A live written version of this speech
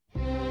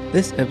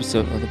This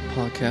episode of the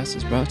podcast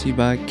is brought to you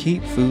by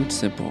Keep Food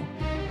Simple.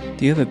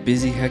 Do you have a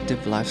busy,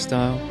 hectic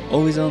lifestyle?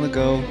 Always on the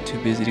go, too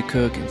busy to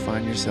cook, and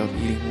find yourself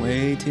eating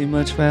way too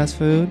much fast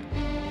food?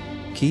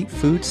 Keep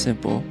Food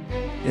Simple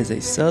is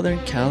a Southern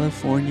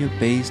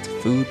California-based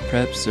food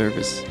prep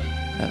service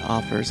that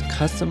offers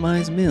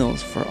customized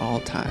meals for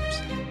all types.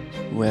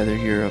 Whether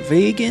you're a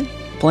vegan,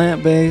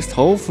 plant-based,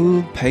 whole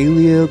food,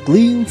 paleo,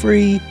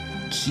 gluten-free,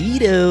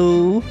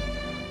 keto,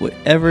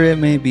 whatever it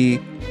may be,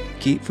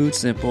 Keep Food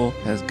Simple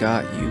has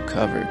got you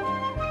covered.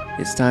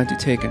 It's time to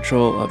take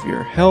control of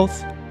your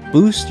health,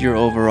 boost your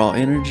overall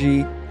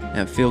energy,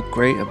 and feel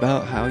great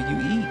about how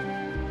you eat.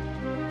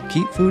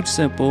 Keep Food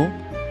Simple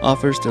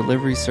offers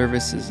delivery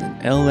services in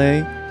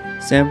LA,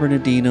 San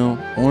Bernardino,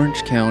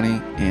 Orange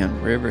County, and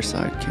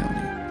Riverside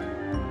County.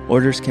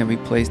 Orders can be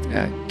placed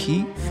at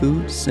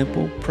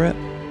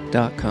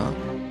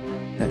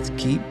keepfoodsimpleprep.com. That's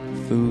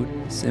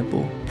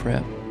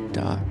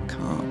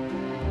keepfoodsimpleprep.com.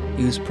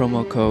 Use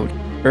promo code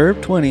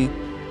HERB20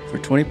 for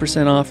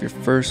 20% off your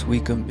first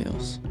week of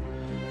meals.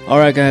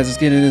 Alright guys, let's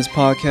get into this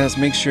podcast.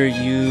 Make sure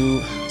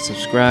you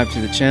subscribe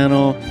to the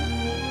channel,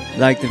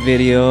 like the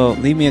video,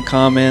 leave me a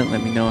comment,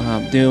 let me know how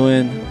I'm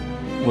doing,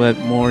 what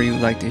more you'd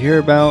like to hear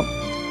about.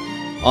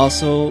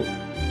 Also,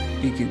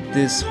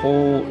 this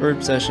whole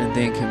herb session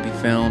thing can be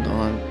found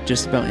on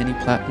just about any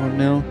platform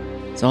now.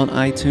 It's on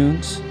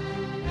iTunes,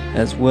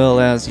 as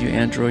well as you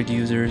Android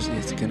users,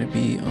 it's going to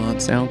be on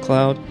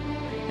SoundCloud.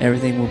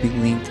 Everything will be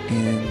linked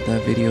in the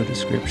video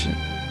description.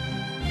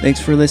 Thanks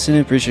for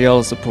listening. Appreciate all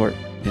the support.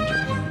 Enjoy.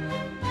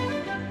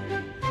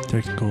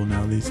 Technical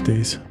now these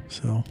days,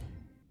 so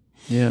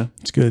Yeah.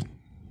 it's good.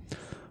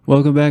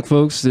 Welcome back,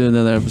 folks, to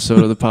another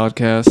episode of the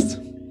podcast.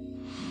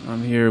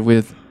 I'm here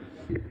with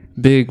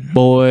big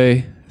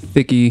boy,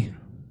 Thicky,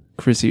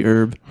 Chrissy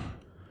Herb,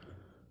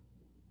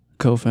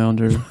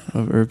 co-founder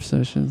of Herb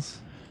Sessions.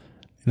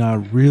 And I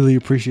really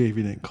appreciate if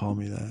you didn't call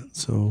me that.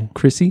 So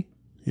Chrissy?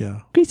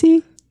 yeah, Chrissy.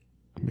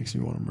 it makes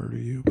me want to murder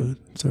you, but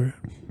it's all right.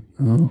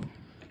 Oh.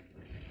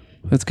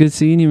 That's good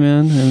seeing you,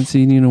 man. I haven't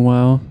seen you in a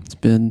while. It's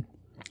been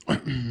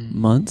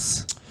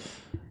months.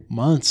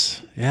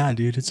 Months, yeah,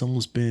 dude. It's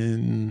almost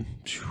been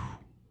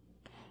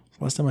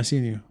last time I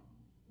seen you.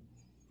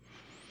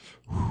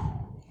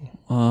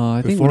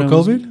 I think Before when I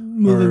was COVID?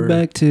 moving Or-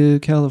 back to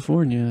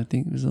California, I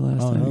think it was the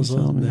last time that you was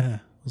saw me. yeah,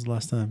 that was the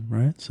last time,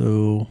 right?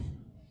 So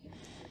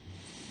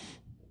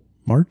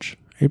March,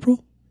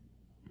 April,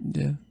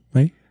 Yeah.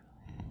 May,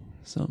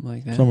 Something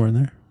like that. somewhere in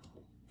there.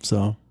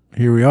 So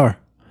here we are.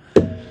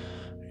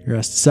 Your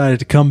ass decided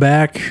to come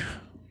back,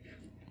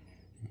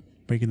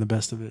 making the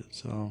best of it.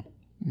 So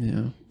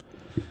Yeah.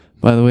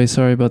 By the way,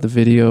 sorry about the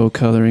video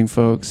coloring,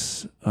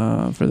 folks.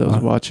 For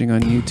those watching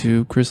on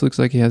YouTube, Chris looks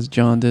like he has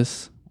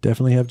jaundice.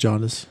 definitely have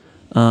jaundice.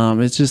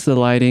 It's just the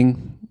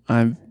lighting.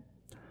 I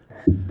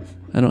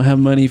don't have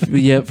money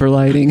yet for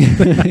lighting.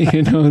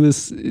 You know,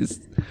 this is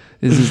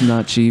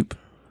not cheap.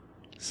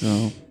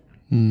 So,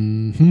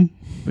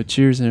 but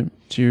cheers,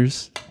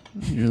 cheers.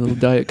 Your little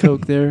Diet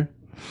Coke there.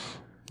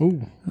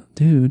 Oh,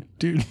 Dude,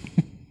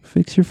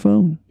 fix your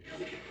phone.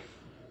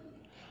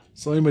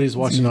 so anybody's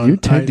watching on You're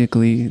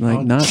technically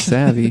on- not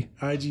savvy.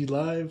 IG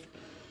Live,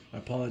 I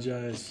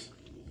apologize.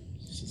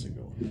 This isn't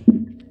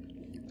going.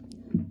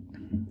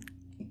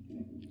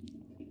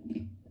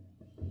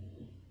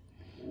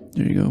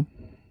 There you go.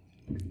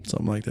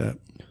 Something like that.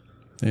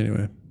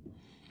 Anyway.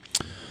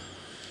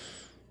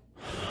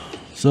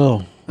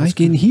 So I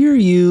can hear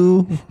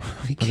you.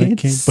 I can't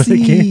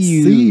see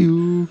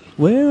you.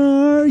 Where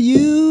are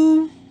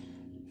you?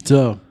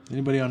 So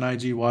anybody on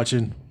IG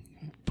watching,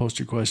 post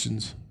your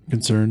questions,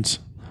 concerns.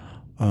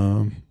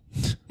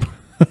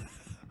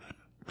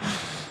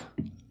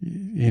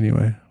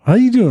 Anyway, how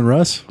you doing,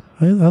 Russ?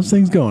 How's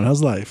things going?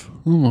 How's life?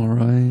 I'm all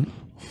right.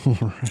 All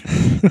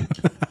right.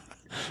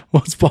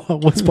 What's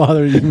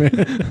bothering you,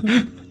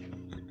 man?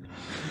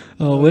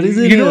 Oh, what is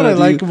it? You know what I dude?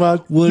 like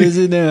about What is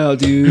it now,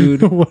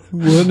 dude? What-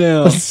 What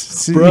now,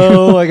 See,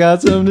 bro? I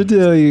got something to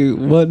tell you.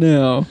 What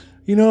now?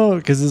 You know,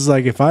 because it's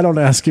like if I don't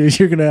ask you,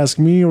 you're gonna ask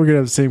me. We're gonna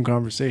have the same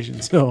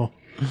conversation. So,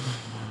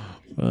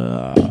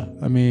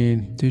 I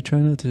mean, Dude, try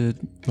not to.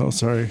 oh,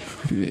 sorry.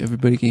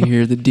 Everybody can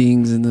hear the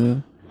dings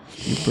in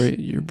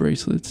your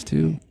bracelets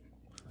too.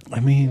 I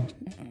mean,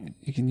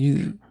 You can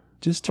use it.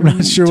 Just I'm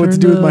not sure what to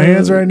do with my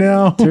hands right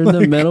now. Turn the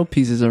Like- metal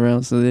pieces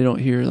around so they don't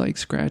hear like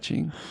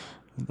scratching.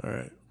 All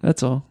right.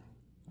 That's all.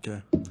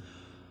 Okay.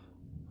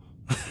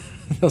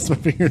 That's my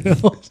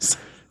fingernails.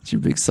 It's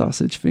your big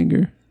sausage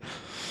finger.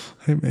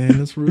 Hey, man,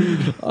 that's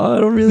rude. I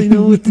don't really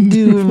know what to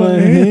do with my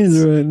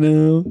hands right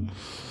now.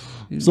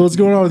 So what's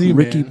going on with you,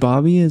 Ricky man?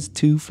 Bobby has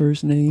 2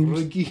 first names.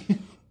 Ricky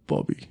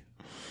Bobby.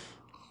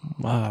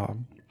 Wow.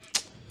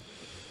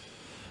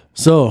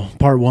 So,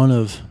 part 1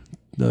 of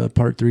the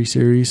part 3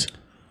 series.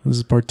 This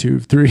is part 2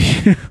 of 3.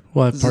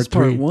 We'll have This part is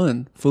part 3.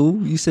 1,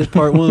 fool. You said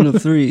part 1 of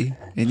 3,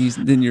 and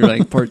then you're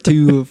like part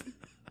 2 of.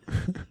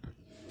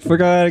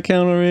 Forgot how to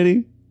count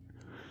already.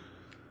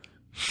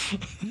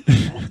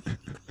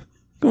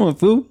 Come on,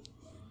 fool.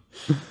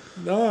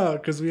 No,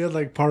 because we had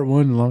like part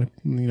 1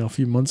 a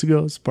few months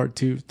ago. It's part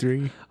 2,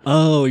 3.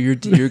 Oh, you're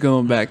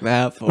going back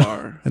that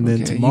far. And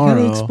then Okay,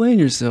 tomorrow- you gotta explain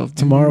yourself. Dude.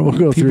 tomorrow we'll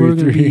go People through are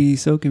gonna 3. be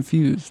so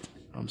confused.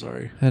 I'm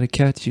sorry. How to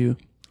catch you?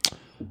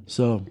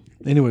 So,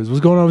 anyways, what's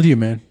going on with you,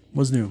 man?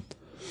 What's new?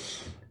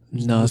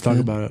 Nothing. Let's talk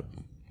about it.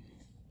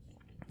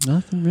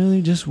 Nothing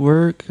really. Just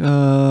work.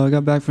 I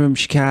got back from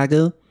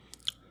Chicago.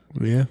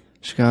 Yeah.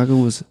 Chicago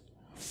was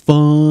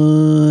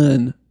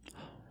fun,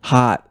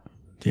 hot,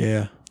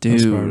 Yeah.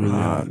 That's dude. probably really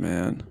Hot, hot.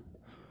 man.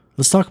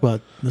 Let's talk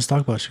about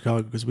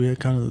Chicago because we had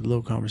kind of a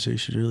little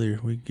conversation earlier.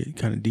 We get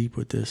kind of deep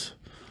with this.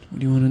 What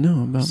do you want to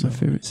know about So, my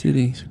favorite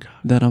city Chicago.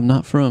 that I'm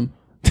not from?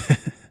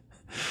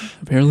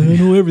 Apparently, I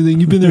know everything.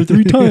 You've been there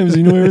 3 times.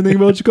 You know everything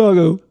about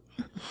Chicago.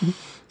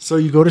 So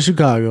you go to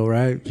Chicago,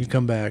 right? You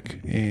come back,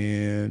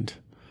 and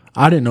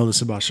I didn't know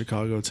this about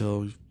Chicago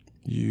till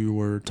you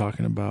were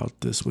talking about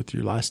this with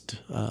your last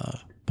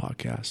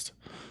podcast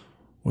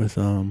with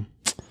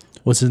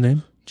what's his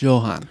name?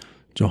 Johan.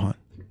 Johan,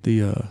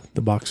 the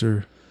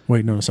boxer.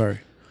 Wait, no, sorry,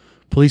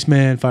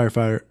 policeman,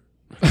 firefighter,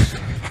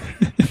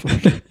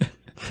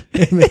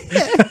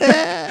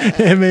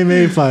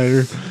 MMA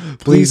fighter,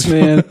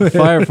 Policeman,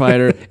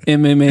 firefighter,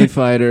 MMA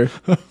fighter,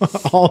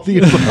 all the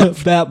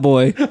above. bat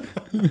boy.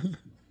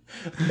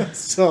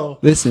 So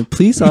Listen,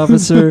 police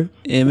officer,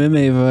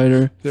 MMA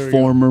fighter, There we go.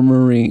 former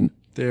Marine.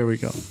 there we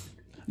go.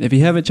 If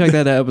you haven't checked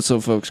out that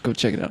episode, folks, go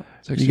check it out.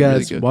 It's actually You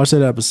guys really good. watch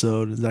that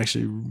episode. It's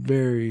actually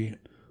very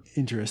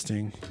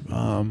interesting.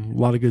 A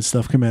lot of good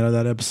stuff came out of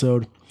that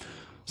episode.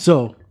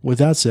 So, with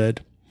that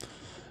said,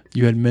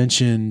 you had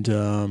mentioned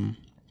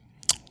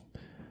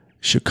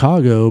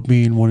Chicago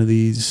being one of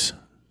these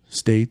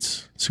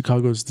states.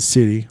 Chicago's the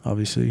city,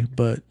 obviously,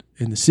 but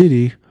in the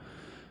city,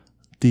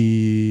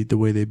 the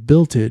way they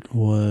built it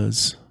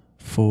was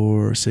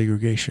for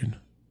segregation.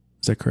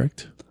 Is that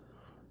correct?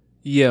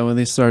 Yeah, when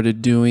they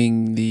started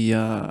doing the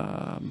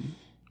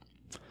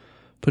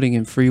putting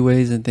in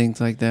freeways and things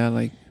like that,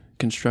 like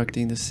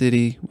constructing the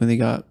city, when they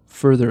got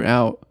further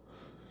out,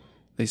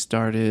 they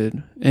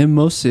started, in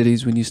most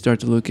cities, when you start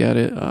to look at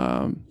it,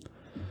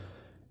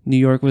 New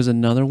York was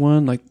another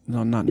one, like,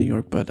 no, not New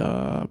York, but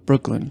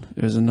Brooklyn.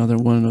 There's another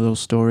one of those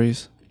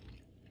stories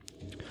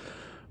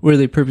where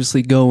they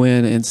purposely go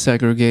in and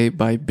segregate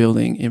by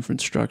building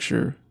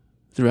infrastructure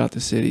throughout the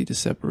city to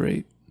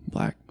separate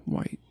black,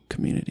 white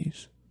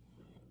communities.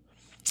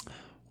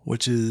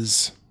 Which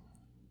is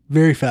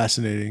very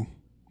fascinating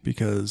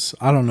because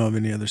I don't know of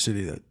any other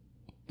city that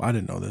I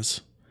didn't know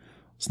this.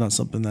 It's not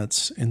something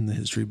that's in the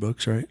history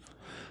books, right?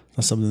 It's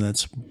not something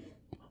that's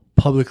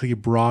publicly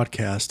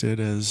broadcasted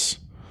as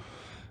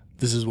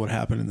this is what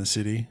happened in the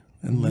city,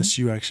 unless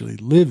you actually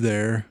live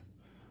there.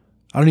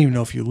 I don't even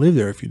know if you live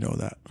there if you know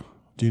that.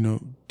 Do you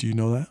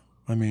know that?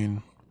 I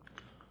mean,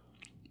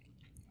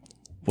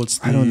 what's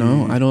the... I don't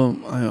know.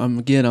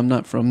 I'm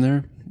not from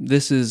there.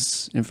 This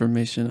is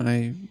information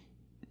I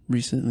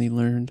recently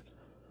learned.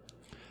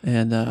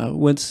 And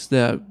once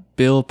that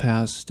bill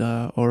passed,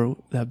 or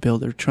that bill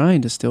they're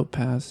trying to still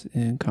pass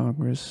in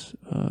Congress,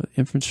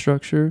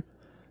 infrastructure,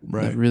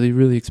 Right. that really,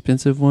 really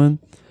expensive one,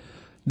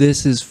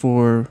 this is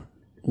for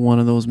one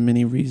of those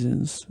many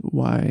reasons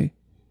why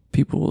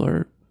people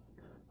are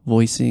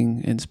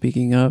voicing and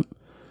speaking up,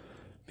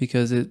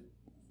 because it's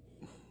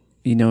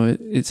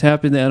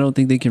happened that I don't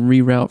think they can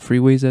reroute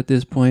freeways at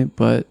this point,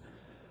 but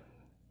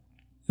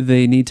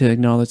they need to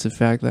acknowledge the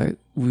fact that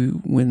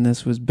when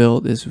this was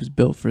built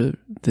for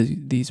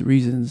these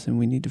reasons, and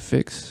we need to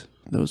fix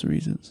those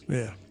reasons.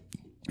 Yeah.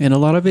 And a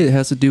lot of it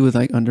has to do with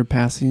like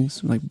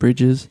underpassings, like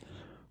bridges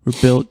were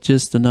built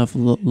just enough,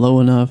 low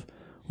enough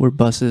where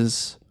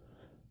buses,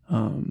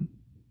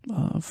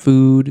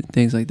 food,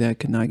 things like that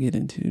could not get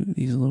into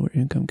these lower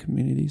income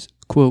communities.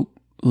 Quote,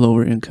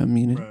 lower income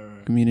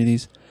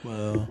communities.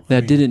 Well,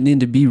 That didn't need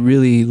to be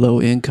really low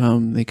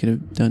income. They could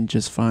have done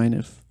just fine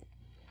if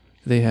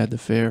they had the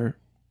fair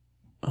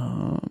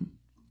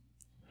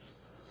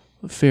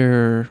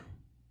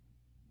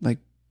like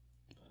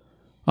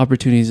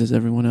opportunities as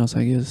everyone else,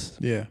 I guess.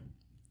 Yeah.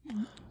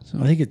 So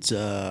I think it's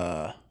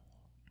I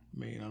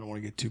don't want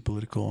to get too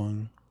political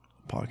on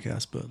the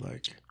podcast, but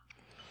like,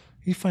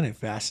 you find it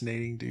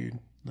fascinating, dude.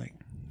 Like,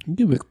 you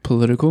can be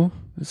political.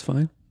 It's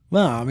fine.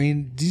 well, I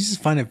mean, you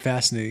just find it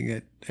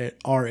fascinating at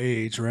our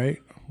age, right?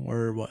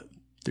 We're what,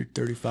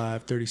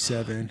 35,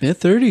 37. Yeah,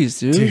 30s,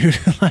 dude. Dude,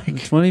 like,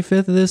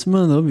 25th of this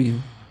month, that'll be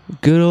a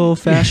good old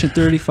fashioned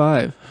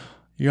 35.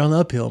 you're on the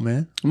uphill,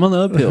 man. I'm on the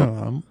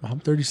uphill. I'm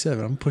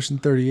 37. I'm pushing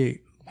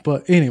 38.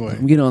 But anyway,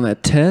 I'm getting on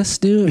that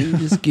test, dude. You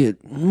just get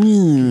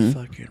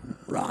fucking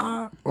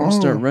rock.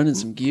 start running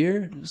some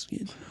gear. Just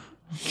get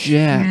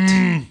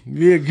jacked.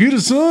 Yeah, get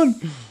it, son.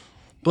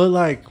 But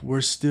like,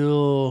 we're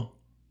still,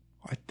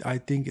 I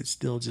think it's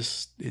still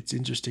just, it's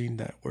interesting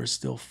that we're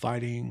still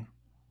fighting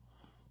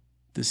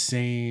the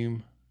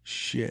same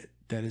shit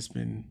that has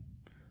been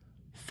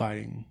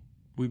fighting.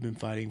 We've been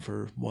fighting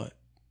for what?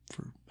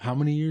 For how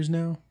many years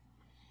now?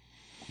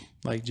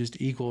 Like,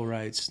 just equal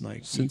rights,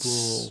 like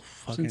equal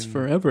fucking. Since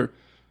forever.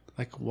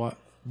 Like, what?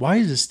 Why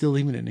is it still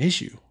even an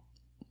issue?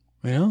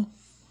 You know?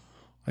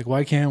 Like,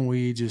 why can't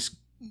we just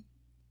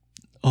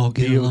All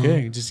get be along.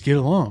 okay? Just get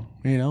along.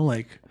 You know,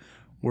 like,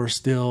 we're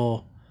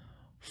still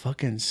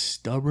fucking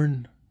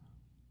stubborn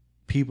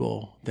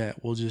people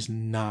that will just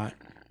not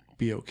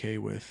be okay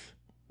with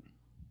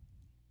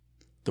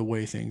the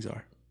way things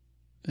are.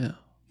 Yeah.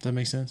 Does that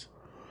make sense?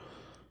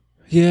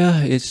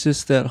 Yeah, it's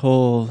just that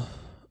whole,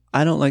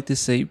 I don't like to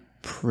say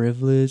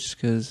privilege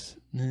because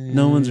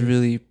no one's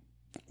really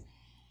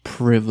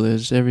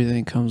privileged.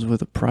 Everything comes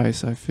with a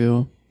price, I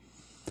feel.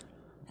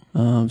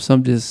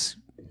 Some just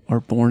are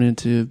born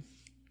into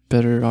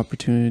better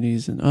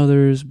opportunities than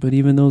others, but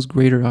even those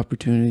greater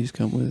opportunities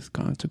come with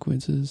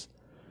consequences.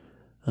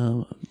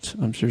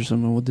 I'm sure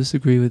someone will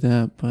disagree with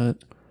that, but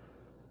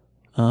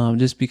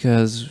just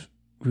because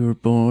we were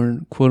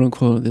born, quote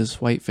unquote, this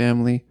white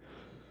family,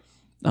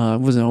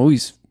 it wasn't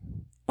always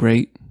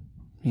great,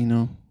 you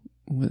know,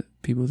 what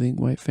people think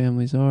white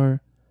families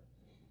are.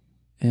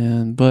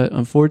 But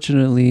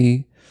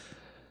unfortunately,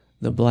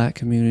 the black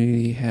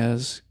community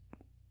has,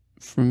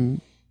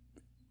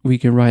 we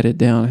can write it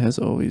down, has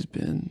always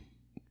been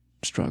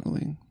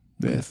struggling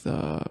with,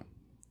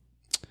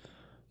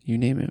 you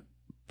name it,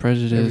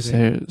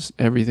 prejudice,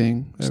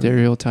 everything.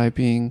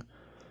 Stereotyping,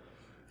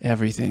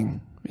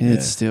 everything. And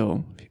it's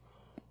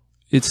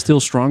still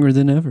stronger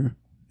than ever.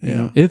 You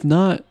know, if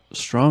not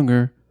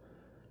stronger,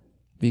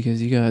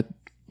 because you got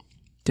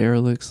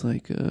derelicts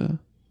like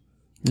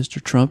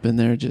Mr. Trump in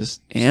there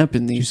just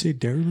amping these. Did you say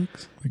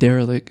derelicts?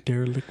 Derelict.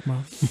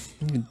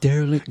 Derelict,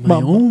 Derelict my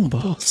own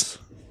boss.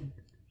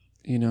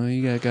 You know,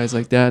 you got guys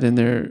like that in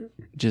there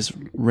just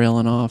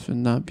railing off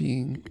and not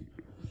being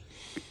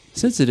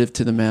sensitive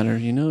to the matter.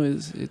 You know,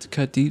 it's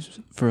cut deep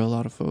for a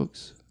lot of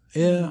folks.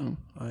 Yeah,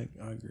 I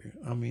agree.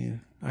 I mean,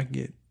 I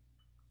get.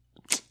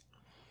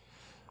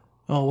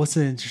 Oh, what's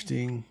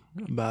interesting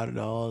about it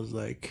all is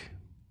like,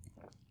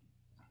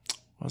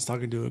 I was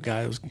talking to a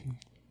guy that was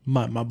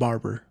my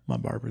barber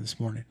this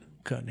morning,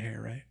 cutting hair,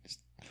 right?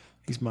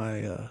 He's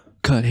my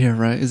cut hair,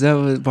 right? Is that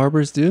what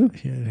barbers do?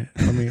 Yeah,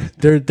 I mean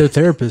they're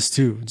therapists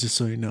too, just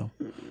so you know.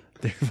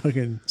 They're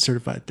fucking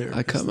certified therapists.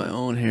 I cut my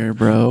own hair,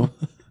 bro.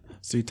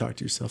 So you talk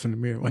to yourself in the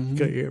mirror when you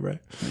cut your hair, right?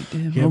 Like,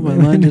 damn, hope I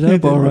lined it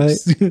up all right.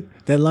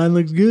 That line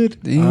looks good.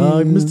 Damn. Oh,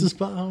 I missed the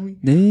spot, homie.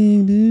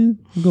 Dang, dude.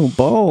 I'm going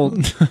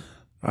bald.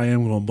 I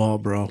am going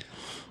bald, bro. I'm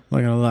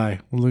not gonna lie.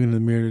 I'm looking in the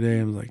mirror today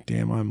and I was like,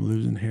 damn, I'm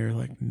losing hair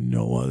like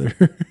no other.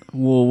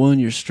 Well, one,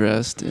 you're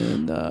stressed,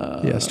 and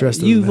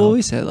stressed. You've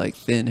always had like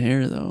thin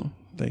hair, though.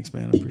 Thanks,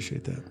 man. I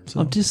appreciate that.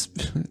 So. I'm just,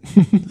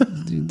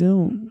 dude,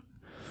 don't.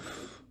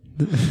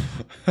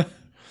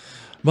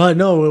 But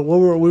no,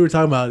 what we were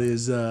talking about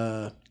is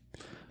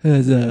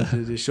As,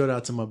 shout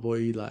out to my boy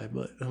Eli.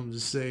 But I'm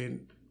just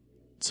saying,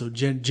 so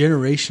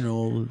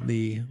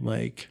generationally,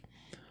 like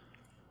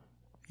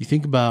you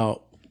think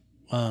about,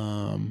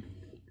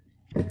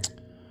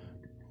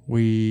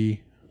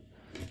 we,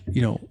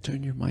 you know,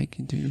 turn your mic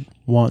into.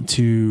 Want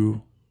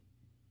to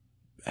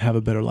have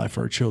a better life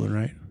for our children,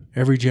 right?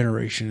 Every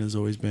generation has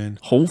always been.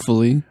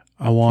 Hopefully,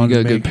 I want.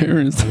 You got good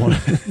parents.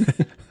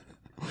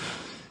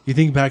 You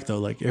think back though,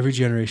 like every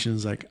generation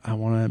is like, I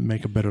want to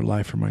make a better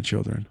life for my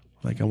children.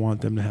 Like I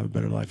want them to have a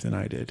better life than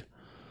I did.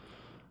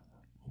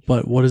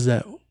 But what is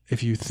that?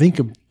 If you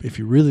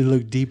really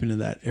look deep into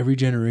that, every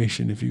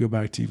generation, if you go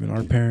back to even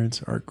our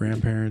parents, our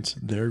grandparents,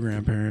 their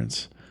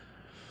grandparents,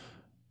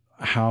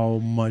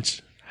 how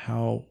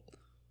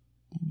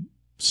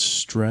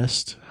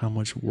stressed, how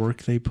much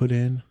work they put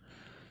in,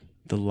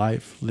 the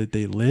life that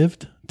they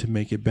lived to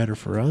make it better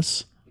for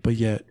us, but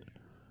yet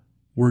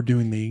we're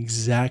doing the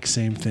exact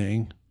same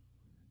thing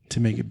to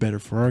make it better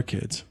for our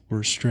kids.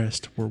 We're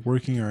stressed. We're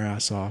working our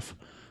ass off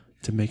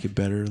to make it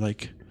better.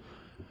 Like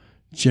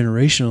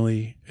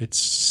generationally, it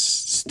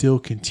still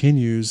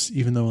continues,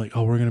 even though like,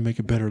 oh, we're going to make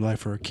a better life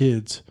for our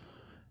kids.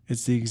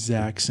 It's the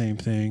exact same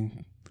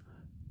thing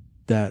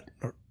that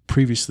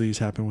previously has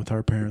happened with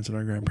our parents and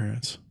our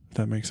grandparents, if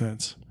that makes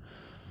sense.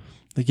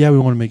 Like, yeah, we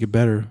want to make it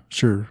better,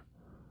 sure.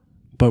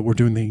 But we're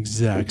doing the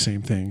exact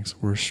same things.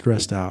 We're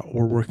stressed out.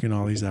 We're working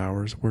all these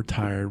hours. We're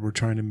tired. We're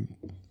trying to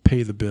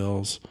pay the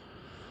bills,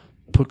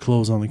 put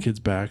clothes on the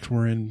kids' backs.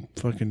 We're in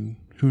fucking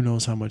who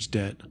knows how much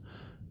debt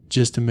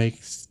just to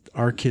make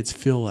our kids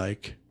feel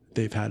like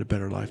they've had a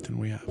better life than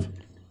we have.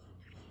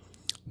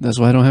 That's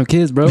why I don't have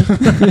kids, bro.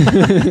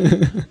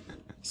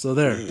 So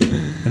there.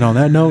 And on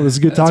that note, it was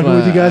good talking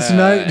with you guys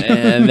tonight.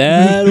 And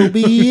that'll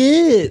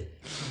be it.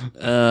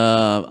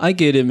 I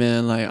get it,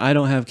 man. Like, I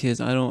don't have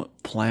kids. I don't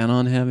plan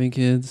on having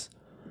kids.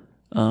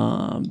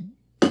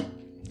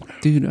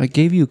 Dude, I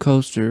gave you a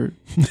coaster.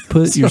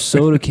 Put your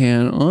soda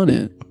can on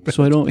it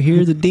so I don't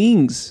hear the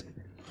dings.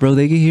 Bro,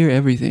 they can hear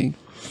everything.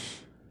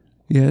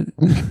 Yeah.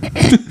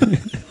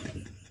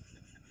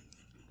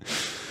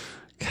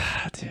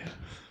 God, dude.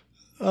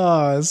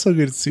 Oh, it's so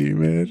good to see you,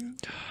 man.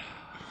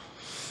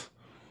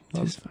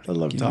 I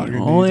love talking to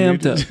you. All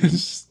amped up.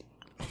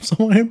 I'm so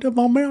amped up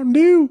on Mountain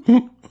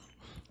Dew.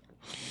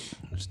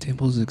 This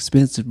table's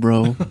expensive,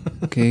 bro.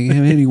 Okay, I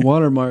have any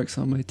watermarks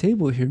on my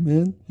table here,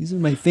 man. These are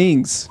my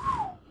things.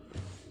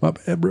 My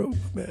bad, bro. My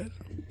bad.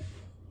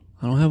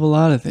 I don't have a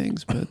lot of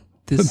things, but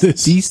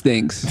these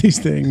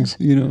things,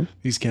 you know,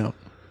 these count.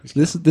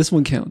 This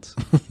one counts.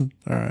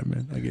 All right,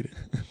 man. I get it.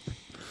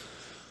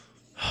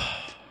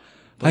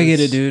 I get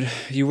it, dude.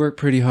 You work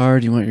pretty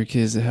hard. You want your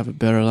kids to have a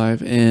better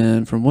life.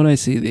 And from what I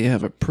see, they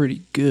have a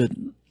pretty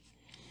good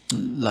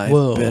life,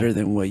 better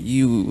than what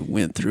you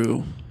went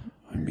through.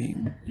 I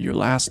mean, your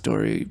last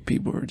story,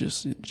 people were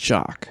just in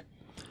shock.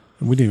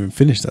 We didn't even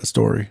finish that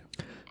story.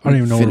 I don't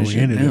even know where we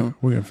ended it.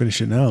 We're going to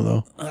finish it now,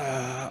 though.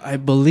 I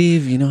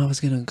believe, I was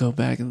going to go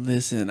back and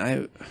listen.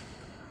 I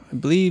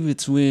believe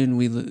it's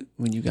when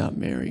you got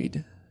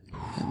married.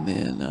 And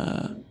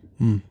then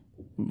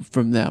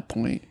from that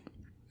point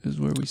is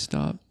where we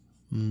stopped.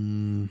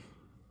 We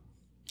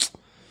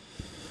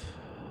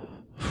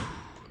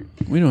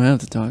don't have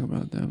to talk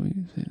about that. We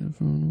can say that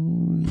for...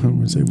 I'm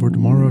going to say for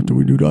tomorrow after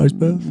we do the ice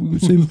bath. We can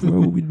say for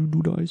when we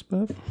do the ice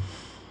bath.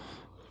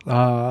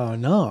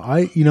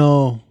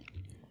 No,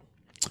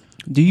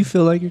 Do you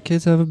feel like your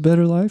kids have a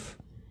better life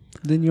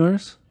than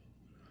yours?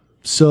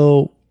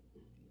 So,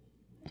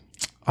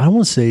 I don't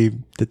want to say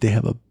that they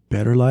have a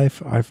better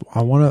life. I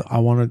want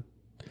to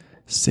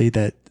say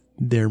that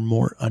they're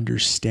more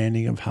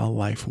understanding of how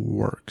life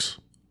works.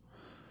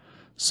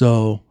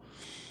 So,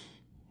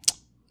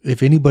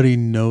 if anybody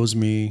knows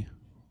me,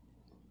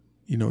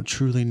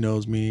 truly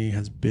knows me,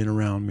 has been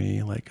around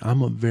me, like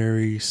I'm a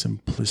very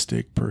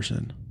simplistic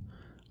person.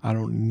 I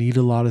don't need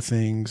a lot of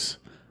things.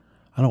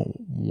 I don't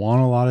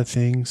want a lot of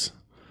things.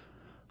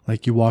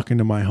 Like you walk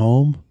into my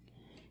home,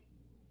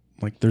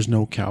 like there's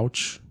no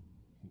couch.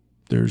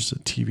 There's a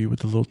TV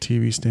with a little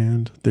TV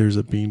stand. There's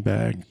a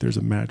beanbag. There's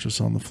a mattress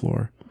on the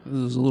floor.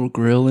 There's a little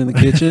grill in the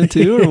kitchen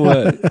too, or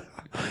what?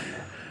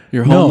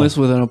 You're homeless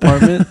with an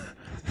apartment?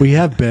 We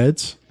have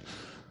beds,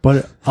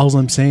 but all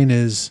I'm saying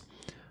is,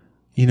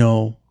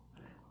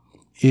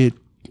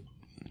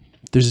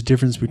 there's a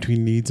difference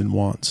between needs and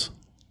wants.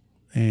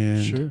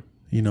 And, sure.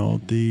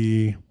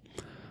 The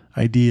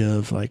idea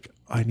of like,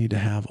 I need to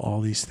have all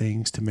these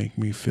things to make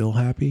me feel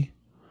happy,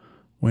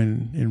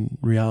 when in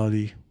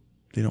reality,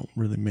 they don't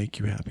really make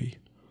you happy.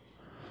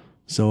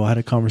 So I had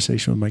a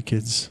conversation with my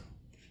kids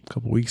a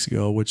couple weeks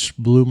ago, which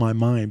blew my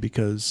mind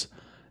because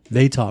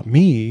they taught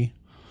me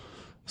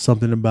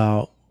something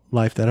about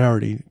life that I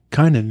already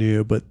kind of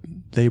knew, but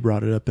they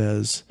brought it up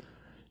as,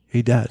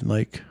 hey, Dad,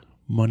 like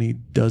money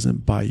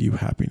doesn't buy you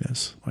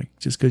happiness. Like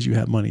just because you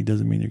have money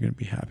doesn't mean you're going to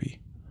be happy.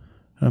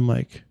 And I'm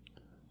like,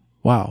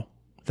 wow,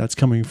 that's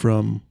coming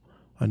from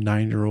a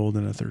 9-year-old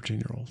and a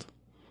 13-year-old.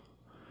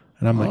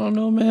 And I'm like, I don't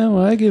know, man.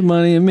 When I get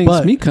money, it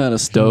makes me kind of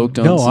stoked.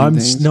 We had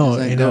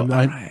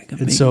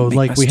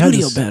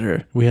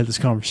this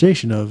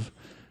conversation of,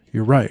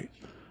 you're right.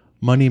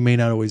 Money may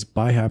not always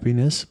buy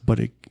happiness,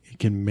 but it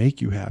can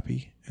make you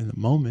happy in the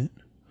moment.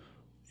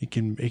 It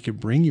can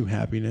bring you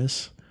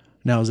happiness.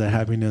 Now, is that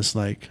happiness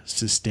like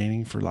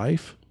sustaining for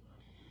life?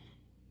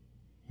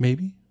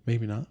 Maybe,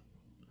 maybe not.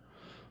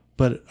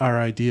 But our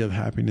idea of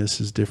happiness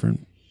is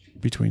different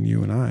between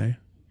you and I.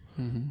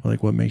 Mm-hmm.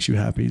 Like what makes you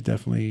happy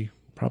definitely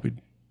probably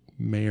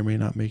may or may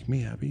not make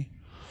me happy.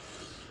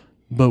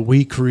 But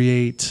we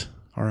create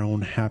our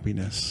own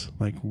happiness.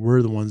 Like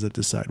we're the ones that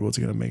decide what's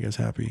going to make us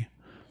happy.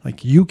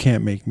 Like you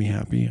can't make me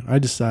happy. I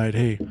decide,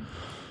 hey,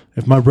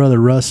 if my brother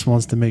Russ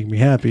wants to make me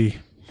happy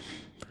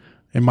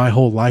and my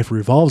whole life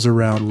revolves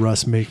around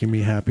Russ making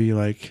me happy,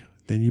 like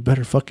then you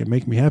better fucking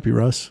make me happy,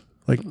 Russ.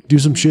 Like do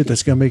some shit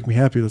that's going to make me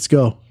happy. Let's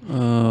go.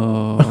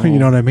 Oh. You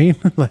know what I mean?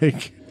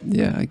 Like,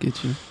 yeah, I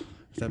get you.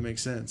 If that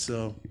makes sense.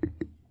 So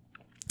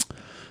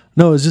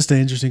no, it's just an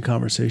interesting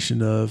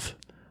conversation of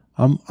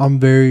I'm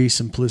very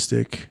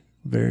simplistic,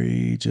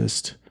 very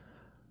just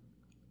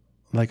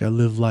like I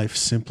live life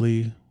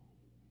simply.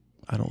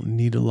 I don't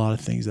need a lot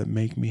of things that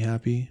make me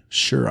happy.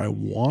 Sure, I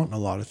want a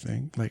lot of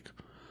things. Like,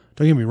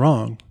 don't get me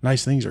wrong.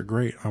 Nice things are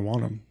great. I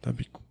want them. That'd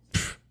be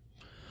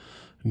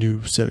a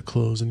new set of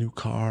clothes, a new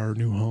car, a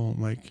new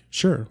home. Like,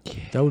 sure,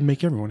 that would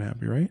make everyone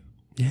happy, right?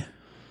 Yeah.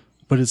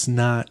 But it's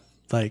not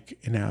like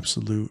an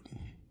absolute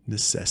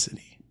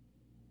necessity.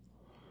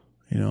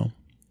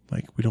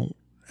 Like we don't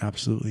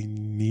absolutely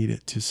need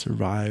it to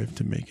survive,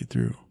 to make it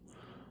through.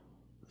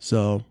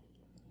 So,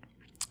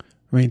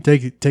 I mean,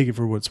 take it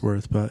for what it's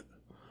worth, but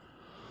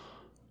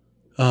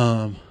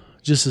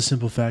just a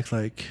simple fact,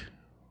 like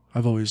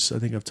I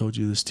think I've told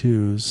you this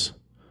too, is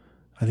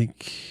I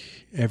think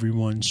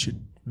everyone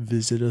should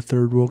visit a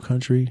third world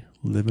country,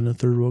 live in a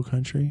third world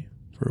country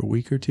for a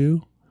week or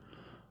two,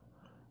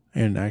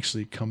 and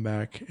actually come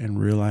back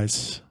and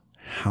realize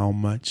how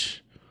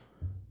much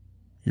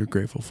you're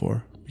grateful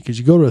for. Because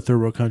you go to a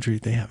third world country,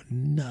 they have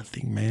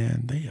nothing,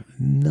 man. They have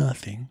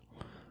nothing.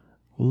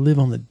 Live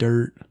on the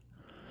dirt.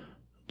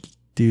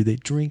 Dude, they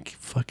drink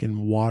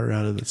fucking water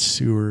out of the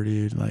sewer,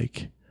 dude.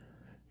 Like,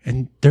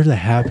 and they're the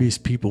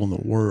happiest people in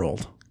the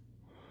world.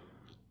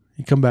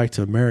 You come back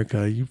to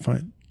America, you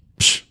find,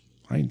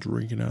 I ain't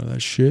drinking out of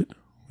that shit.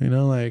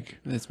 Like.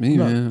 That's me,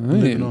 man.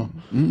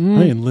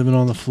 I ain't living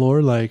on the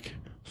floor. Like,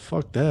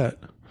 fuck that.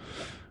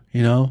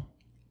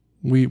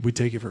 We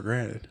take it for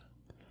granted.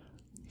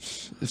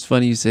 It's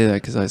funny you say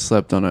that because I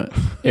slept on an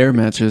air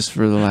mattress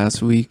for the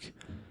last week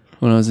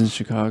when I was in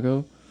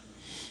Chicago.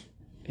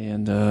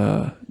 And,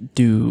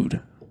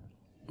 dude,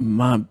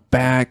 my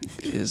back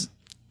is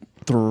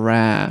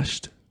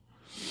thrashed.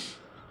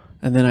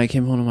 And then I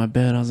came home to my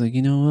bed. I was like,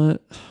 you know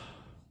what?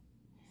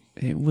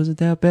 It wasn't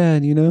that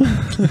bad, you know?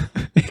 Life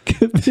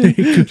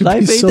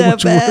ain't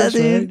that bad,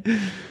 dude. Right?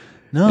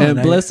 No,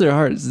 and bless their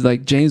hearts.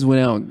 Like, James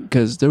went out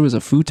because there was a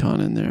futon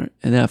in there.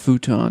 And that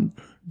futon,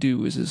 dude,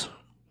 was as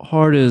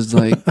hard as,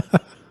 like,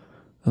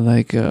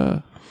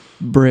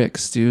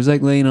 bricks, dude. It was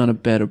like laying on a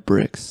bed of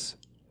bricks.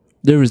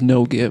 There was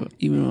no give.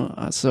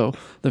 So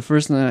the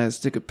first night I had to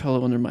stick a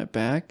pillow under my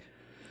back.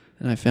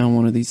 And I found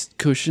one of these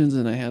cushions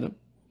and I had to,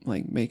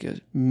 like, make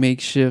a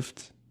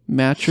makeshift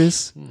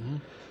mattress. Mm-hmm.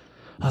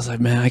 I was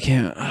like, man, I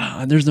can't.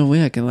 There's no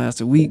way I can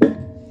last a week.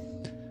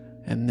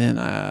 And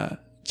then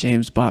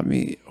James bought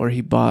an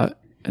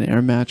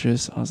air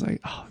mattress. I was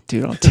like, oh,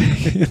 dude, I'll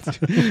take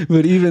it.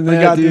 But even that,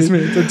 I got dude, this,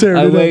 man.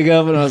 I wake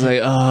up and I was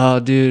like, oh,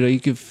 dude, you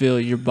could feel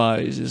your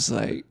body's just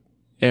like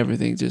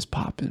everything just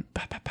popping.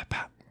 Pop, pop, pop,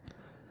 pop.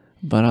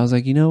 But I was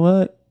like, you know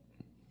what?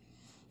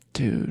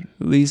 Dude,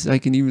 at least I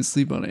can even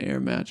sleep on an air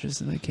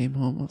mattress. And I came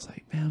home. I was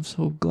like, man, I'm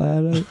so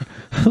glad.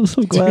 I'm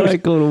so glad I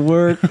go to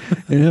work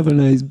and have a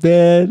nice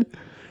bed.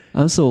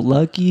 I'm so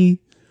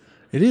lucky.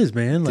 It is,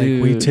 man. Like,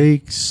 dude, we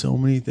take so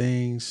many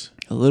things.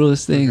 The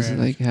littlest things,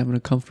 like having a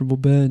comfortable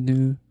bed,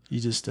 dude. You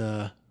just,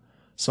 so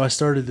I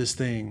started this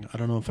thing. I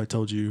don't know if I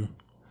told you,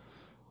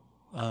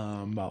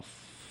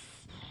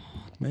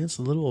 it's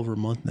a little over a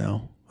month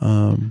now.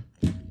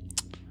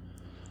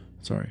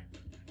 Sorry.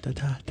 I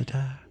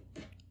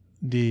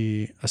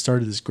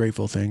started this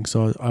Grateful thing.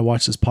 So I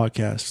watched this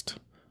podcast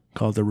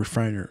called The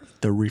Refinery.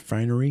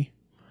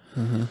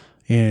 Mm-hmm.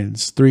 And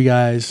it's 3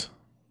 guys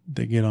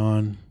that get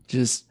on.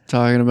 Just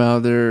talking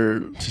about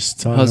their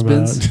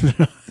husbands.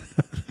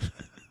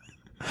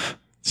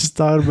 Just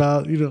talking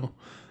about,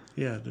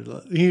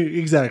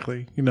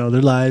 exactly,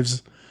 their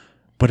lives.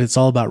 But it's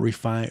all about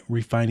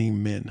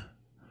refining men,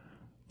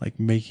 like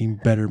making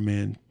better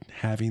men,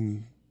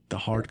 having the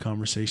hard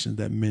conversations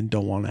that men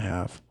don't want to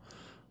have.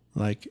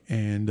 Like,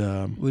 and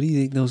what do you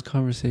think those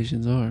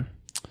conversations are?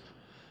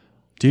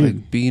 Dude,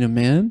 like being a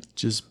man?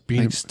 Just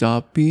being like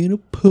stop being a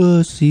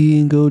pussy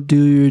and go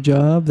do your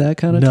job, that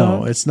kind of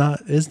talk? No, it's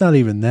not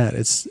even that.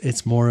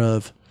 It's more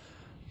of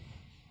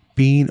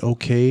being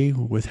okay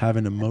with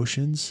having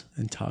emotions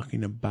and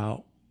talking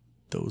about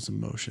those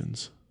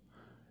emotions.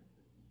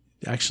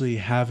 Actually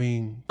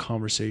having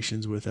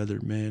conversations with other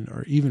men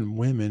or even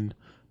women,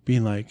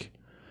 being like,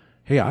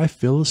 hey, I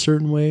feel a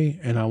certain way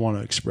and I want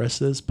to express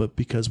this, but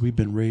because we've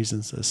been raised in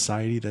a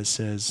society that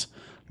says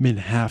men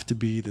have to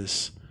be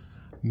this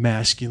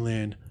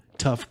masculine,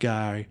 tough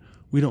guy,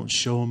 we don't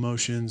show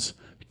emotions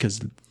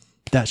because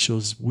that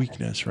shows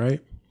weakness,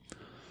 right?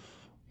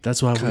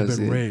 That's why we've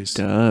been raised.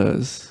 It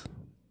does.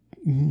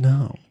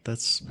 No,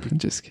 that's... I'm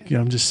just kidding. Yeah,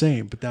 I'm just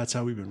saying, but that's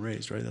how we've been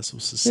raised, right? That's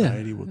what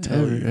society will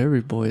tell you.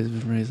 Every boy has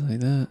been raised like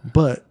that.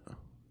 But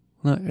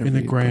not every in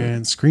the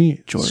grand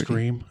scheme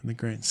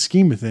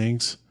of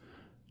things,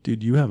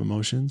 dude, you have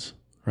emotions,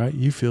 right?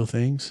 You feel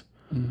things.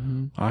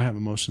 Mm-hmm. I have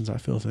emotions. I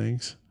feel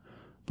things.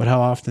 But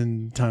how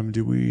often time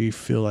do we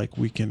feel like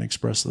we can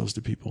express those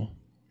to people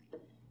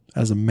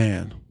as a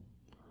man?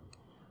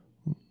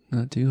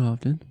 Not too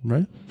often.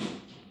 Right?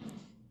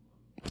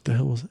 What the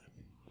hell was it?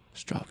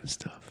 Just dropping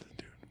stuff,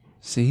 dude.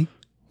 See?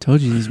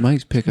 Told you these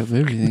mics pick up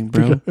everything,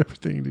 bro. Pick up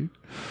everything, dude.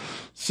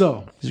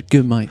 So. These are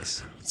good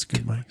mics. It's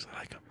good mics. I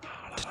like them.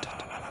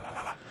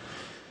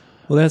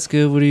 Well, that's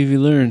good. What have you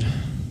learned?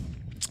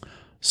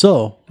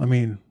 So, I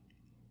mean,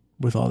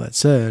 with all that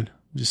said,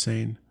 I'm just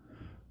saying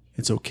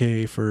it's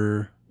okay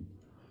for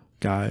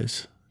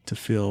guys to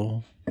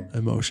feel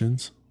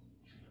emotions,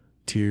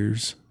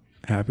 tears,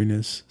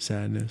 happiness,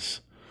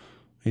 sadness,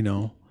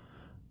 and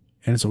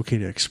it's okay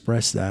to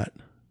express that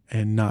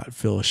and not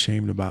feel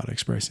ashamed about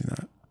expressing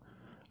that.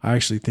 I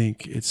actually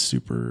think it's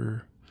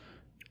super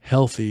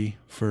healthy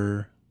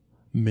for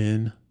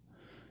men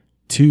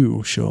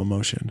to show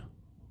emotion,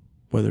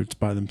 whether it's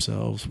by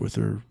themselves, with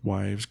their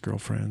wives,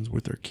 girlfriends,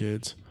 with their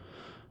kids.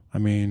 I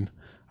mean,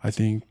 I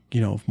think,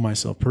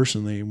 myself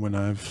personally, when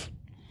I've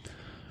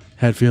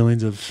had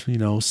feelings of,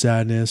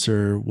 sadness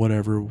or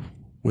whatever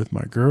with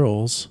my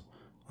girls,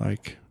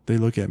 like they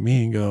look at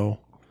me and go,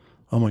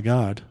 oh my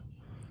God,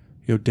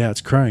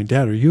 Dad's crying.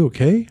 Dad, are you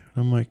okay? And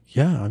I'm like,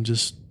 yeah,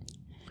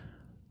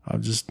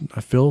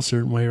 I feel a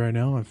certain way right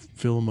now. I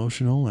feel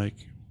emotional. Like,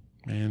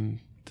 man,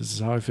 this is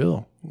how I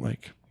feel.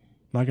 Like,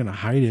 I'm not going to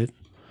hide it.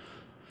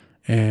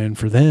 And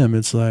for them,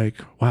 it's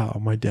like,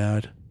 wow, my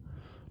dad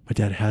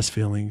has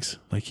feelings.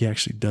 Like, he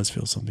actually does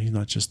feel something. He's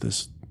not just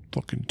this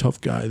fucking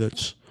tough guy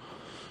that's,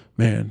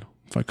 man,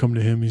 if I come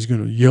to him, he's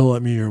going to yell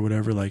at me or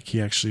whatever. Like,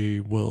 he actually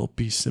will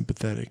be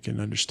sympathetic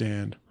and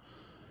understand,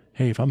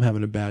 hey, if I'm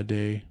having a bad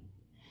day,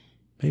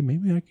 hey,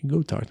 maybe I can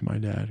go talk to my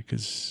dad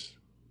because,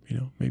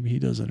 maybe he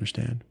does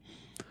understand,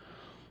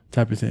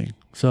 type of thing.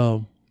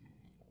 So,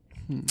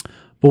 but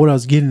what I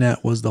was getting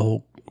at was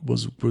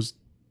was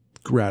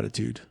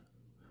gratitude.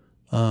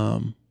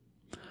 like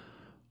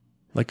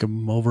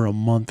over a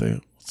month.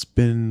 It's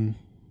been,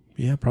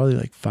 probably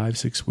like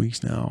 5-6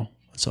 weeks now.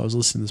 So I was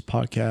listening to this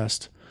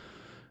podcast,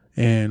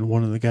 and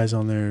one of the guys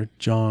on there,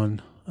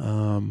 John,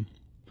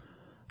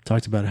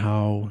 talked about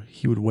how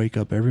he would wake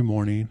up every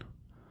morning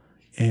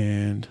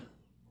and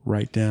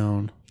write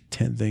down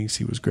 10 things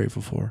he was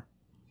grateful for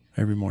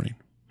every morning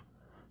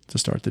to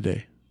start the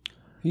day.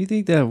 You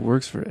think that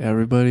works for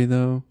everybody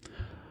though?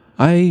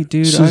 I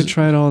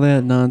tried all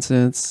that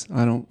nonsense.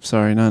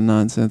 Not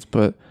nonsense,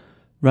 but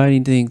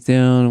writing things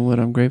down and what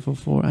I'm grateful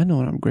for. I know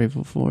what I'm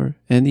grateful for.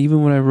 And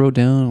even when I wrote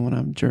down when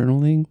I'm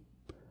journaling,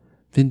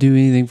 didn't do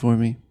anything for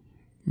me.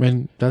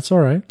 Man, that's all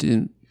right.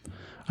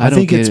 I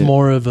think it's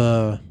more of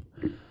a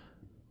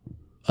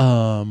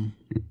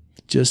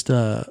just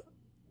a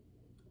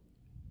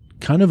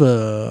kind of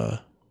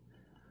a,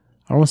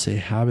 I don't want to say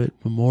habit,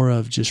 but more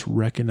of just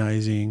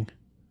recognizing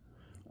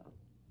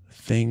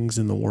things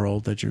in the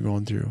world that you're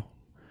going through.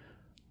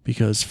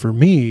 Because for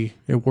me,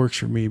 it works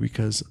for me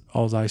because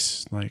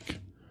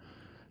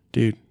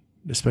dude,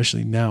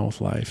 especially now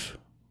with life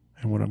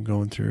and what I'm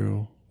going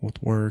through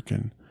with work,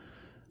 and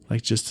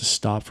like just to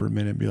stop for a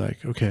minute and be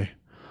like, okay,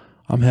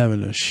 I'm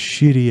having a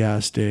shitty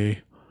ass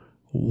day.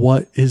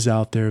 What is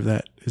out there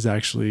that is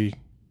actually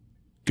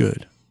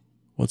good?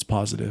 What's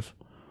positive?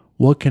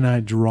 What can I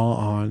draw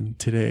on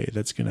today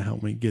that's going to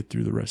help me get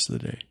through the rest of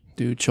the day?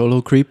 Dude,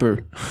 Cholo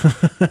Creeper.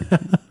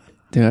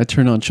 Dude, I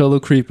turn on Cholo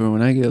Creeper.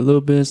 When I get a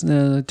little bit,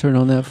 I turn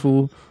on that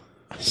fool.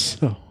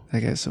 So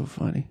that guy's so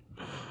funny.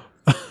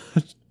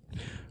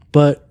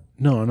 But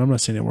no, and I'm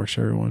not saying it works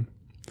for everyone.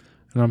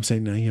 And I'm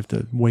saying that you have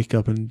to wake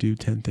up and do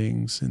 10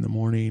 things in the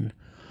morning.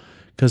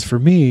 Because for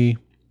me,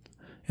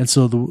 and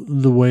so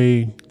the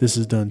way this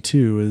is done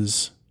too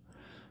is,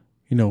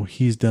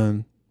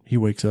 he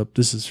wakes up,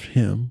 this is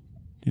him,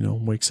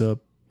 wakes up,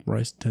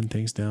 writes 10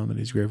 things down that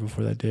he's grateful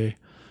for that day.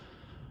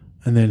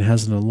 And then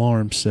has an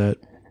alarm set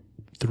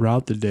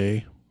throughout the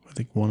day. I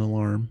think one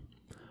alarm.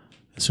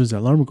 As soon as that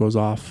alarm goes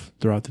off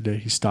throughout the day,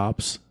 he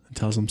stops and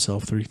tells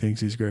himself 3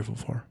 things he's grateful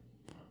for.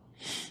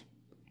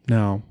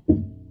 Now,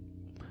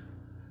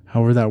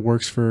 however that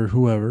works for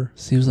whoever.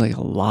 Seems like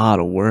a lot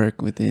of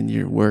work within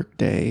your work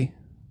day.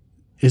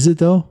 Is it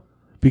though?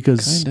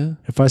 Because kinda.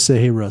 If I say,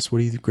 hey, Russ,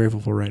 what are you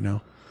grateful for right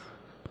now?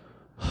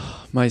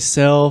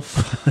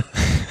 Myself.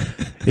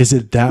 Is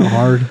it that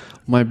hard?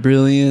 My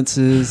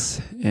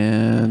brilliances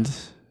and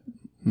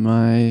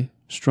my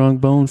strong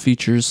bone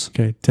features.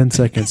 Okay, 10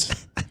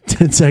 seconds.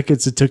 10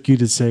 seconds it took you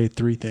to say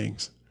 3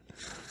 things.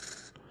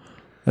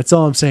 That's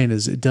all I'm saying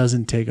is it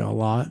doesn't take a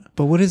lot.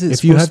 But what is it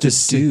supposed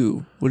to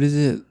do? What is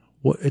it?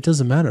 It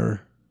doesn't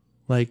matter.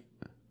 Like,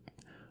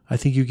 I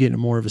think you get in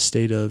more of a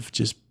state of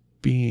just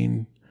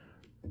being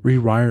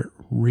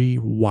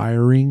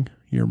rewiring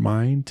your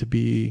mind to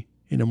be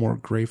in a more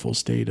grateful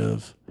state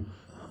of,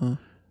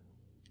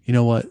 you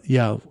know what?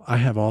 Yeah, I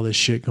have all this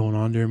shit going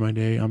on during my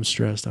day. I'm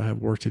stressed. I have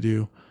work to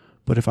do.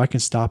 But if I can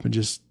stop and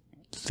just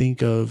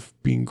think of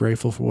being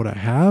grateful for what I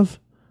have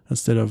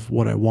instead of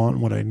what I want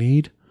and what I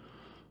need,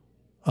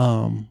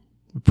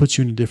 it puts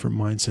you in a different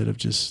mindset of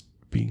just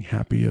being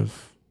happy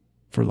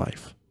for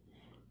life.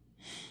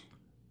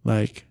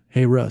 Like,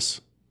 hey,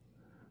 Russ,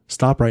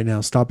 stop right now.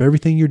 Stop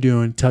everything you're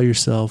doing. Tell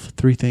yourself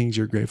 3 things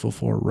you're grateful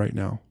for right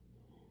now.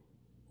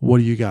 What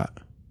do you got?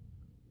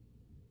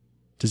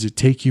 Does it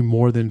take you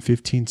more than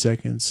 15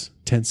 seconds,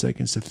 10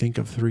 seconds to think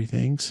of 3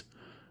 things?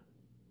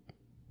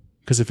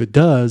 Because if it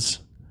does,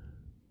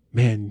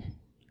 man,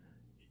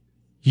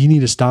 you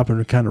need to stop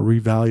and kind of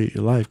reevaluate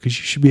your life, because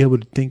you should be able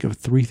to think of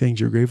 3 things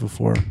you're grateful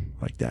for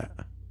like that.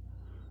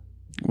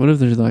 What if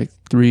there's like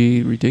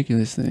 3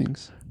 ridiculous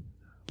things?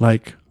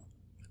 Like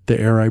the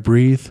air I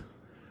breathe,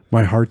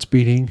 my heart's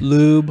beating.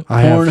 Lube,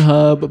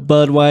 Pornhub,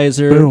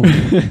 Budweiser. Boom.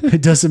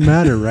 It doesn't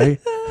matter,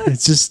 right?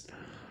 It's just,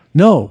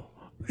 no.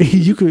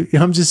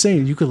 I'm just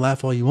saying, you could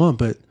laugh all you want,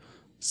 but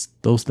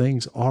those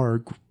things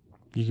you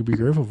could be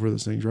grateful for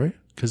those things, right?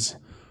 Because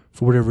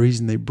for whatever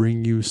reason, they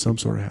bring you some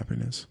sort of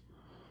happiness.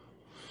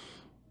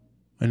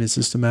 And it's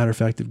just a matter of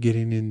fact of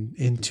getting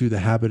into the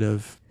habit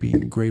of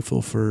being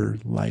grateful for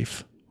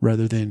life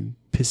rather than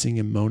pissing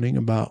and moaning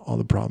about all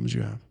the problems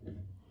you have.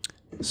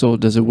 So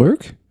does it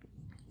work?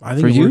 I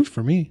think it works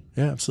for me.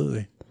 Yeah,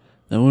 absolutely.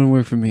 That wouldn't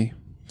work for me.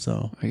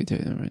 So I can tell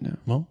you that right now.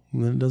 Well,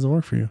 then it doesn't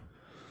work for you.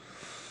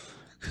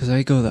 Because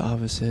I go the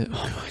opposite. Oh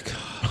my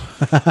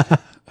God.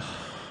 I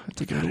have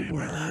to go to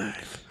work.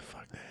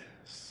 Fuck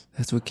this.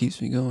 That's what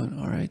keeps me going.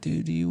 All right,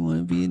 dude, do you want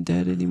to be in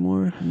debt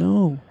anymore?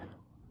 No.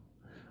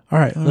 All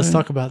right, let's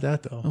talk about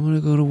that though. I'm going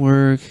to go to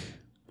work.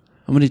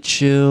 I'm going to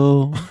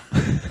chill.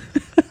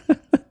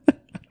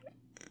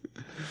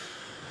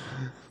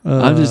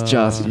 I'm just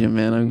jostling you,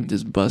 man. I'm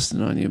just busting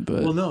on you.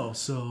 But well, no.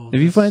 So if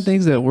you find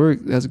things that work,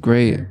 that's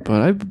great.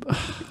 But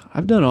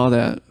I've done all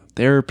that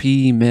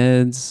therapy,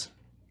 meds.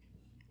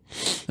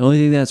 The only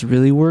thing that's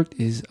really worked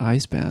is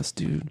ice baths,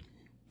 dude.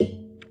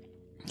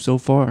 So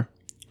far.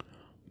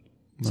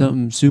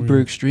 Something super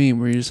extreme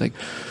where you're just like,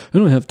 I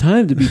don't have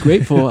time to be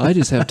grateful. I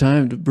just have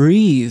time to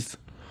breathe.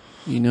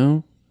 You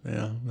know?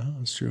 Yeah, no,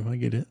 that's true. I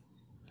get it.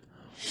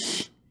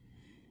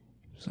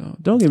 So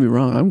don't get me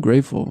wrong, I'm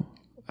grateful.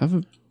 I have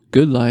a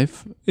good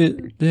life.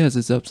 It has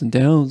its ups and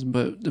downs,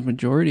 but the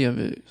majority of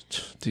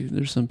it, dude,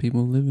 there's some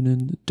people living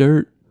in the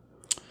dirt.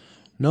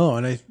 No,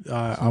 and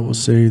I will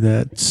say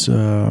that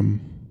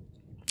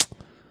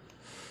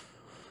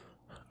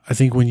I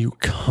think when you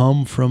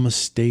come from a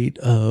state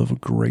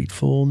of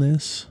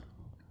gratefulness,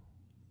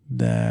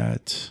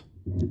 that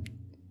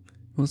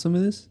Want some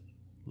of this?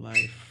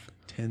 life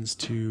tends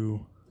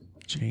to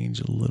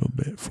change a little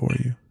bit for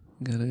you.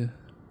 Got a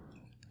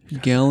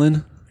gallon.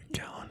 A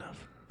gallon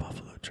of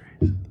Buffalo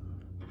Trace.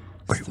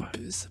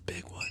 It's a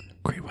big one.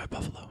 Great White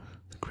Buffalo.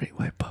 Great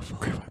White Buffalo.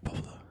 Great White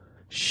Buffalo.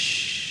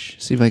 Shh.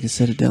 See if I can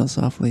set it down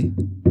softly.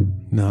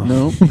 No.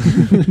 Nope.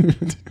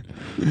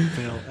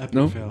 Fail. Epic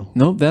Nope. fail.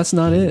 Nope, that's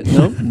not it.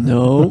 Nope.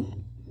 Nope.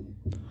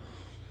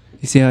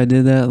 You see how I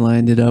did that?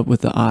 Lined it up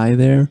with the eye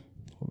there.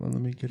 Hold on,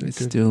 let me get It a good,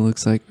 still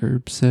looks like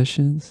herb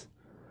sessions.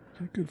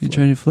 good You flow.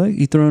 trying to flex?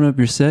 You throwing up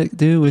your sec,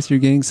 dude? What's your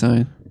gang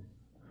sign?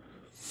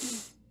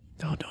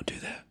 No, don't do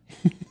that.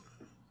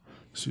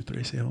 Su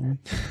 13, homie.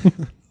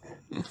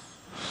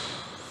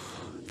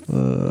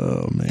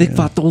 Oh, man. Thick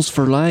vatos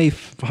for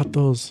life.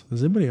 Vatos.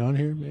 Is anybody on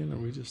here, man? Are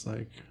we just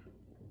like,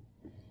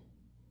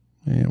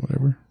 yeah,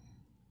 whatever.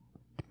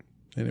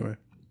 Anyway.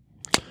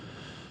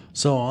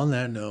 So on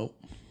that note,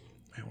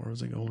 man, where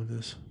was I going with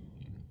this?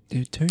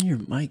 Dude, turn your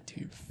mic to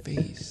your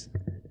face.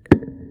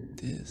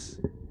 This.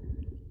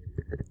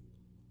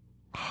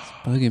 It's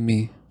bugging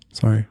me.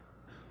 Sorry.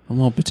 I'm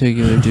all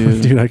particular,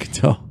 dude. Dude, I can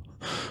tell.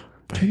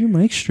 Turn your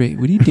mic straight.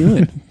 What are you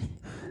doing?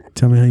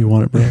 Tell me how you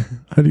want it, bro.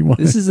 How do you want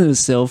This it? isn't a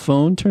cell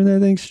phone. Turn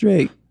that thing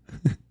straight.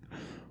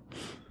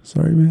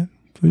 Sorry, man.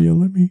 Don't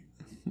yell at me.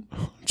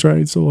 I'm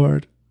trying so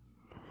hard.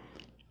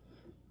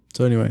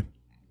 So anyway.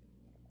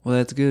 Well,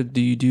 that's good.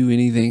 Do you do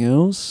anything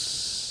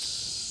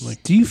else?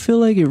 Like- do you feel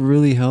like it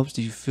really helps?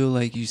 Do you feel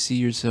like you see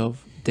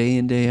yourself day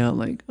in, day out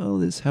like, oh,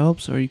 this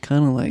helps? Or are you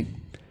kind of like,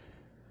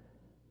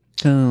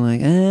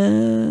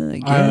 I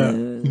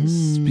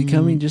guess.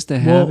 Becoming just a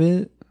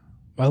habit?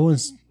 I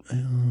was.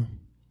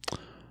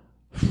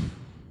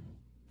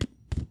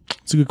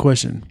 It's a good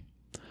question.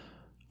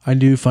 I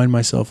do find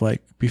myself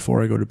like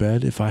before I go to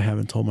bed, if I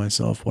haven't told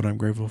myself what I'm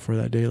grateful for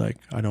that day, like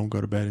I don't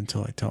go to bed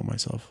until I tell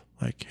myself,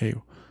 like, hey,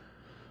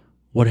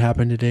 what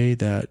happened today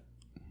that,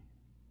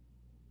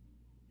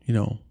 you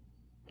know,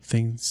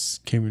 things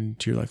came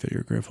into your life that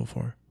you're grateful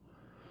for.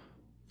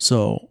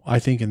 So I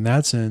think in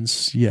that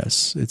sense,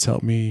 yes, it's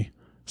helped me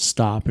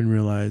stop and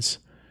realize,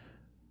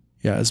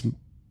 yeah, as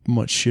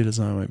much shit as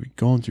I might be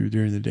going through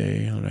during the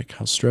day, like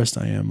how stressed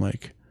I am,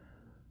 like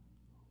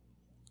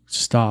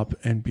stop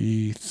and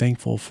be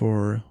thankful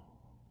for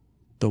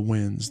the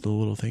wins, the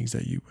little things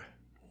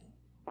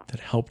that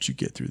helped you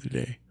get through the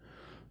day.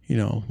 You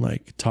know,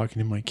 like talking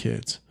to my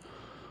kids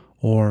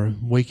or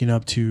waking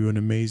up to an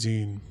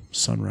amazing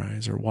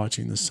sunrise or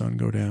watching the sun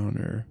go down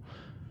or,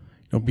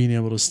 you know, being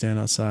able to stand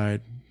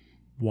outside,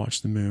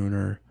 watch the moon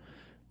or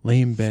lay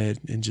in bed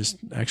and just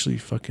actually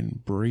fucking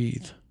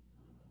breathe,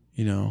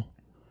 you know,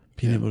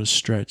 being able to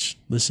stretch,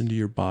 listen to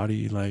your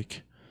body.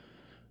 Like,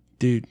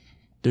 dude,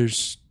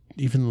 there's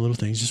even the little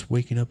things, just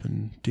waking up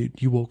and,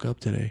 dude, you woke up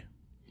today.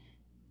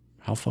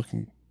 How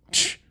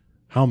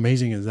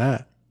amazing is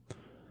that?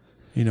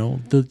 You know,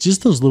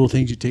 just those little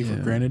things you take for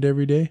granted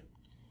every day.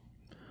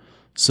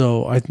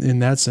 So in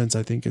that sense,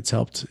 I think it's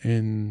helped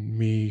in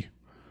me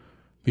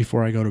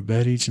before I go to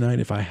bed each night.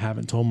 If I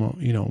haven't told my,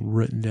 you know,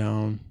 written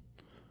down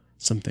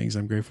some things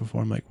I'm grateful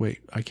for, I'm like, wait,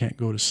 I can't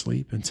go to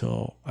sleep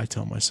until I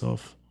tell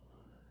myself,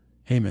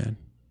 hey man,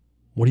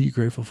 what are you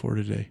grateful for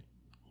today?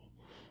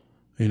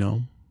 You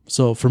know?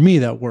 So for me,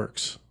 that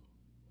works.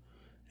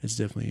 It's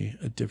definitely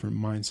a different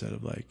mindset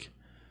of like,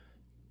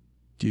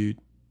 dude,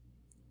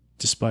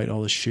 despite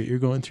all the shit you're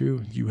going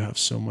through, you have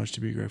so much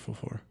to be grateful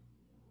for.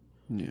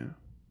 Yeah.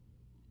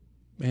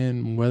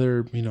 And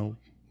whether, you know,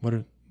 I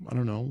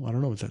don't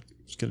know if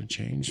that's going to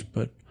change,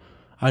 but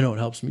I know it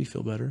helps me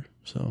feel better.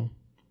 So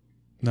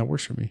that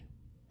works for me.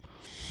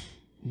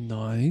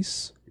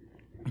 Nice.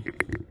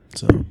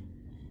 So,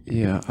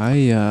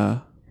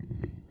 Yeah,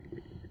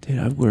 dude,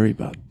 I worry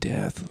about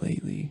death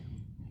lately.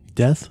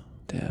 death?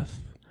 Death.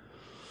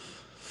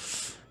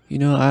 You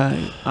know,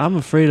 I'm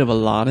afraid of a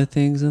lot of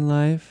things in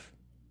life,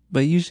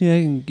 but usually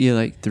I can get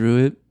like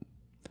through it.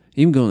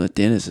 Even going to the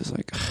dentist is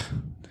like,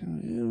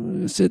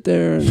 sit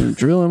there and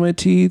drill in my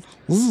teeth.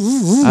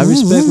 I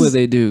respect what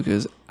they do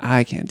because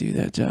I can't do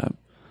that job.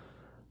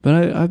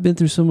 But I've been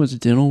through so much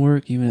dental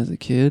work even as a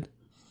kid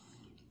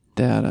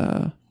that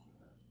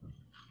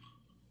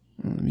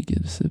let me get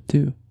a sip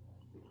too.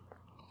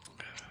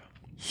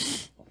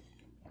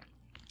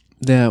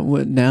 That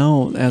what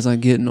now as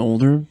I'm getting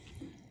older,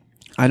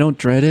 I don't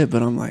dread it,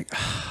 but I'm like,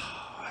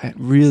 I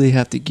really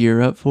have to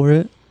gear up for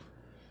it.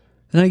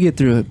 And I get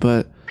through it,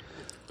 but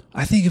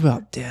I think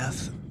about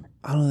death.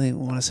 I don't think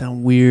want to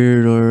sound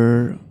weird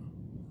or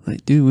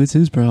like, dude, what's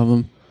his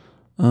problem?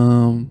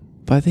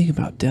 But I think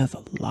about death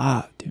a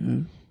lot,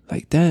 dude.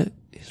 Like that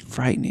is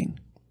frightening.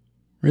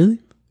 Really?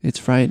 It's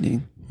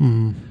frightening.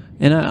 Mm-hmm.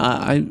 And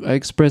I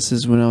expressed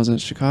this when I was in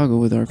Chicago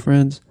with our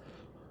friends.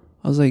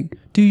 I was like,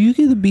 dude, you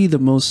can be the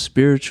most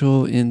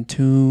spiritual, in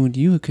tune.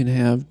 You can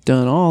have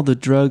done all the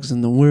drugs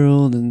in the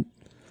world and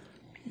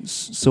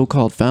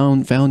so-called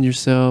found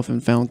yourself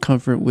and found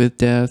comfort with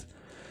death.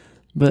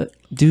 But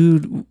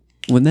dude,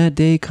 when that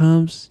day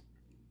comes,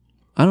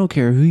 I don't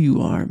care who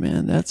you are,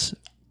 man. That's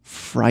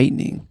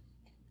frightening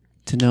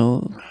to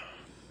know.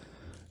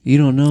 You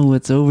don't know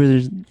what's over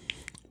there.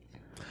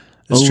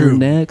 It's over true.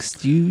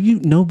 next. You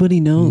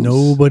nobody knows.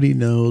 Nobody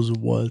knows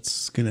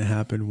what's gonna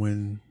happen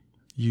when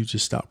you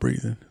just stop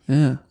breathing.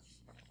 Yeah.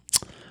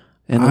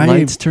 And the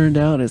lights turned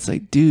out. It's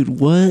like, dude,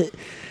 what?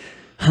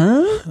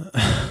 Huh?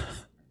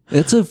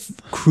 It's a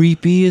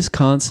creepiest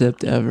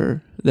concept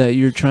ever that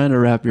you're trying to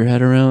wrap your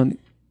head around.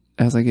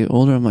 As I get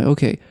older, I'm like,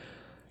 okay.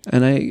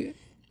 And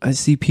I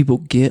see people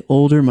get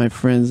older. My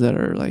friends that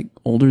are like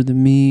older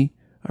than me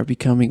are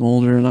becoming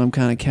older, and I'm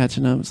kind of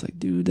catching up. It's like,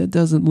 dude, that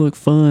doesn't look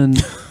fun.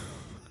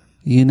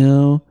 You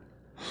know?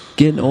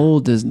 Getting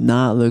old does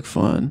not look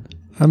fun.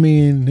 I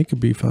mean, it could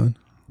be fun.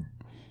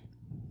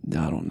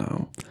 I don't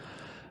know.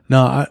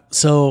 No,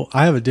 so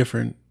I have a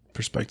different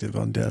perspective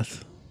on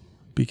death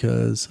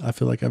because I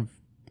feel like I've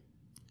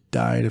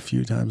died a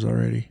few times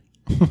already.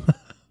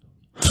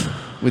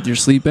 With your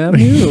sleep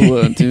apnea or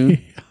what,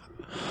 dude?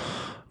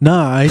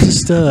 Nah, I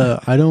just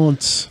I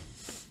don't.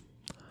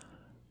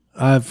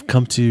 I've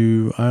come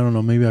to, I don't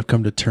know, maybe I've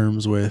come to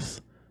terms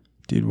with,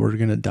 dude, we're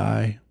gonna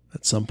die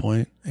at some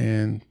point,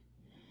 and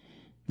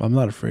I'm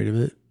not afraid of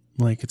it.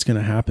 Like, it's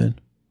gonna happen.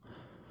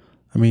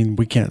 I mean,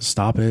 we can't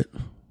stop it.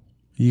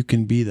 You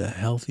can be the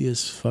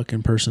healthiest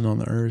fucking person on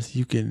the earth.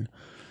 You can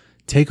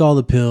take all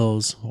the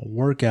pills,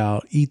 work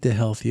out, eat the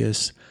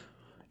healthiest.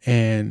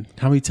 And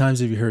how many times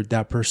have you heard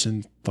that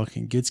person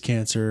fucking gets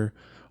cancer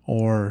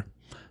or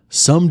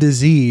some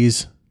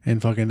disease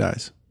and fucking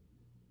dies?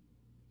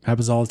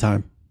 Happens all the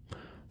time.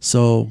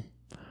 So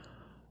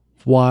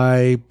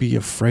why be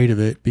afraid of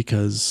it?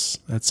 Because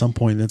at some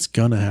point it's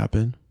gonna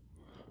happen.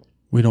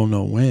 We don't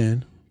know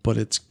when, but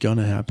it's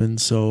gonna happen.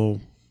 So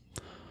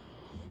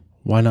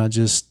why not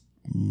just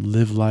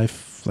live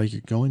life like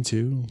you're going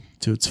to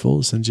its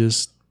fullest and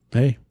just,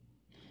 hey,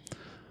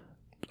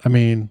 I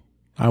mean,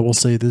 I will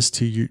say this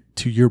to you,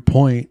 to your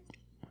point,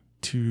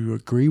 to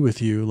agree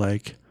with you,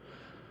 like,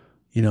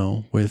 you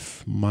know,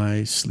 with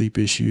my sleep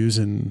issues,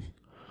 and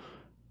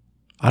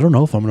I don't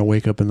know if I'm going to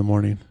wake up in the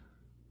morning.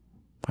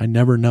 I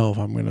never know if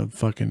I'm going to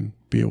fucking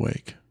be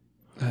awake.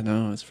 I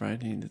know, it's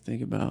frightening to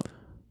think about.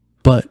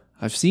 But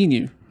I've seen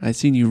you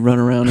run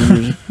around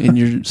in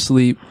your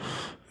sleep.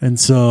 And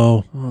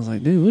so I was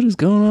like, dude, what is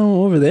going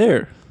on over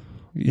there?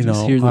 You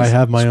know, I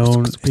have my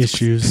own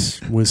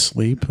issues with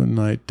sleep, and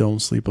I don't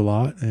sleep a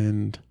lot.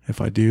 And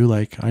if I do,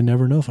 like, I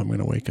never know if I'm going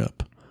to wake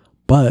up.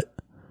 But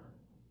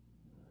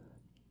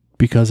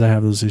because I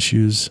have those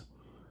issues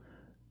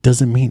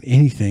doesn't mean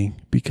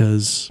anything,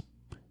 because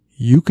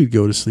you could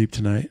go to sleep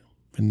tonight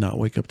and not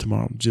wake up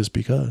tomorrow just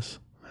because.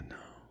 I know.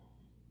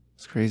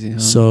 It's crazy, huh?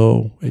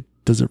 So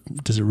does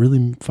it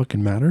really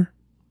fucking matter?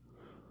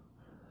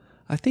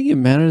 I think it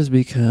matters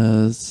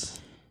because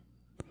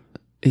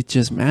it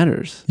just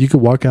matters. You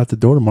could walk out the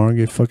door tomorrow and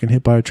get fucking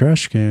hit by a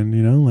trash can,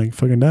 you know, like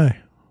fucking die.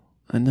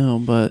 I know,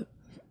 but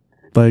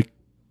like,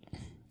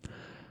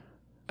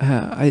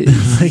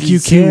 like you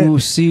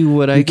can't see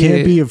what I get. You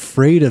can't be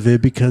afraid of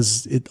it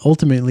because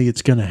ultimately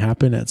it's going to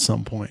happen at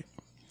some point.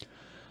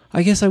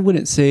 I guess I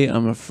wouldn't say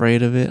I'm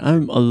afraid of it.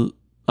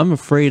 I'm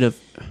afraid of.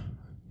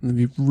 Let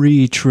me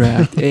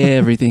retract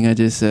everything I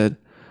just said.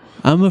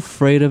 I'm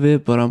afraid of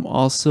it, but I'm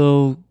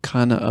also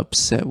kind of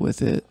upset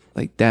with it.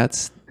 Like,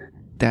 that's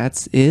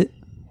it.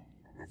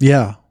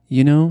 Yeah.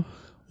 You know?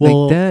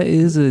 Well, like that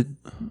is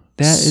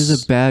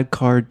a bad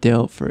card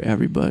dealt for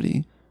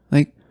everybody.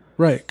 Like,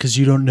 right, because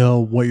you don't know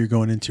what you're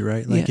going into,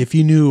 right? Like, if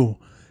you knew,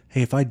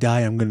 hey, if I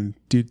die, I'm going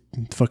to do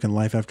fucking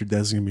life after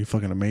death is going to be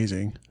fucking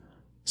amazing.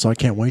 So I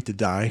can't wait to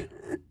die,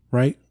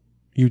 right?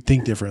 You'd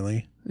think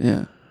differently.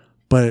 Yeah.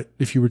 But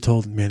if you were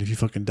told, man, if you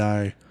fucking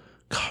die,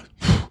 God,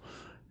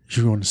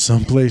 you're going to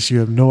some place you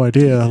have no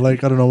idea.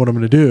 Like, I don't know what I'm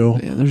going to do.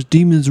 Yeah, there's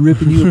demons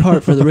ripping you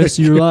apart for the rest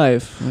of your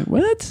life. Like,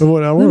 what?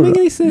 Doesn't make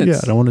any sense. Yeah,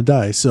 I don't want to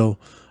die. So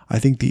I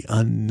think the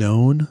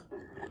unknown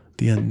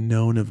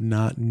of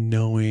not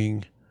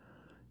knowing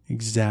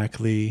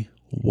exactly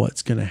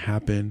what's going to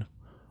happen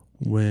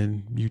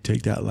when you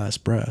take that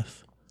last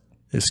breath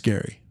is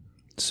scary.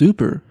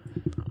 Super.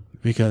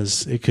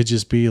 Because it could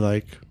just be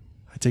like,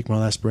 I take my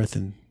last breath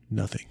and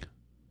nothing.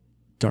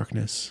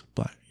 Darkness,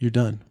 black. You're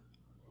done.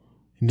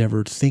 You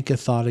never think a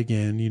thought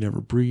again. You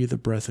never breathe a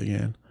breath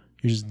again.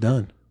 You're just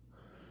done.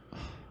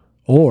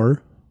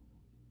 Or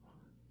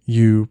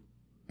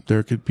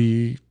there could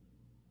be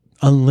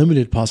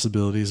unlimited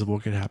possibilities of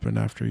what could happen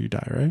after you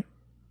die, right?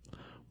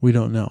 We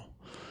don't know.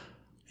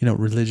 You know,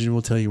 religion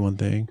will tell you one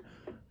thing.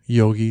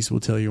 Yogis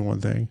will tell you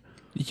one thing.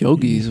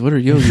 Yogis? What are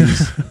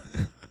yogis?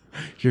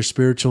 Your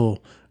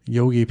spiritual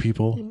yogi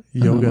people,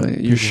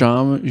 yoga, your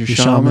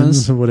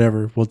shamans,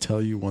 whatever, will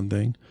tell you one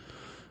thing.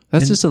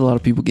 That's just a lot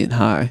of people getting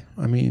high.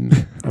 I mean,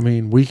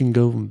 we can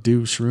go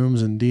do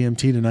shrooms and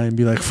DMT tonight and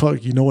be like,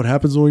 fuck, you know what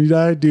happens when you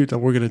die? Dude,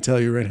 we're going to tell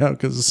you right now.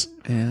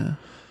 Yeah.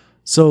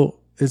 So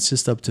it's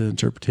just up to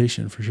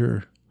interpretation for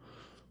sure.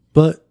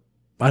 But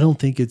I don't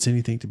think it's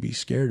anything to be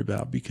scared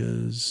about,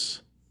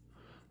 because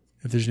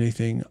if there's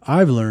anything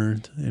I've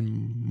learned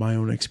in my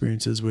own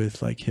experiences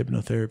with like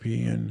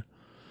hypnotherapy and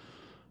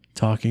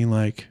talking,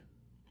 like,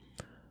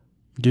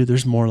 dude,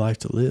 there's more life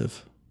to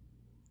live.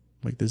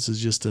 Like, this is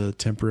just a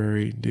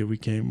temporary, dude, we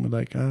came with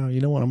like, oh, you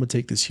know what? I'm going to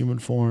take this human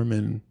form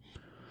and,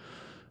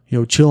 you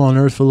know, chill on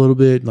earth for a little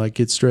bit, like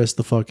get stressed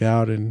the fuck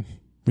out and,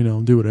 you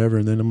know, do whatever.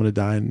 And then I'm going to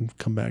die and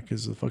come back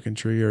as a fucking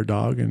tree or a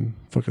dog and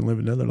fucking live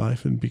another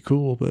life and be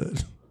cool.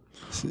 But,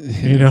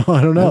 you know, I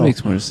don't know. That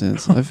makes more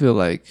sense. I feel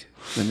like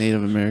the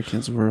Native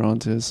Americans were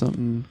onto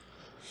something.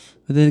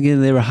 But then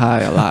again, they were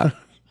high a lot.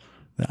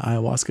 The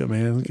ayahuasca,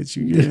 man, will get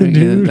you. Yeah,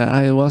 dude. The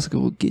ayahuasca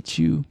will get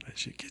you. That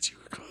shit gets you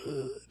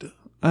good.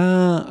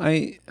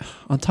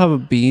 On top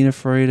of being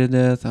afraid of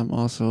death, I'm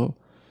also,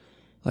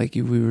 like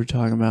we were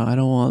talking about, I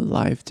don't want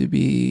life to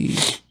be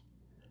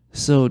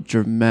so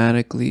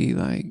dramatically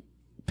like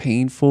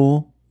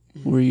painful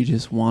where you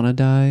just want to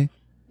die.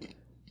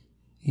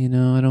 You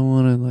know, I don't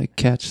want to like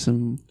catch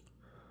some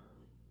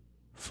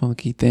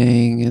funky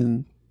thing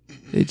and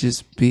it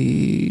just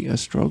be a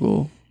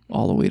struggle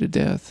all the way to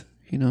death,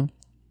 you know?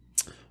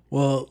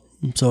 Well,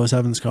 so I was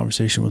having this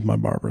conversation with my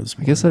barber this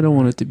morning. I guess I don't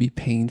want it to be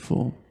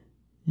painful.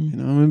 You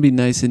know, I'm going to be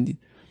nice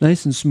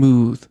and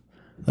smooth.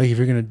 Like, if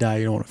you're going to die,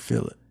 you don't want to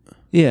feel it.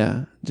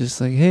 Yeah, just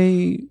like,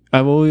 hey,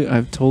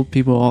 I've told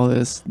people all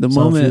this. The So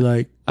moment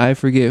like, I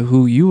forget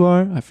who you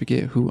are, I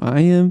forget who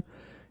I am.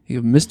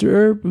 You go, Mr.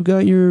 Herb, we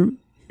got your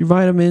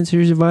vitamins.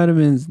 Here's your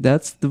vitamins.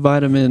 That's the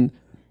vitamin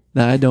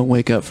that I don't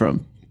wake up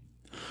from.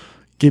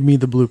 give me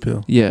the blue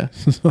pill. Yeah.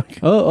 Like,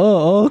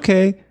 Oh,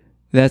 okay.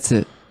 That's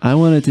it. I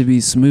want it to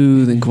be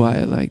smooth and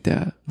quiet like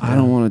that. I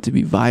don't want it to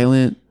be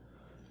violent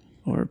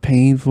or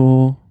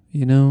painful,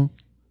 you know?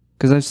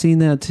 Because I've seen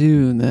that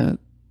too, and that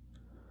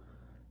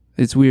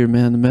it's weird,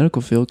 man. The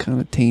medical field kind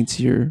of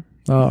taints your...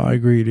 oh, I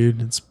agree,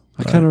 dude.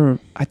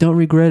 I don't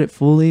regret it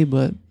fully,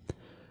 but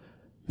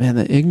man,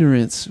 the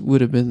ignorance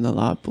would have been a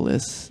lot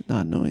bliss,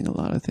 not knowing a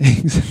lot of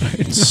things.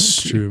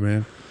 It's true,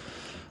 man.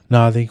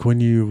 No, I think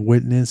when you've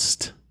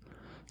witnessed...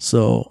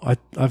 So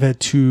I've had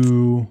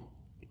two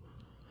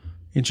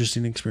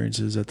interesting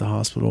experiences at the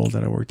hospital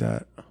that I worked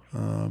at.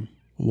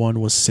 One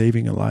was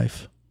saving a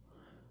life.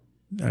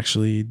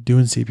 Actually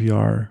doing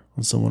CPR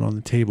on someone on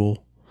the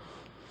table,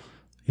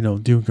 you know,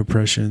 doing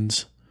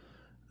compressions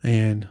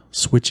and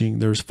switching.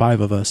 There was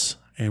 5 of us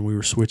and we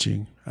were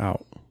switching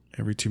out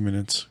every 2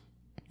 minutes,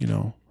 you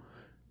know,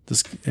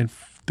 and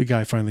the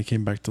guy finally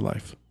came back to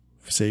life,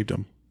 saved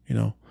him, you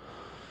know,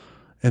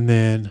 and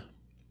then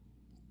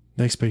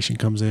next patient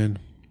comes in,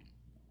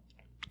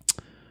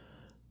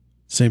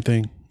 same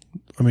thing.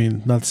 I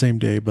mean, not the same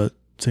day, but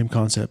same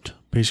concept.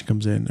 Patient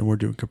comes in and we're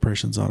doing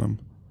compressions on him.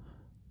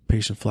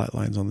 Patient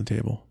flatlines on the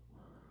table.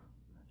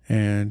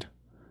 And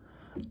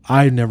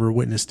I've never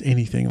witnessed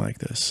anything like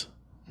this.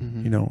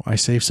 Mm-hmm. You know, I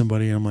save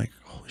somebody and I'm like,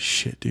 holy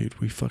shit, dude,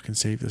 we fucking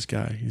saved this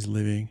guy. He's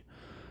living.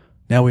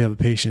 Now we have a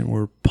patient,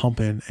 we're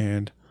pumping,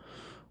 and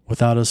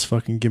without us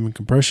fucking giving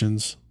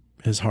compressions,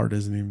 his heart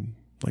isn't even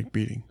like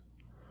beating.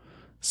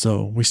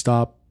 So we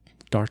stop,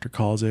 doctor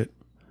calls it,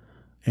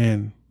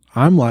 and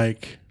I'm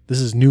like,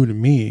 this is new to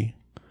me.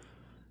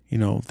 You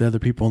know, the other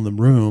people in the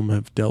room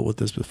have dealt with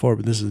this before,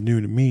 but this is new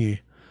to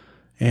me.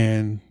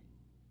 And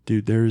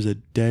dude, there's a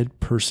dead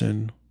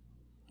person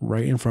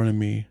right in front of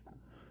me.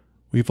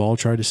 We've all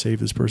tried to save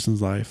this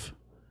person's life,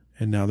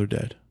 and now they're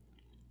dead.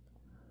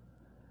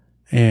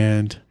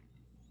 And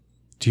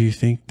do you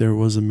think there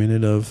was a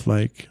minute of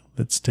like,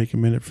 let's take a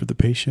minute for the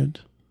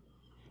patient?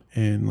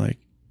 And like,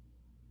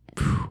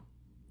 whew,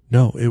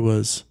 no, it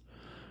was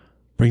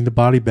bring the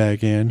body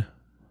bag in,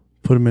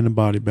 put him in a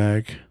body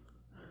bag,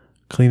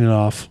 clean it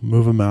off,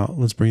 move him out.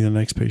 Let's bring the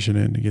next patient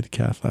in to get the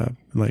cath lab.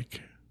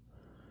 Like,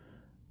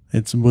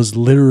 it was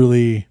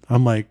literally,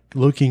 I'm like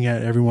looking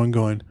at everyone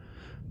going,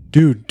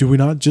 dude, do we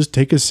not just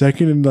take a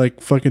second and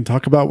like fucking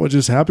talk about what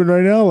just happened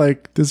right now?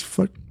 Like, this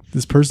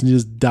person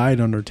just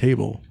died on our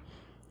table.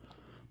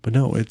 But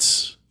no,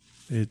 it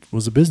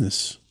was a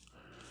business.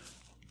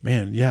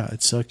 Man, yeah,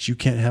 it sucks. You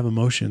can't have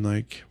emotion.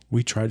 Like,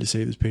 we tried to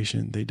save this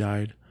patient. They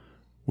died.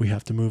 We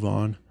have to move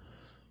on.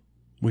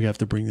 We have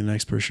to bring the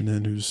next person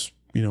in who's,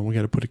 you know, we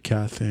got to put a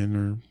cath in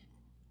or,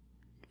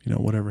 you know,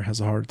 whatever, has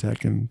a heart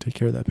attack and take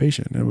care of that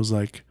patient. And it was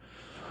like,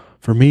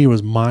 for me, it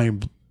was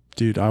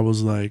dude, I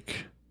was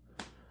like,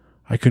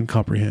 I couldn't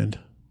comprehend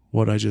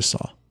what I just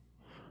saw.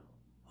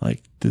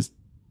 Like, this,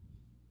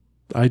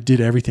 I did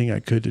everything I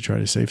could to try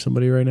to save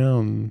somebody right now,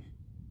 and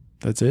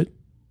that's it.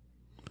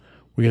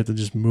 We have to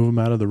just move them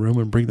out of the room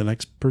and bring the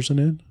next person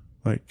in.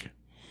 Like,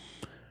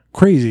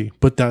 crazy,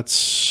 but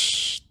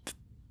that's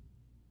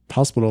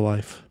hospital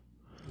life.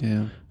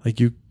 Yeah. Like,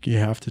 you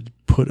have to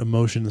put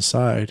emotion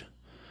aside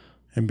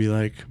and be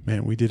like,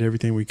 man, we did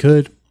everything we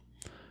could.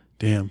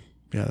 Damn.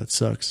 Yeah, that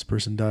sucks. This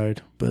person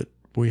died, but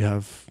we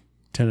have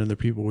 10 other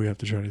people we have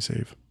to try to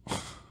save.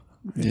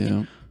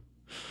 Yeah.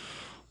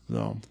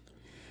 So,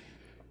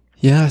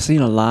 yeah, I've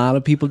seen a lot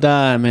of people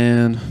die,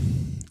 man.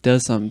 It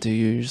does something to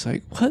you. You're just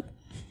like, what?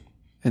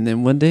 And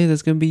then one day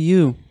that's going to be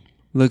you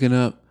looking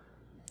up.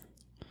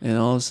 And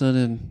all of a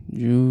sudden,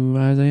 your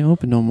eyes ain't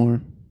open no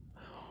more.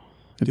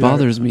 It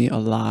bothers me a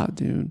lot,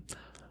 dude.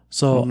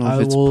 So I don't know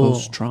if it's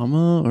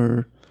post-trauma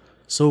or...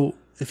 So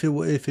if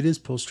it is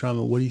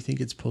post-trauma, what do you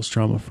think it's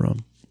post-trauma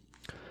from?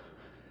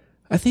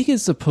 I think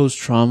it's the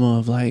post-trauma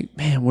of like,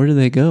 man, where do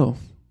they go?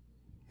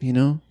 You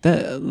know?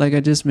 That, like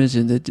I just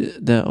mentioned,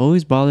 that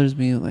always bothers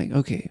me. Like,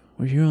 okay,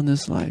 we're here on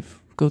this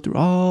life. Go through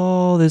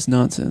all this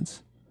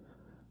nonsense.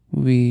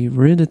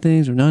 We're into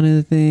things, we're not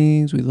into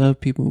things. We love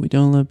people, we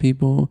don't love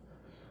people.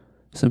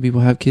 Some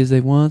people have kids they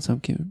want. Some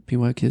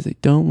people have kids they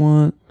don't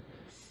want.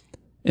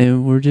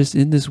 And we're just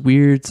in this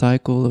weird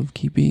cycle of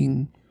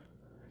keeping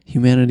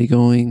humanity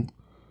going,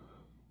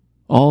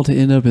 all to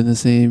end up in the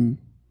same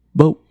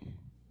boat.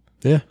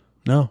 Yeah.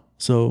 No.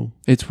 So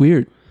it's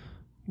weird.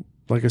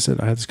 Like I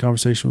said, I had this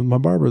conversation with my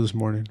barber this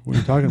morning. We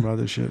were talking about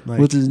this shit. Like,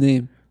 what's his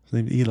name? His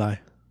name's Eli.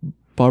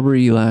 Barber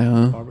Eli,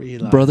 huh? Barber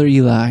Eli. Brother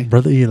Eli.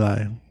 Brother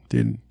Eli.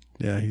 Dude,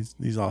 yeah,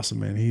 he's awesome,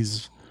 man.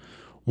 He's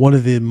one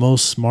of the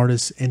most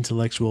smartest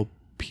intellectual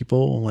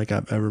people like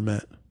I've ever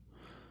met.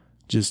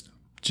 Just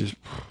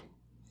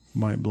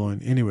mind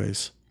blowing.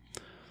 Anyways,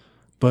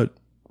 but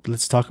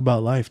let's talk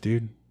about life,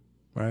 dude.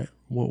 Right?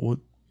 What?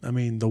 I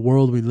mean, the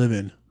world we live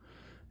in,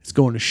 it's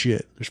going to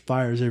shit. There's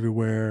fires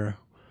everywhere.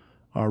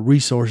 Our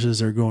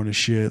resources are going to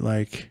shit.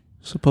 Like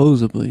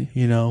supposedly,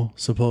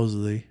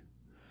 supposedly.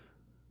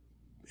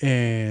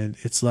 And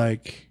it's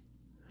like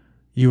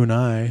you and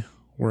I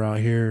were out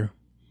here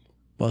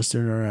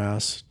busting our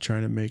ass,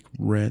 trying to make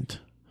rent,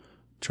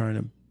 trying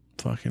to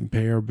fucking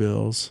pay our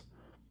bills,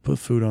 put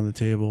food on the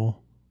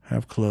table,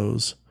 have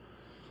clothes.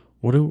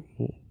 What are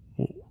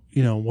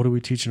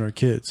we teaching our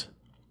kids?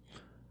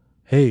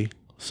 Hey,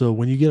 so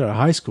when you get out of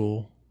high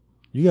school,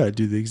 you got to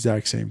do the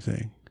exact same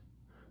thing.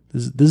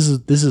 This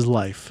is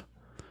life.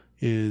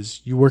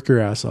 Is you work your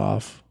ass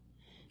off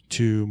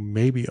to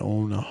maybe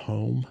own a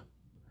home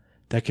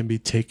that can be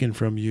taken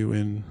from you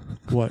in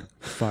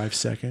 5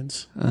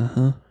 seconds.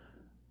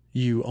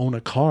 You own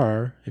a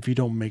car. If you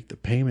don't make the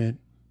payment,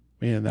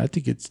 man, that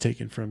thing gets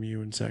taken from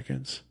you in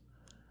seconds.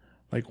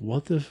 Like,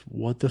 what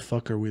the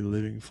fuck are we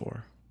living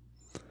for?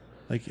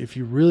 Like, if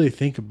you really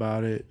think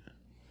about it,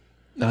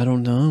 I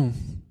don't know.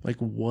 Like,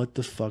 what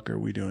the fuck are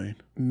we doing?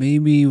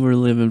 Maybe we're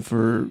living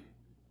for,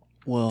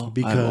 because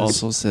I've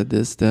also said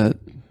this, that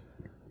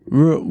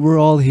we're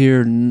all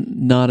here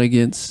not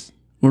against,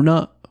 we're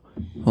not,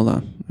 hold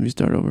on, let me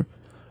start over.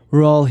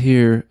 We're all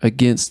here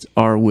against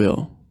our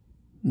will.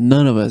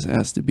 None of us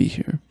has to be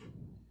here.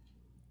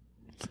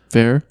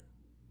 Fair?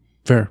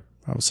 Fair.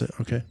 I would say,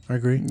 okay, I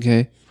agree.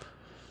 Okay.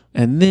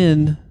 And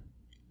then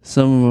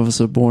some of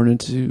us are born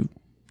into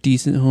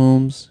decent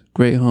homes,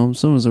 great homes.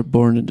 Some of us are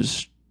born into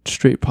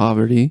straight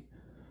poverty.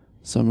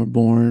 Some are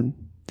born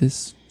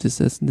this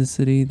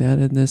ethnicity, that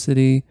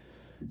ethnicity,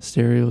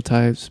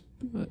 stereotypes,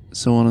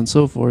 so on and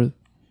so forth.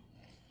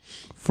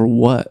 For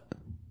what?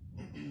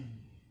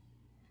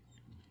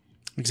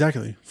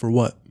 Exactly. For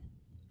what?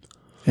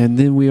 And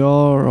then we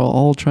are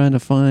all trying to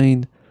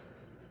find.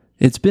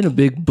 It's been a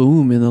big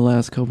boom in the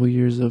last couple of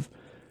years of,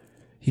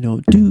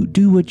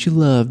 do what you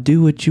love,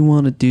 do what you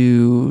want to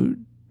do.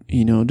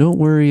 Don't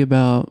worry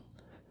about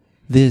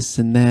this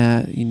and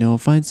that.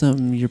 Find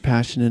something you're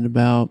passionate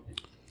about.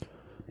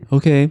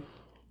 Okay,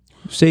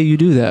 say you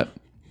do that.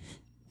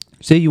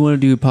 Say you want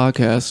to do a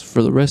podcast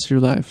for the rest of your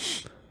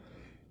life.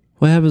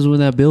 What happens when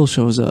that bill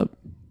shows up?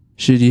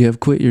 Should you have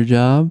quit your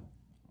job?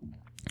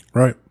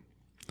 Right.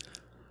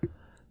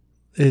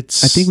 I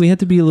think we have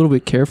to be a little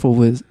bit careful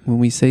with when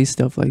we say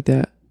stuff like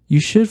that. You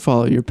should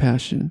follow your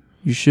passion.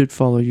 You should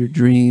follow your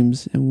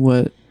dreams and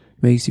what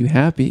makes you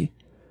happy.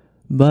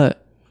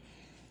 But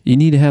you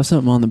need to have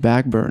something on the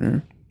back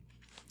burner.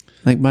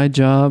 Like my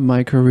job,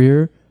 my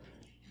career,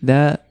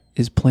 that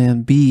is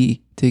plan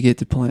B to get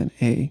to plan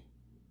A.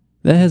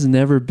 That has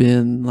never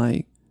been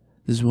like,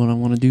 this is what I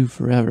want to do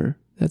forever.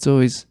 That's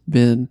always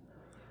been,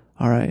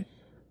 all right,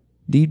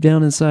 deep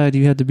down inside,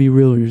 you have to be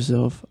real with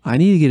yourself. I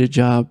need to get a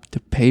job to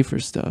pay for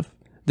stuff.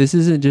 This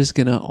isn't just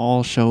going to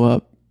all show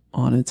up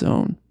on its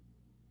own.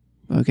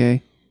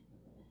 Okay?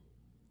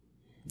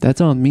 That's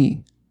on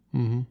me.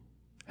 Mm-hmm.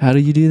 How do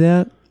you do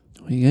that?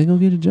 Well, you got to go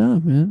get a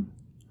job, man.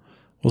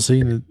 Well, see,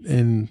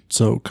 and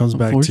so it comes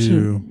back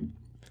to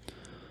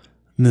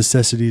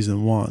necessities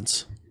and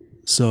wants.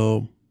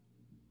 So,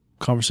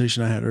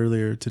 conversation I had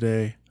earlier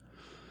today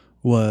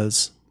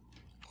was,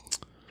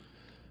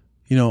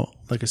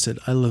 like I said,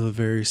 I live a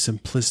very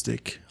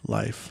simplistic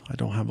life. I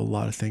don't have a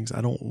lot of things.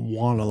 I don't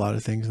want a lot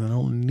of things, and I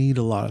don't need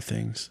a lot of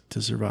things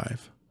to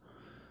survive.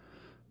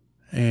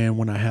 And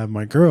when I have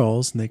my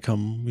girls and they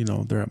come,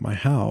 they're at my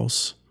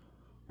house,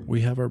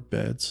 we have our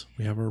beds,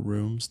 we have our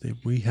rooms,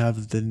 we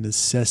have the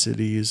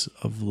necessities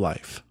of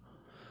life.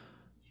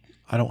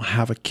 I don't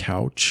have a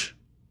couch.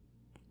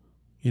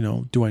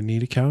 Do I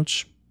need a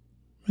couch?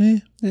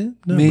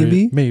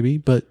 Maybe. Maybe,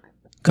 but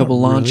Couple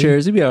Not lawn really.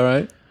 chairs, it'd be all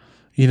right.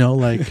 You know,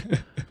 like,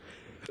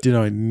 do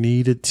I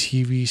need a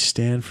TV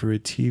stand for a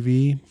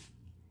TV?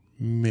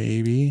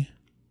 Maybe.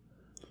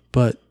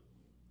 But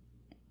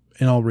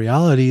in all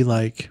reality,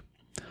 like,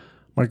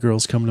 my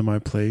girls come to my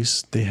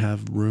place. They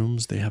have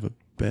rooms. They have a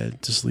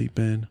bed to sleep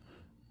in.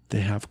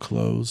 They have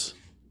clothes.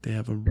 They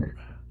have a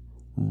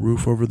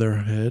roof over their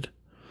head.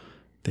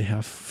 They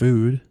have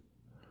food.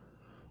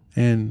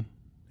 And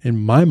in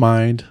my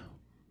mind,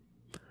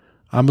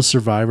 I'm a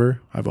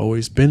survivor. I've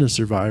always been a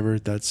survivor.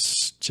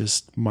 That's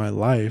just my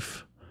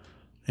life.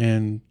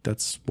 And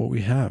that's what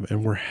we have.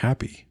 And we're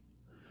happy.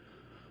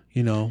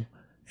 You know?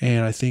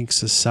 And I think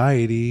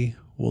society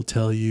will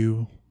tell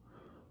you,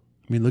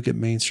 I mean, look at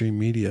mainstream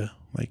media.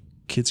 Like,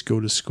 kids go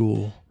to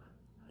school.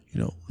 You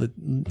know,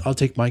 I'll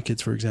take my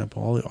kids, for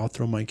example. I'll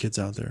throw my kids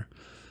out there.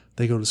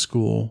 They go to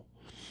school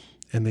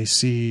and they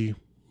see,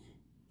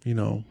 you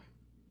know,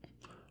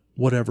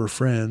 whatever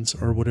friends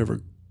or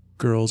whatever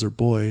girls or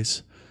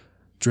boys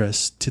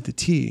dressed to the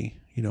T.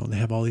 You know, they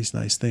have all these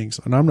nice things.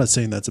 And I'm not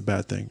saying that's a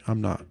bad thing.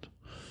 I'm not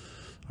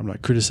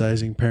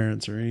criticizing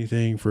parents or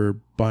anything for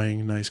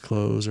buying nice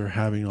clothes or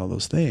having all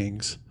those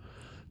things.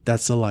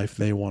 That's the life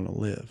they want to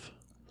live.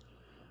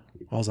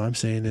 All I'm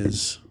saying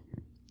is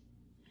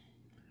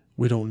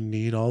we don't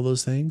need all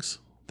those things.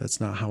 That's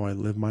not how I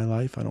live my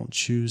life. I don't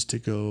choose to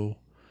go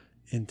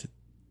into...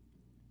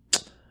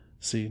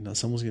 See, now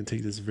someone's going to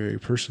take this very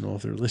personal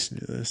if they're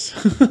listening to this.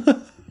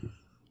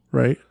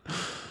 Right?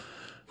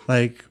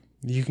 Like,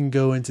 you can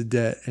go into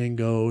debt and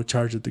go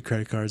charge up the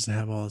credit cards and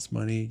have all this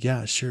money.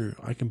 Yeah, sure,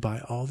 I can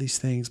buy all these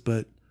things,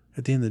 but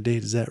at the end of the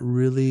day, does that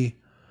really...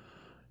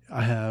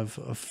 I have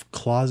a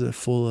closet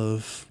full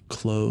of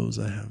clothes.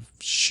 I have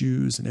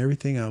shoes and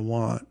everything I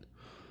want.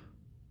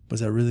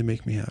 Does that really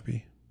make me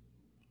happy?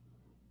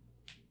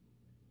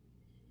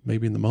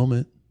 Maybe in the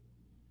moment.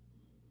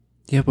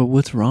 Yeah, but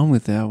what's wrong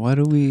with that? Why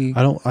do we...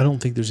 I don't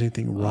think there's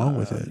anything wrong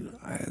with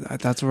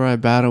it. That's where I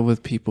battle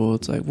with people.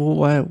 It's like, well,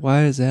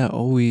 why is that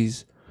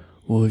always...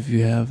 Well, if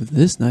you have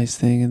this nice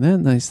thing and that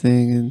nice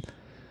thing, and,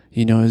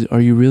 you know,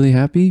 are you really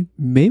happy?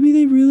 Maybe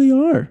they really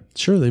are.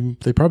 Sure,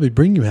 they probably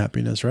bring you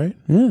happiness, right?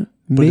 Yeah.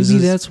 But Maybe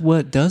that's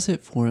what does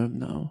it for them,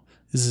 though.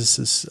 Is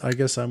this, I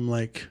guess I'm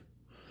like,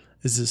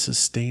 is this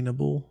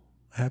sustainable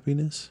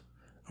happiness?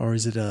 Or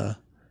is it a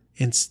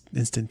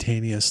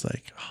instantaneous,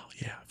 like, oh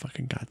yeah, I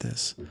fucking got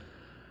this.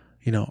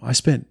 You know, I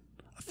spent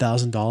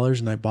 $1,000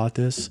 and I bought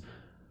this.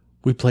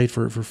 We played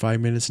for it for 5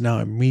 minutes. Now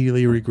I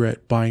immediately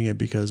regret buying it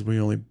because we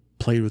only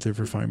played with it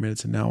for 5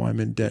 minutes and now I'm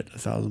in debt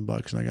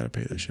 $1,000 and I got to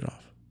pay that shit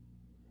off.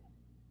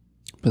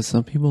 But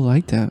some people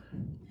like that.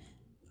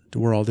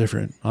 We're all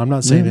different. I'm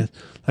not saying it,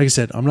 like I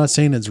said, I'm not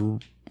saying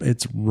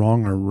it's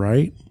wrong or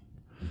right.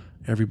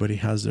 Everybody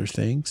has their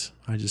things.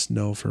 I just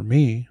know for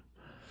me,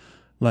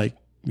 like,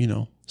 you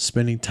know,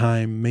 spending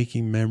time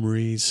making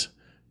memories,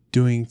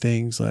 doing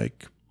things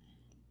like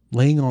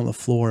laying on the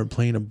floor and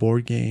playing a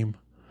board game,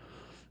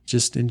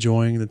 just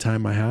enjoying the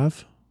time I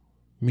have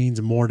means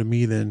more to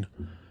me than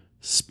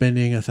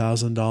spending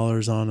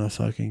 $1,000 on a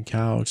fucking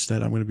couch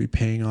that I'm going to be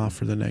paying off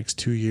for the next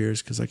 2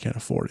 years because I can't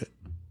afford it.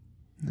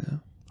 Yeah.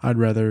 I'd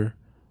rather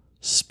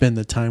spend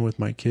the time with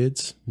my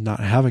kids, not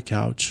have a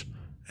couch,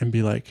 and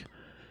be like,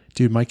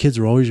 dude, my kids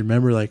will always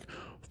remember, like,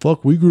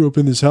 fuck, we grew up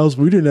in this house.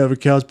 We didn't have a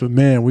couch, but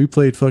man, we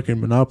played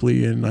fucking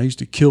Monopoly and I used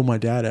to kill my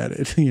dad at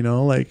it. You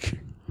know, like,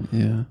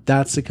 yeah,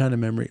 that's the kind of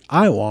memory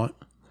I want,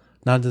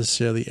 not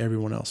necessarily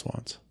everyone else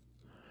wants.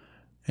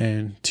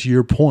 And to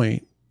your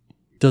point,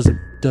 doesn't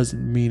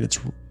mean it's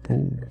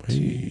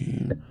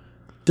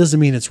doesn't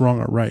mean it's wrong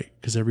or right,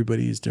 because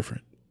everybody is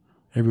different.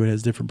 Everybody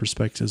has different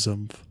perspectives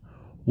of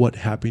what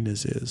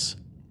happiness is.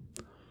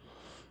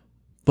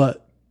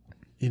 But,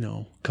 you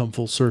know, come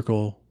full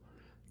circle,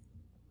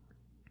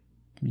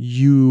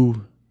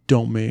 I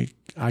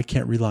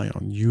can't rely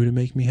on you to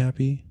make me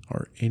happy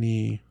or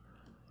any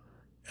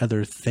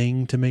other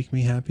thing to make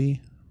me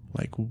happy.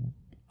 Like,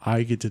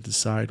 I get to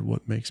decide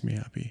what makes me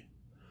happy.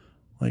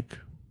 Like,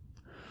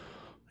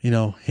 you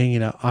know,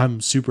 hanging out.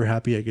 I'm super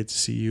happy I get to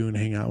see you and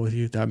hang out with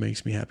you. That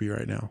makes me happy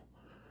right now.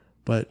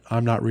 But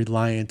I'm not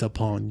reliant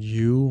upon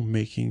you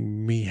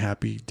making me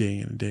happy day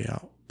in and day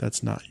out.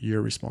 That's not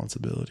your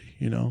responsibility,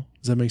 you know?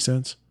 Does that make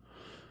sense?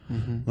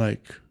 Mm-hmm.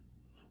 Like,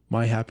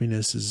 my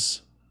happiness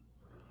is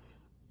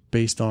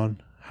based on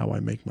how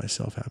I make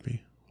myself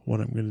happy, what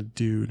I'm going to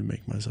do to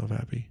make myself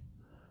happy.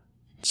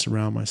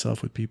 Surround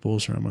myself with people,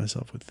 surround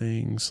myself with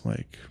things.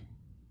 Like,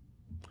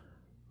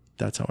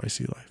 that's how I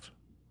see life.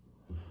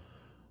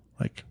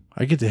 Like,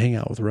 I get to hang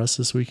out with Russ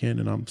this weekend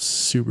and I'm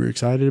super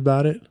excited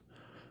about it,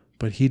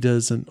 but he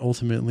doesn't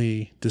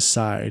ultimately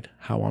decide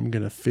how I'm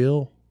going to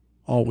feel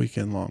all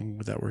weekend long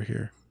that we're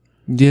here.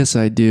 Yes,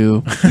 I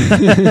do.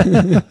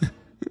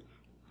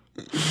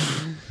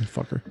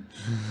 Fucker.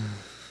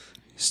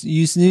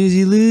 You snooze,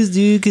 you lose,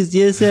 dude, because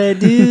yes, I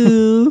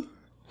do.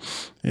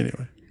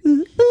 Anyway.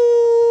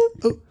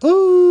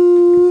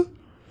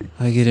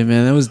 I get it,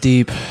 man. That was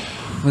deep.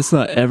 Let's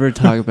not ever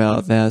talk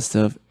about that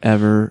stuff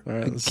ever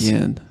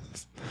again.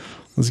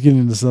 Let's get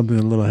into something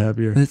a little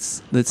happier.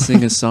 Let's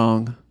sing a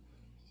song.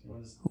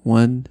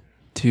 1,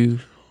 2,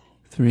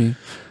 3.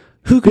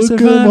 Who could Book of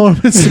survive?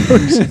 Mormon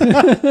stories.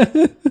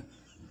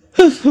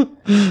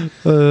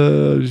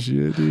 Oh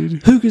shit,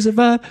 dude. Who could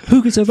survive?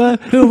 Who could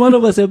survive? Who one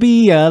of us will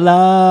be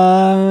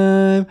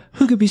alive?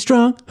 Who could be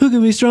strong? Who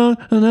could be strong?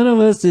 And none of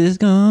us is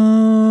gone.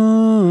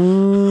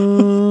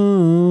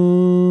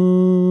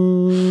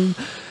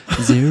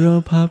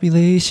 Zero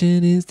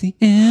population is the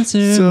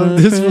answer. So my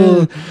this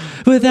friend.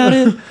 Without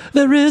it,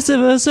 the rest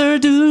of us are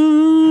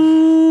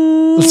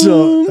doomed.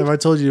 So have I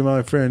told you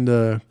my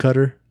friend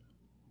Cutter?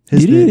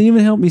 You didn't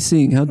even help me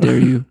sing. How dare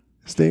you?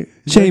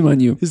 Shame on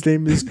you. His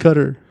name is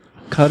Cutter.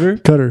 Cutter?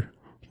 Cutter.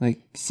 Like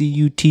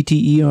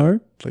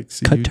Cutter? Like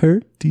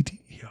Cutter? Cutter.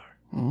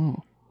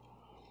 Oh.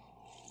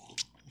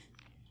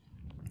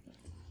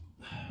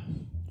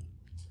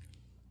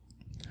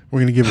 We're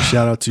gonna give a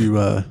shout out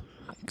to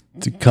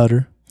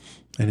Cutter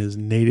and his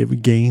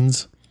Native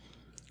Gains.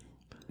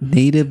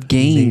 Native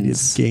Gains.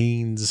 Native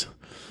Gains.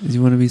 Do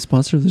you want to be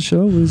sponsor of the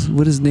show?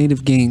 What is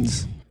Native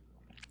Gains?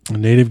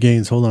 Native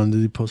Gains. Hold on.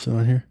 Did he post it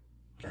on here?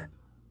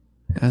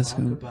 Ask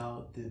him.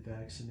 About the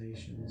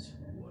vaccinations.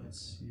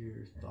 What's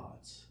your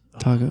thoughts?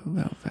 Talk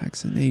about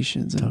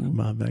vaccinations. Talk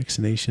about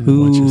vaccination.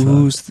 What's your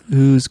thoughts?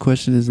 Whose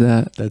question is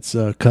that? That's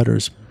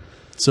Cutter's.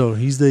 So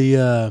he's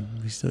the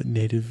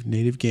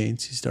Native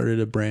Gains. He started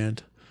a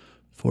brand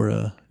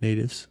for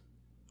natives,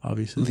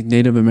 obviously. Like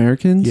Native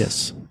Americans?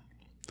 Yes.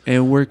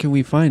 And where can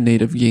we find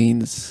Native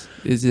Gains?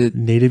 Is it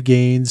Native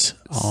Gains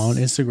on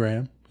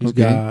Instagram? He's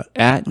got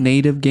at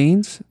Native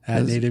Gains?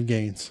 at Native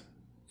Gains.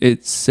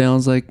 It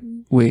sounds like.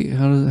 Wait,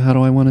 how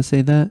do I want to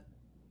say that?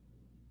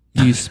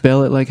 Do you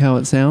spell it like how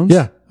it sounds?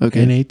 Yeah.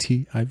 Okay.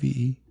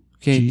 NATIVE.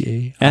 Okay.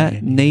 GAINE.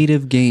 At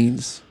Native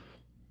Gains.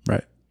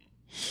 Right.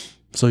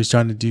 So he's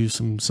trying to do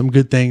some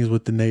good things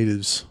with the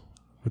natives,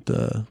 with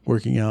the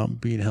working out,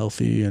 being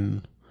healthy,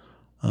 and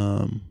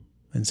in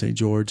St.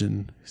 George,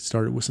 and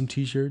started with some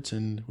T-shirts,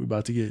 and he's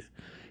about to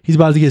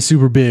get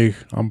super big.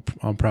 I'm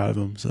proud of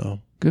him.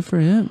 So good for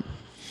him.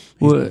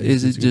 What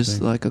is it? Just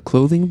like a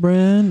clothing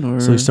brand, or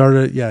so he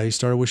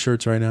started with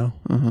shirts right now.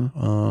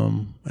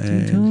 and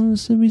And him to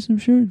send me some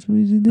shirts. What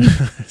does he do?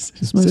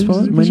 It's my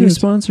my new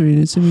sponsor. You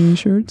didn't send me any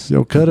shirts.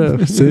 Yo, cut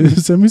up.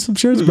 Send me some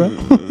shirts, bro.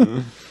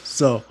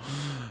 So,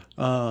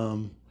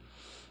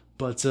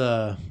 but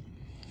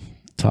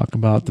talk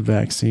about the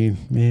vaccine,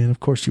 man. Of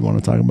course, you want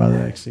to talk about the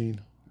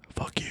vaccine.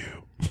 Fuck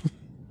you.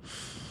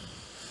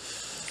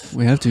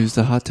 We have to. It's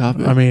the hot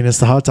topic. I mean, it's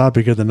the hot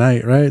topic of the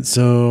night, right?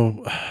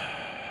 So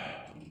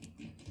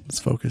let's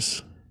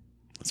focus.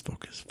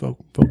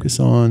 Focus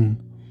on.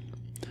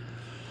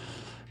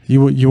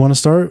 You want to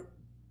start?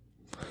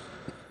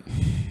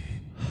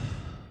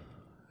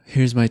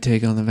 Here's my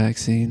take on the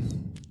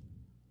vaccine.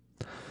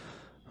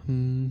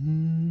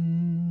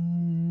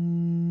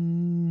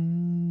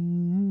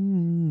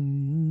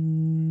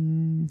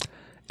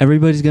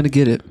 Everybody's gonna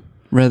get it,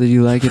 whether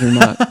you like it or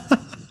not.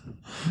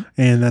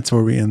 And that's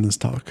where we end this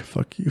talk.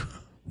 Fuck you.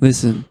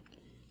 Listen,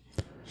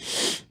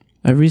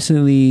 I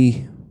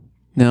recently,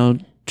 now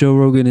Joe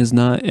Rogan is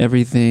not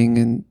everything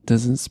and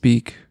doesn't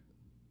speak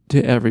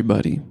to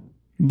everybody,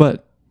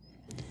 but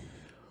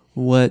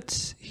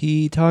what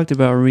he talked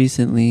about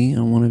recently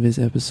on one of his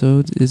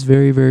episodes is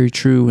very, very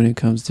true when it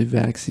comes to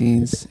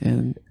vaccines.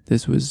 And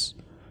this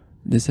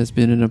has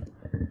been in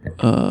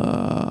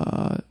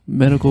a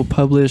medical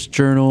published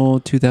journal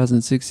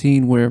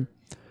 2016, where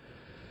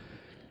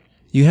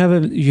you have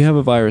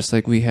a virus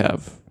like we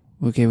have.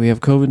 Okay, we have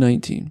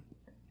COVID-19.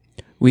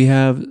 We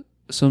have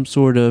some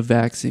sort of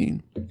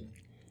vaccine.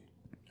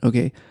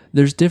 Okay,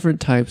 there's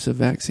different types of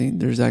vaccine.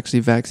 There's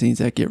actually vaccines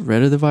that get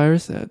rid of the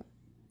virus, that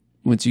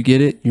once you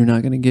get it, you're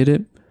not going to get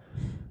it.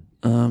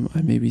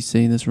 I may be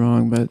saying this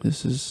wrong, but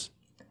this is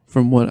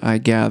from what I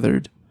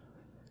gathered.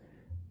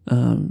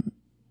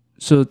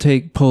 So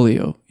take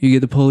polio. You get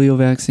the polio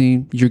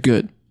vaccine, you're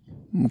good.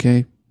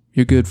 Okay?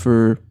 You're good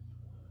for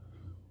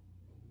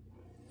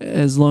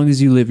as long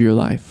as you live your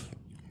life.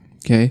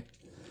 Okay?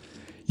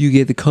 You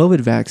get the COVID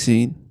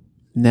vaccine.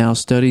 Now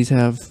studies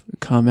have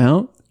come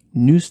out,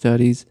 new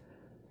studies.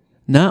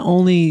 Not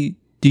only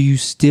do you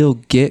still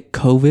get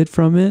COVID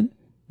from it,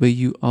 but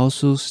you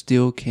also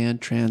still can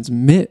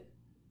transmit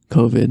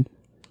COVID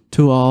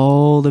to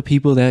all the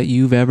people that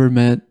you've ever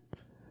met,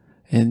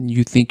 and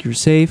you think you're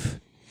safe,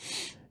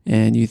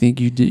 and you think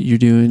you're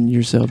doing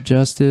yourself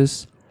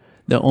justice.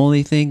 The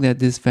only thing that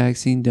this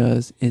vaccine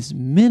does is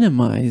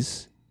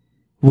minimize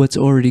what's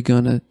already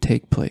going to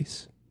take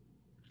place.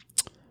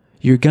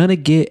 You're going to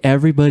get,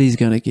 everybody's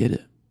going to get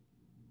it.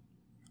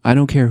 I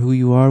don't care who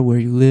you are, where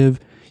you live.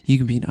 You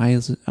can be in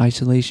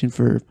isolation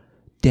for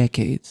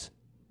decades.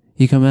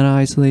 You come out of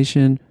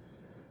isolation,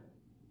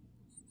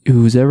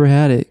 who's ever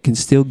had it can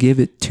still give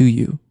it to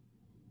you.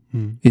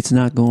 It's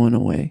not going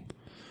away.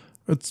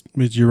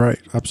 You're right.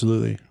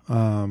 Absolutely.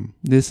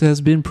 This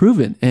has been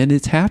proven, and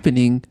it's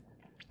happening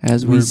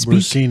as we speak.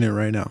 We're seeing it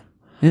right now.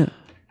 Yeah.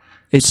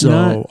 It's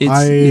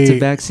a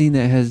vaccine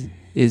that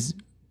is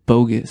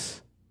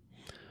bogus.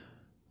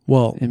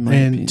 Well, in my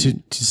and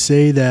opinion. to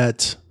say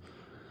that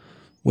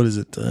what is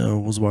it? I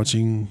was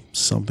watching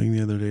something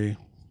the other day,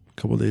 a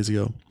couple of days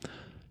ago.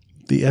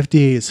 The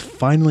FDA is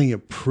finally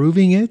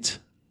approving it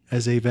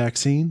as a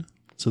vaccine.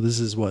 So this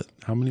is what,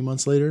 how many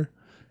months later?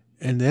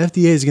 And the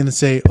FDA is going to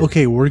say,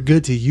 okay, we're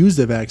good to use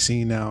the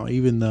vaccine now,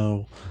 even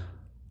though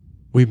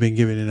we've been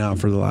giving it out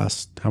for the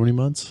last how many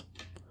months?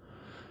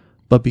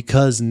 But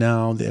because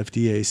now the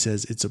FDA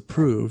says it's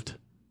approved,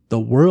 the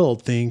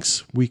world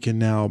thinks we can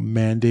now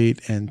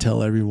mandate and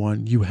tell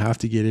everyone you have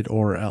to get it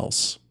or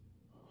else.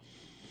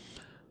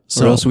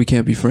 Or else we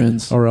can't be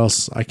friends. Or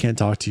else I can't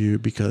talk to you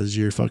because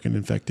you're fucking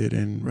infected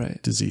and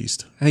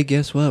diseased. Hey,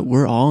 guess what?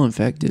 We're all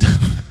infected.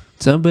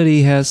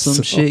 Somebody has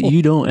some shit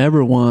you don't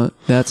ever want.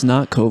 That's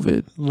not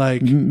COVID.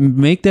 Like,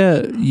 make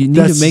that. You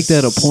need to make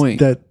that a point.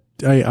 That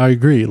I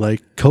agree.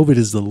 Like, COVID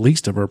is the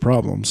least of our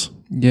problems.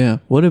 Yeah.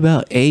 What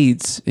about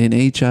AIDS and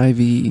HIV?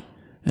 And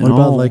what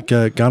about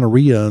like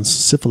gonorrhea and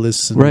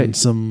syphilis and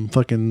some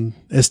fucking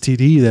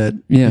STD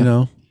that you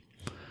know?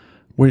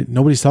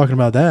 Nobody's talking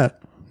about that.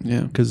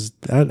 Yeah, because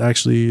that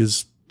actually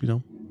is, you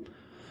know,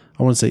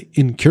 I want to say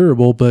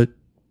incurable, but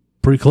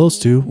pretty close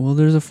to. Well,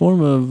 there's a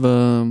form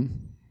of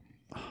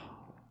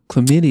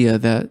chlamydia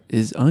that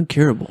is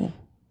uncurable.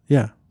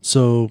 Yeah.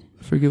 So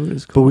I forget what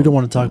it's called. But we don't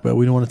want to talk about.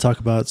 We don't want to talk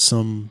about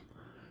some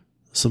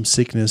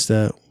sickness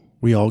that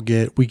we all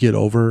get. We get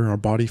over. Our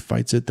body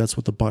fights it. That's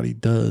what the body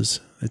does.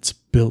 It's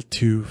built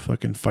to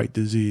fucking fight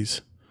disease.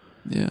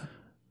 Yeah.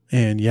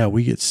 And yeah,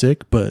 we get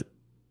sick, but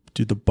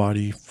dude, the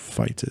body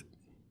fights it.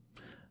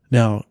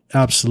 Now,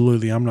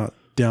 absolutely, I'm not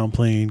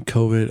downplaying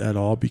COVID at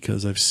all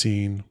because I've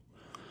seen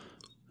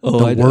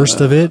the worst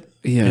of it,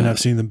 and I've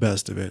seen the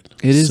best of it.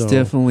 It is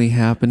definitely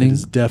happening. It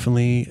is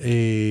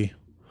definitely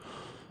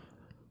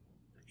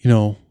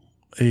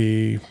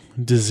a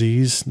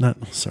disease. Not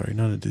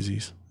a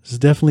disease. It's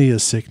definitely a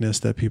sickness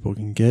that people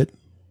can get,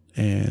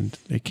 and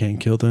it can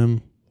kill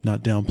them.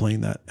 Not downplaying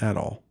that at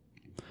all.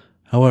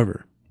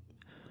 However,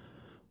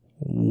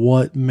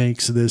 what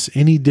makes this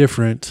any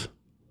different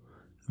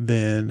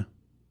than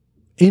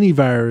any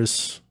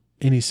virus,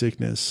 any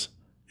sickness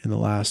in the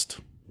last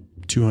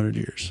 200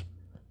 years?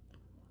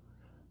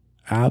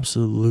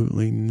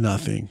 Absolutely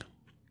nothing.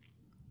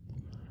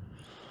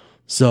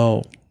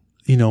 So,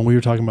 we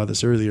were talking about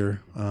this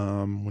earlier.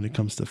 When it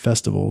comes to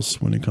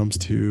festivals, when it comes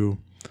to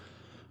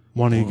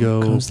wanting to go,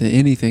 when it comes to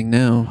anything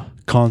now,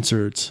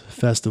 concerts,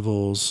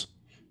 festivals,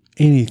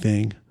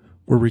 anything,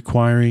 we're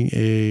requiring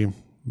a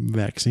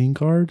vaccine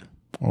card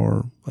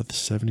or a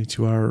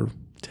 72-hour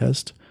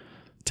test.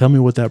 Tell me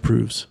what that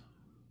proves.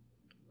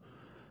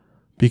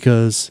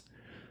 Because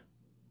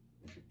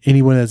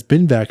anyone that's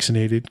been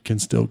vaccinated can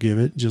still give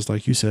it, just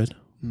like you said.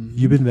 Mm-hmm.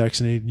 You've been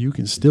vaccinated, you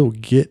can still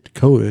get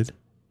COVID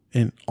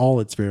in all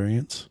its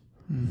variants.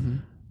 Mm-hmm.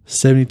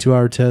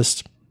 72-hour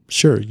test,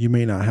 sure, you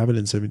may not have it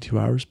in 72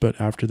 hours,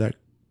 but after that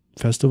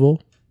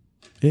festival,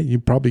 you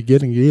probably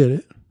get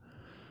it.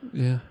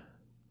 Yeah.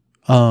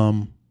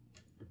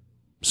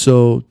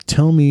 So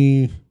tell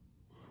me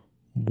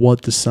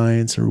what the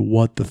science or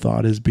what the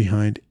thought is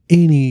behind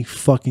any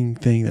fucking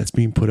thing that's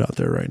being put out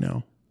there right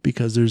now.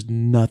 Because there's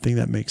nothing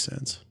that makes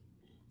sense.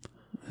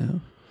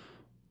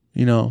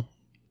 Yeah.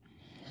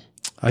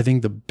 I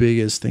think the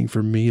biggest thing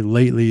for me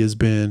lately has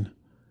been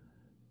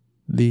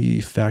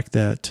the fact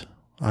that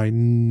I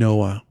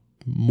know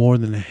more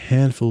than a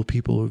handful of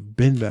people who have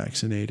been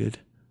vaccinated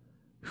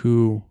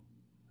who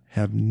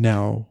have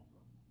now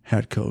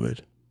had COVID.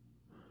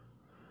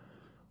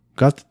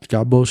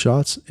 Got both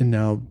shots, and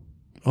now,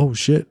 oh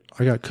shit,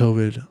 I got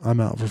COVID. I'm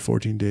out for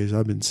 14 days.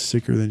 I've been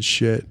sicker than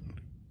shit.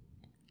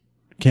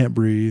 Can't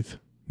breathe,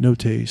 no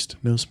taste,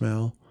 no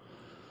smell.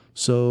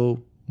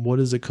 So what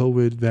is a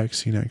COVID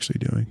vaccine actually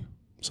doing?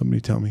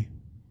 Somebody tell me.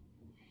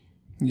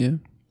 Yeah.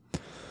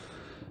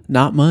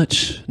 Not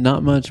much,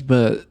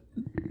 but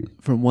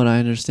from what I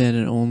understand,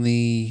 it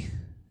only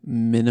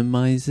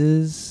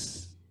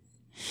minimizes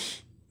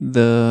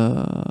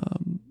the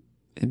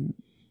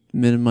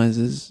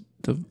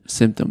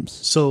symptoms.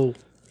 So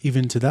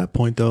even to that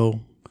point, though,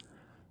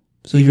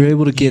 so you're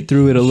able to get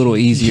through it a little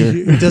easier.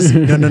 It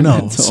doesn't.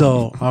 No.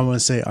 So I'm going to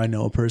say I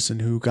know a person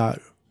who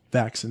got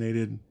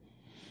vaccinated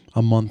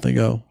a month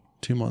ago,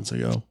 2 months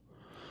ago,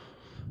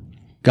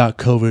 got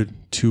COVID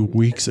 2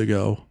 weeks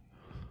ago,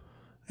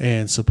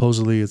 and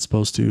supposedly it's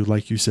supposed to,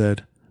 like you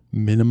said,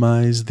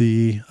 minimize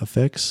the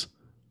effects.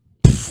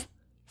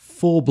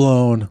 Full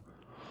blown,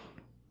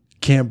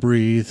 can't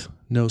breathe,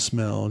 no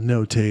smell,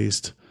 no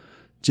taste,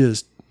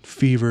 just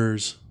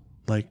fevers,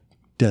 like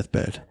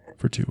deathbed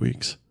for 2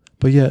 weeks.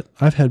 But yet,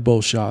 I've had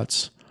both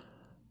shots.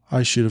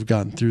 I should have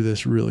gotten through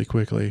this really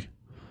quickly.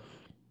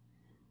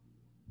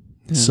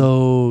 Yeah.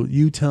 So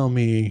you tell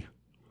me,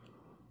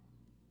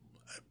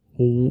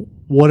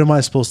 what am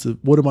I supposed to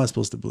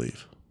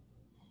believe?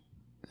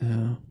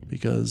 Yeah,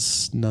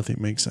 because nothing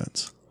makes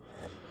sense.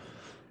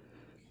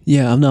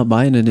 Yeah, I'm not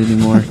buying it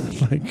anymore.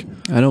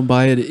 I don't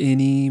buy it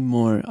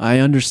anymore. I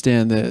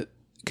understand that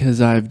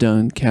because I've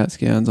done CAT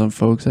scans on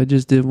folks. I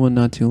just did one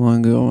not too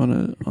long ago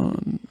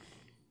on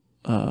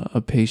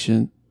a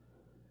patient,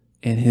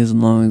 and his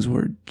lungs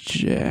were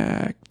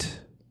jacked.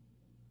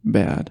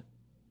 bad.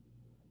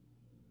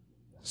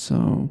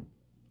 So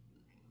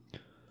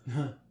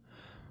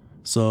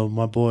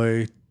my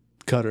boy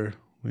Cutter,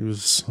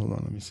 hold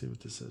on, let me see what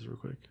this says real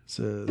quick. It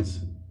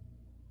says,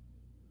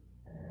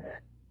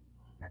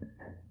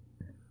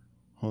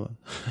 hold on,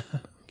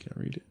 can't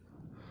read it.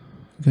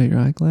 you got your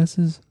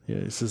eyeglasses? Yeah,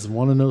 it says,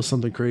 want to know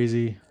something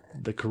crazy?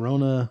 The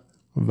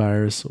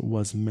coronavirus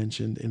was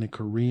mentioned in a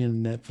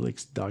Korean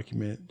Netflix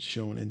document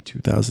shown in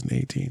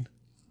 2018.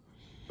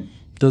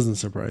 Doesn't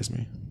surprise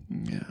me.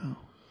 Yeah.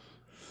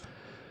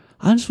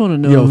 I just want to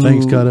know. Yo,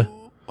 thanks, Cutter.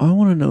 I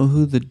want to know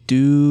who the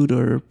dude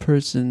or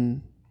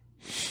person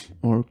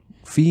or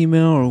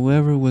female or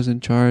whoever was in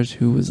charge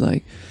who was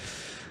like,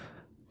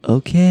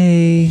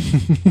 okay,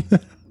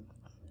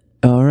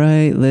 all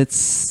right,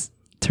 let's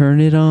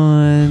turn it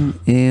on.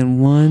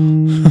 And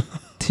 1,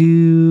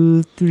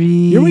 2,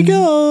 3. Here we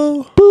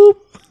go. Boop.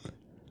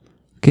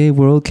 Okay,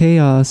 world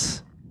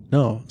chaos.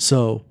 No,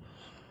 so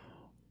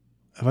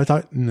have I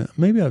talked? No,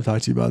 maybe I've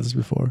talked to you about this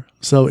before.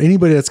 So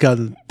anybody that's got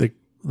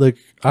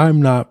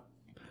I'm not.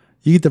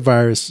 You get the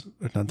virus,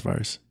 or not the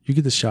virus. You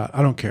get the shot.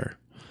 I don't care.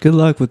 Good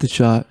luck with the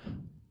shot.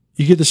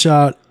 You get the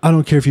shot. I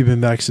don't care if you've been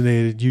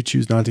vaccinated. You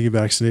choose not to get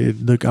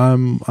vaccinated. Look,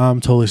 I'm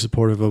totally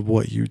supportive of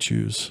what you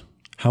choose.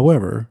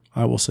 However,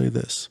 I will say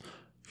this: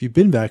 if you've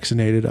been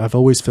vaccinated, I've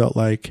always felt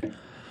like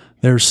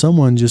there's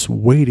someone just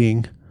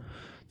waiting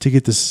to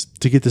get the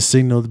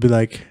signal to be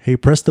like, "Hey,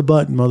 press the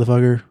button,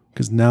 motherfucker,"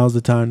 because now's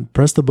the time.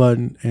 Press the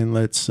button and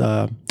let's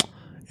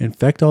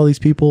infect all these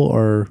people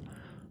or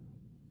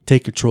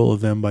take control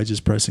of them by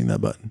just pressing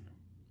that button.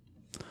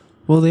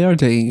 Well, they are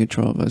taking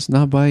control of us,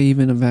 not by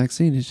even a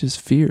vaccine. It's just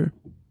fear.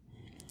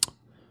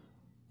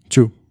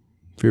 True.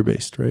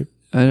 Fear-based, right?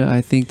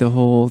 I think the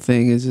whole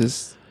thing is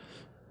just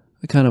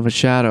kind of a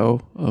shadow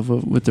of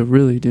what they're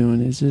really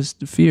doing is just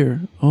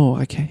fear. Oh,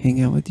 I can't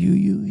hang out with you.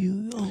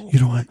 Oh. You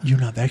know what? You're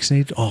not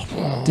vaccinated?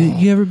 Oh. Dude,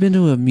 you ever been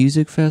to a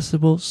music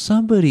festival?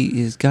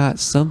 Somebody has got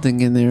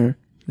something in there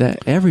that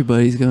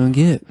everybody's going to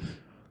get.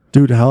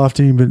 Dude, how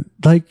often you been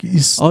like? You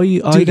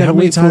gotta how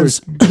many wait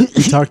times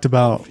we talked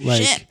about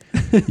like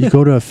you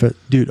go to a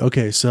dude?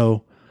 Okay,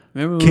 so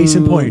remember case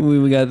in point,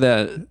 we got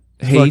that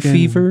hay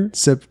fever.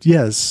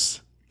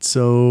 Yes,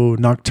 so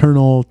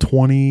Nocturnal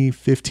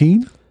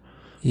 2015.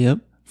 Yep.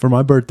 For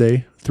my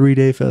birthday,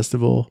 3-day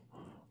festival.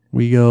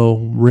 We go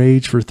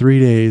rage for 3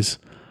 days,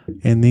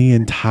 and the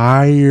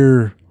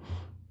entire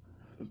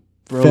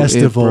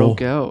festival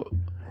broke out.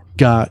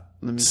 Got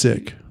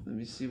sick. Let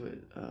me see what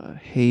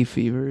hay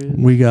fever is.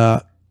 We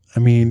got,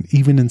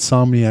 even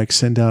Insomniac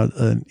sent out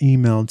an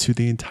email to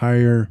the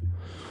entire,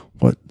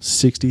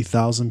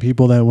 60,000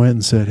 people that went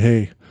and said,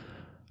 hey,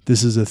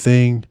 this is a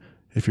thing.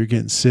 If you're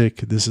getting sick,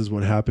 this is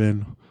what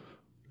happened.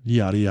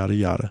 Yada, yada,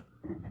 yada.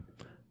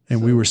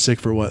 And we were sick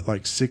for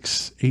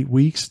 6-8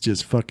 weeks,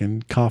 just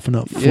fucking coughing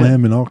up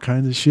phlegm and all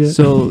kinds of shit.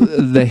 So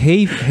the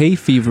hay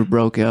fever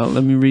broke out.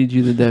 Let me read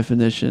you the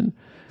definition.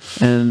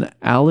 An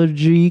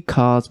allergy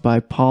caused by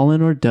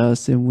pollen or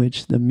dust in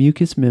which the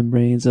mucous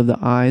membranes of the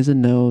eyes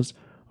and nose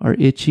are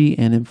itchy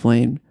and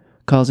inflamed,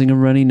 causing a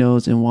runny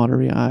nose and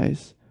watery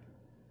eyes.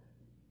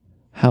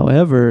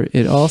 However,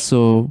 it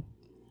also,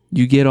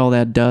 you get all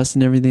that dust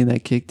and everything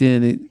that kicked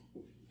in, it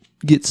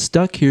gets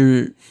stuck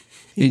here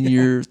in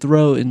your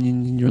throat and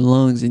in your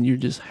lungs, and you're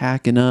just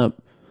hacking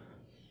up.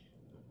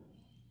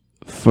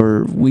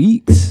 For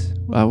weeks,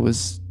 I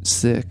was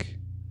sick.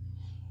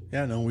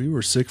 Yeah, no, we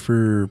were sick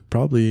for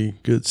probably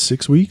good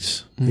 6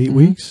 weeks, 8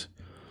 weeks.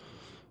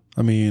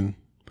 We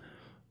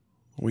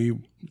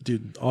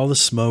did all the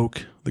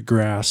smoke, the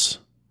grass,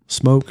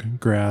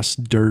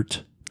 dirt,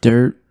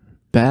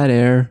 bad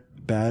air.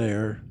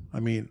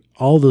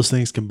 All those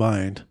things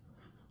combined,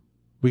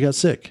 we got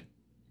sick.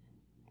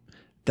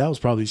 That was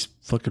probably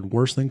fucking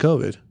worse than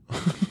COVID.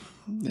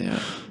 Yeah.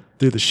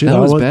 Dude, the shit I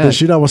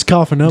was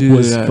coughing up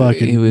was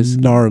fucking it was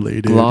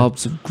gnarly, dude.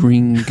 Globs of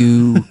green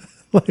goo.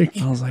 I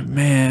was like,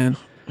 man.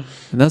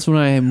 And that's when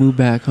I moved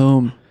back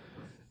home.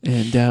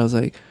 And Dad was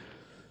like,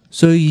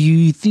 so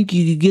you think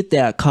you could get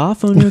that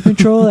cough under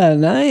control at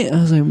night?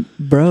 I was like,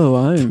 bro,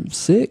 I'm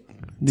sick.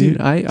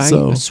 Dude,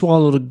 I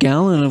swallowed a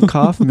gallon of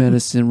cough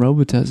medicine,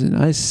 Robitussin.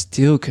 I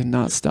still could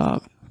not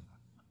stop.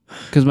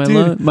 Because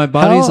my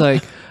body's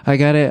like, I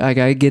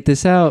gotta get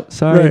this out.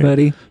 Sorry,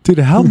 buddy. Dude,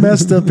 how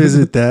messed up is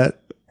it that,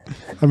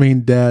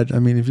 Dad,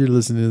 if you're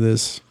listening to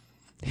this.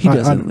 He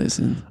doesn't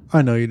listen.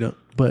 I know you don't,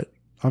 but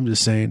I'm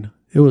just saying,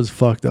 it was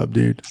fucked up,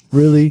 dude.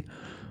 Really?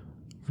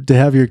 To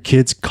have your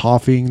kids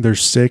coughing, they're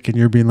sick, and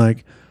you're being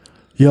like,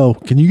 yo,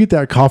 can you get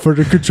that cough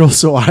under control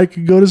so I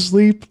can go to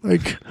sleep?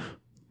 Like,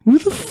 who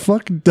the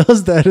fuck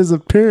does that as a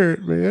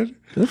parent, man?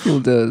 That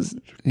fool does.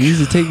 He needs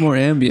to take more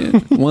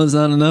Ambien. One's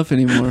not enough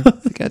anymore.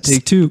 I gotta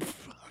take 2.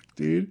 Fuck,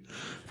 dude.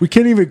 We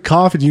can't even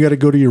cough, and you gotta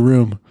go to your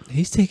room.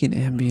 He's taking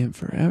Ambien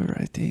forever,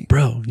 I think.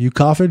 Bro, you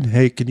coughing?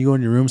 Hey, can you go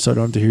in your room so I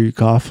don't have to hear you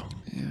cough?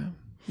 Yeah.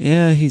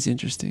 Yeah, he's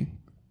interesting.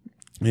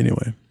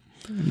 Anyway.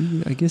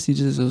 I guess he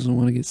just doesn't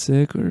want to get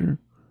sick, or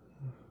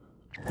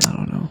I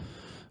don't know.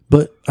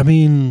 But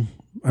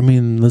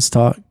let's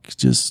talk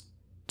just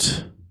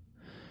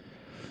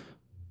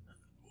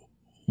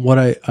what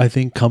I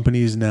think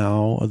companies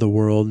now, of the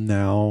world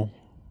now,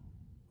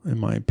 in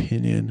my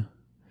opinion,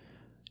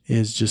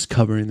 is just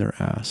covering their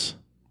ass.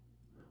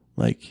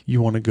 Like,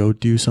 you want to go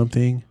do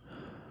something?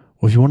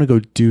 Well, if you want to go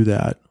do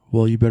that,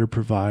 well, you better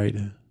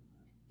provide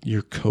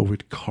your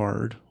COVID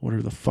card,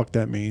 whatever the fuck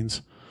that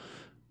means,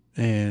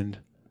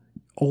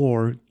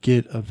 or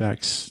get a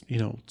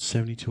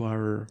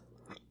 72-hour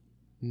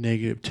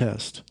negative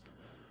test.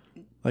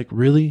 Like,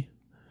 really?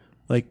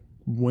 Like,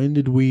 when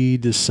did we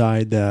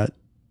decide that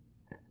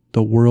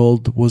the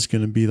world was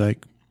going to be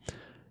like,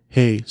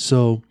 hey,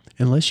 so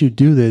unless you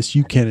do this,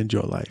 you can't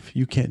enjoy life.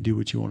 You can't do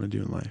what you want to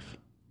do in life.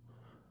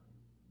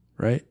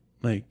 Right?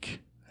 Like,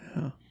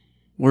 yeah.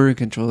 We're in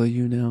control of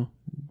you now.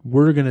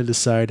 We're going to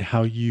decide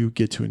how you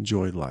get to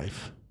enjoy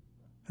life.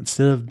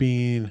 Instead of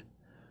being,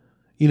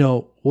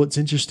 what's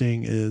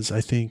interesting is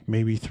I think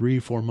maybe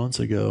 3-4 months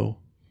ago,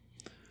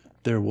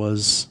 there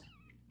was,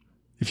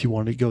 if you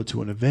wanted to go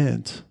to an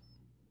event,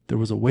 there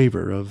was a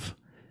waiver of,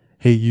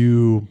 hey,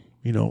 to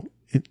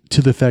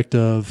the effect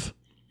of,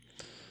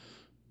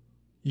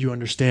 you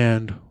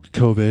understand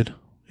COVID,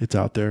 it's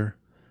out there,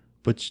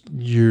 but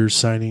you're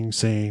signing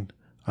saying,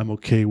 I'm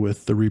okay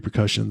with the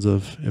repercussions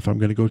of, if I'm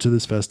going to go to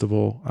this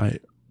festival,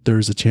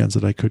 there's a chance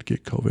that I could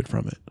get COVID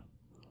from it.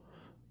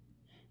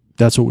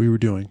 That's what we were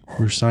doing.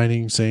 We're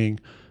signing saying,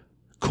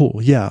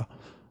 cool, yeah,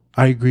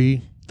 I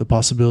agree, the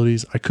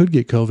possibilities, I could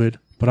get COVID,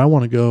 but I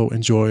want to go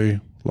enjoy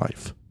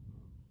life.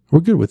 We're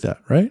good with that,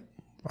 right?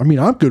 I mean,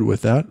 I'm good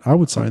with that. I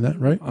would sign that,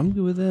 right? I'm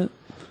good with that.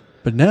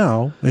 But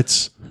now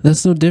that's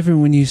no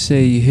different when you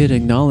say you hit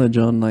acknowledge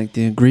on like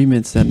the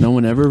agreements that no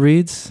one ever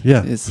reads.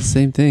 Yeah. It's the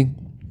same thing.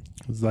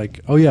 It's like,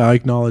 oh yeah, I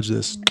acknowledge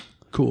this.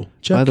 Cool.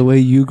 Check. By the way,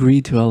 you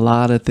agree to a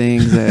lot of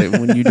things that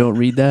when you don't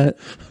read that,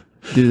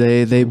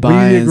 they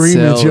buy and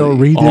sell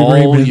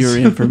all your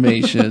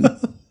information.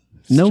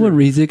 No one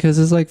reads it because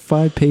it's like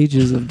 5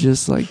 pages of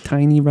just like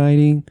tiny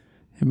writing.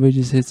 Everybody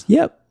just hits,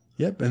 yep.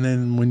 And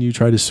then when you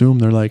try to sue them,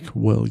 they're like,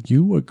 well,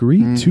 you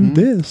agreed to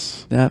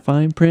this. That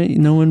fine print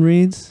no one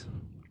reads.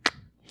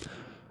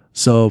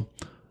 So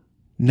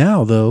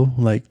now, though,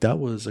 like that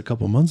was a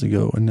couple months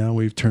ago, and now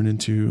we've turned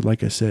into,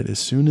 like I said, as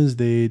soon as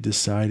they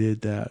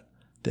decided that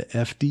the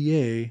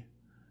FDA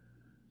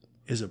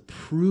is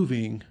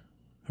approving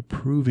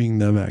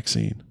the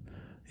vaccine,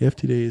 the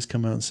FDA has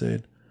come out and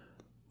said,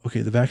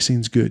 okay, the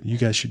vaccine's good. You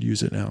guys should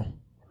use it now.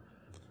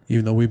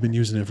 Even though we've been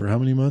using it for how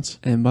many months?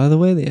 And by the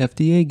way, the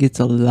FDA gets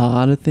a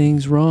lot of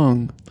things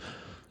wrong.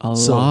 A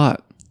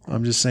lot.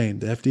 I'm just saying,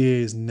 the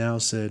FDA has now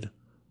said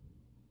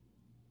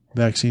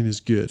vaccine is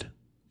good.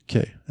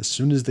 Okay, as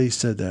soon as they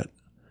said that,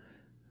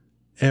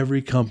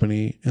 every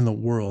company in the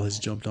world has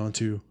jumped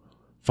onto,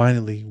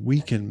 finally, we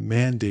can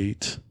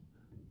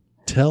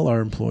tell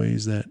our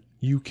employees that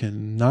you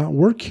cannot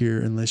work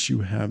here unless you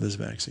have this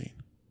vaccine.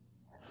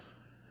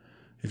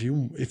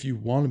 If you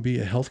want to be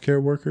a healthcare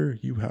worker,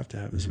 you have to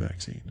have this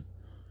vaccine.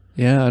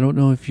 Yeah, I don't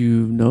know if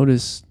you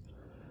noticed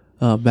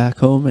back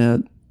home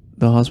at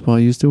the hospital I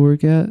used to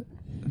work at,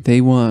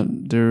 they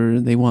want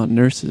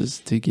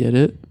nurses to get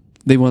it.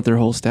 They want their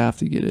whole staff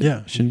to get it.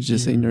 Yeah. Shouldn't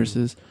just say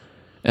nurses.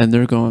 And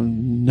they're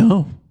going,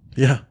 no.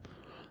 Yeah.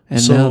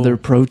 And now they're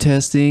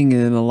protesting,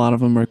 and a lot of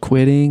them are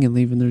quitting and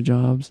leaving their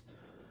jobs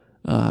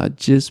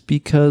just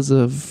because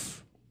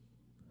of,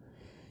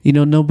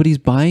 nobody's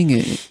buying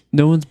it.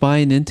 No one's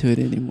buying into it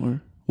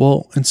anymore.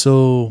 Well, and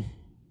so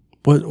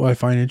what I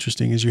find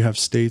interesting is you have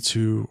states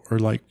who are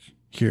like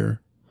here,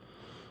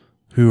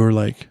 who are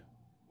like,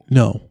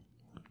 no,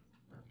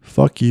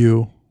 fuck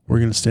you. We're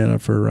going to stand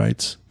up for our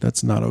rights.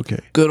 That's not okay.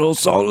 Good old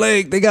Salt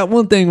Lake. They got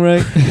one thing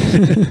right.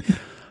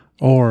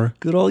 Or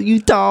good old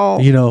Utah.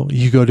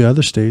 You go to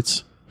other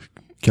states,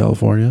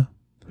 California,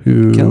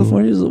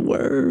 California's the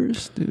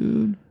worst,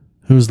 dude.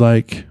 Who's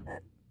like,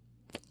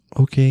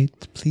 okay,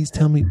 please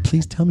tell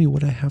me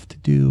what I have to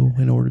do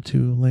in order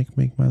to like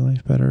make my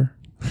life better.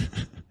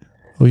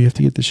 Oh, you have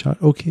to get the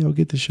shot. Okay, I'll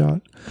get the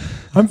shot.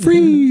 I'm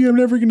free. I'm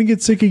never going to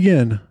get sick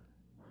again.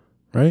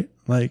 Right?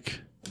 Like,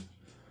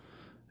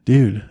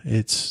 dude,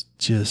 it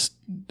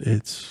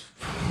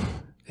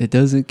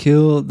doesn't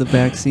kill. The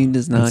vaccine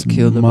does not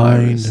kill the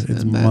virus.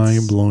 It's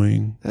mind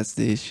blowing. That's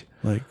the issue.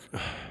 Like,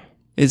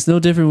 it's no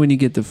different when you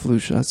get the flu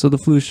shot. So the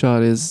flu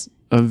shot is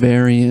a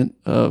variant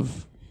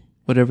of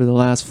whatever the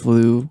last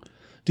flu.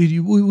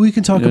 Dude, we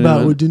can talk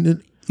about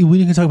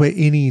we can talk about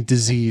any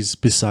disease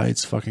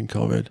besides fucking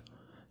COVID.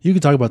 You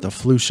can talk about the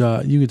flu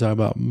shot. You can talk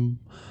about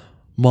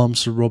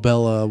mumps or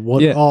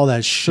rubella, all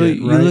that shit. So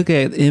you look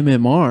at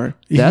MMR.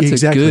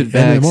 That's a good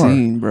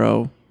vaccine, MMR.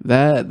 Bro.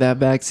 That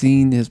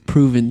vaccine has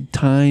proven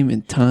time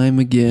and time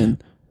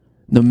again,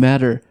 no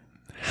matter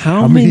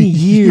how many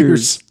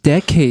years,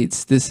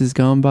 decades this has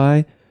gone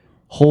by,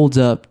 holds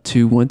up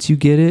to once you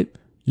get it,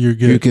 you're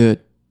good. You're good.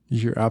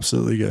 You're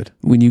absolutely good.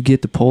 When you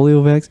get the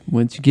polio vaccine,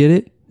 once you get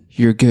it,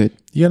 you're good.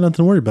 You got nothing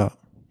to worry about.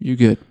 You're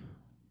good.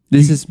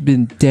 This has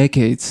been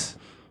decades.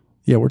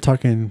 Yeah, we're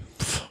talking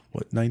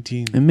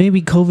 19 and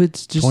maybe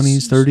COVID's just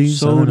 20s, 30s,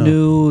 so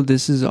new.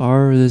 This is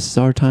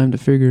our time to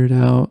figure it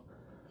out.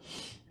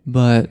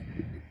 But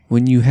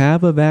when you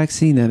have a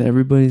vaccine that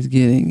everybody's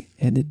getting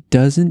and it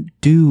doesn't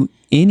do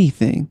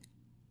anything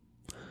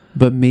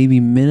but maybe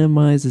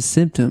minimize the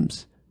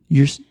symptoms,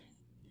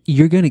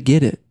 you're going to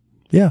get it.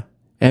 Yeah.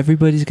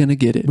 Everybody's going to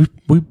get it.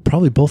 We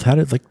probably both had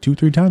it like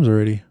 2-3 times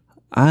already.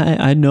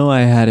 I know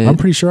I had it. I'm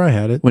pretty sure I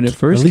had it. When it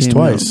first at least came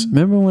twice. out.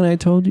 Remember when I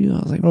told you? I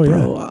was like,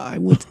 bro,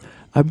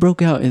 I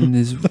broke out in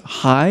these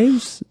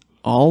hives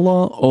all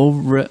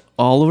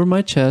over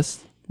my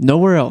chest,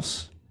 nowhere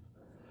else.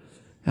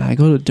 And I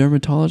go to a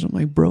dermatologist. I'm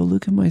like, bro,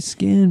 look at my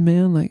skin,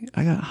 man. Like,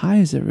 I got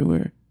hives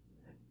everywhere.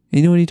 And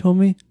you know what he told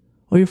me?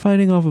 Oh, you're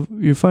fighting off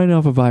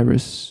a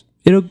virus.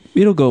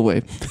 It'll go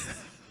away.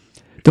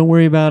 Don't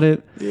worry about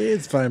it.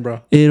 It's fine,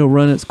 bro. It'll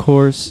run its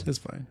course. It's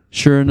fine.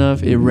 Sure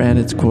enough, it ran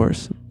its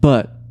course.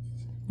 But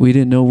we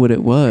didn't know what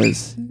it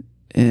was.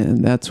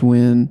 And that's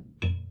when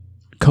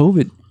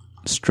COVID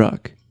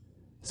struck.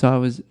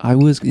 So I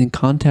was in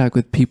contact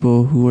with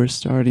people who were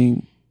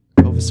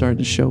COVID starting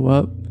to show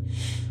up.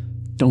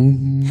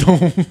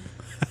 I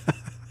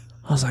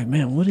was like,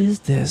 man, what is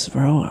this,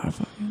 bro?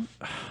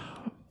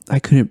 I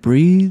couldn't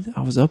breathe.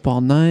 I was up all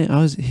night.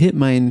 I was hit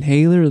my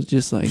inhaler. It was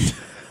just like,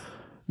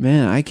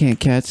 man, I can't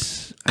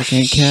catch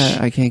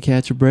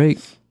a break.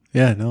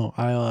 Yeah,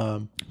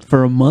 no.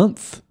 For a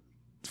month.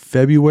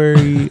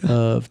 February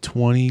of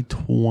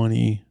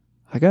 2020.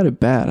 I got it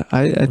bad.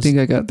 I think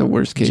I got the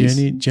worst case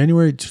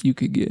January you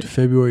could get.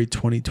 February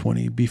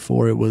 2020,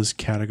 before it was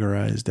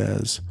categorized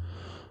as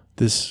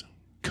this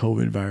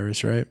COVID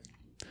virus, right?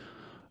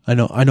 I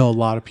know a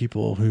lot of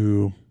people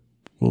who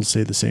will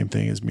say the same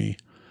thing as me.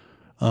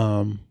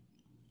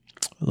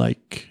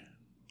 Like,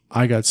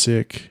 I got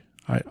sick.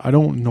 I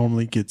don't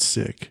normally get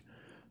sick.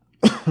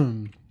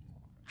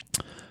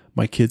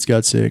 My kids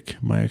got sick.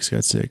 My ex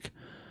got sick.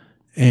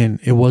 And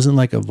it wasn't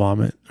like a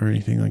vomit or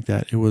anything like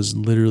that. It was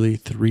literally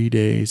 3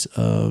 days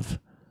of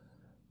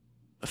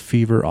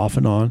fever off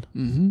and on.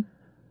 Mm-hmm.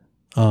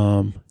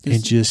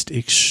 And just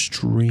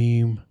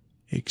extreme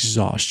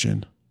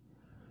exhaustion.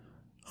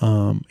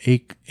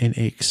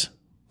 Aches.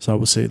 So I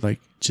would say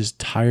like just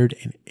tired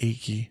and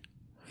achy.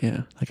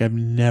 Yeah. Like I've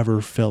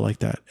never felt like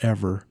that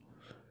ever.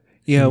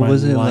 Yeah, it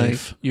wasn't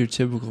life. like your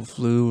typical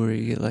flu where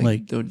you get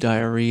like the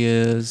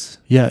diarrheas.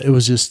 Yeah, it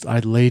was just, I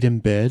laid in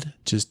bed,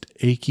 just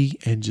achy,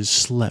 and just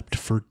slept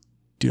for,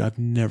 dude, I've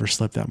never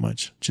slept that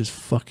much. Just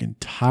fucking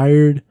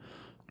tired,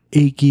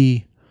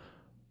 achy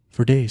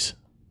for days.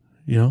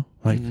 You know?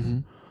 Like,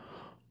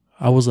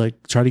 I was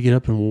like, try to get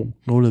up and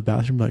go to the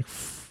bathroom, like,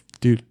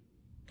 dude,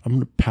 I'm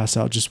going to pass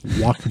out just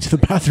walking to the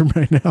bathroom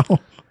right now.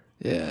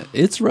 Yeah,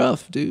 it's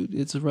rough, dude.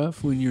 It's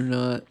rough when you're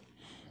not,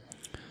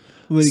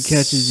 when it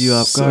catches you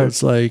off guard.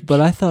 It's like,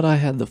 but I thought I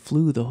had the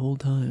flu the whole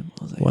time.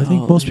 I was like, well, I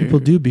think most people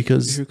do,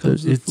 because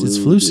it's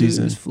flu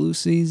season. It's flu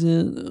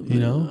season. You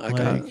know,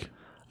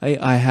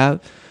 I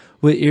have.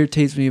 What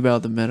irritates me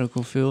about the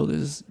medical field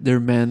is you're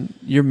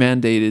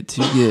mandated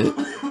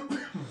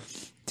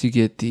to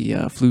get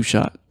the flu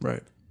shot.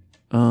 Right.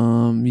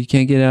 You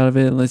can't get out of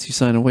it unless you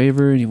sign a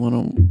waiver and you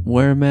want to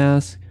wear a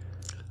mask,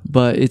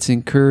 but it's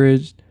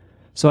encouraged.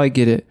 So I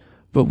get it.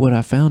 But what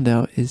I found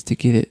out is to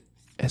get it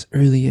as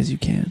early as you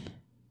can.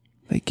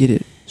 Like, get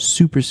it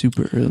super,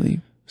 super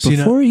early.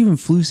 Before even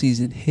flu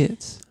season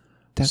hits,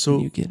 that's when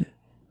you get it.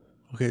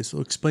 Okay, so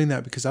explain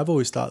that, because I've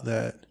always thought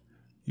that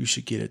you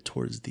should get it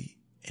towards the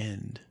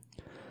end,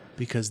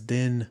 because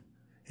then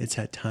it's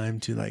had time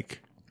to, like,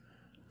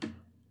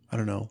 I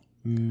don't know,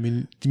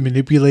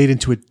 manipulate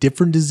into a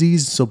different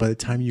disease. So by the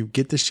time you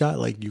get the shot,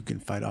 like, you can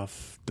fight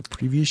off the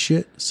previous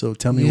shit. So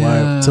tell me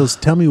why. So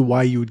tell me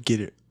why you would get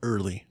it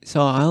early.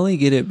 So I only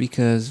get it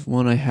because,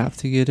 one, I have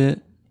to get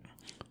it.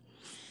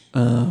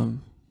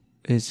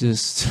 It's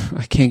just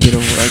I can't get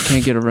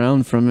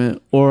around from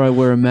it, or I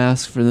wear a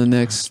mask for the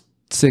next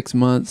 6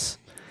 months,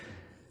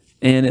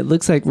 and it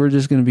looks like we're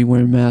just going to be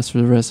wearing masks for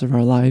the rest of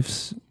our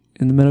lives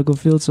in the medical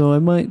field. So I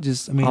might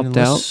just opt out.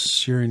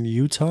 Unless you're in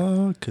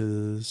Utah,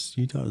 because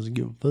Utah doesn't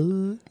give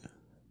a fuck.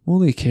 Well,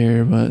 they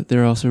care, but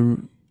they're also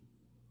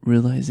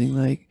realizing,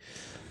 like,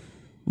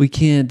 we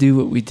can't do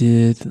what we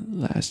did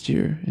last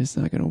year. It's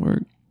not going to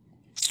work.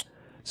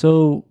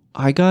 So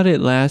I got it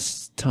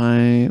last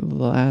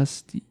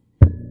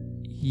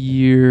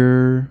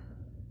year,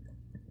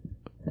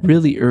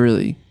 really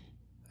early.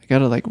 I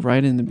got it like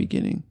right in the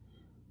beginning.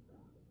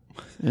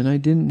 And I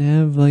didn't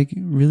have like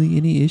really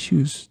any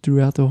issues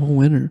throughout the whole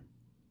winter.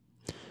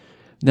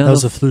 Now, that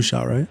was a flu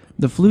shot, right?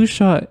 The flu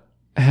shot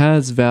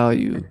has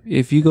value.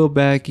 If you go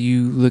back,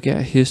 you look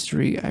at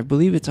history, I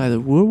believe it's either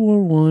World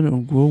War I or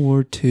World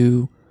War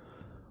II,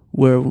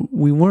 where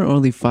we weren't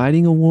only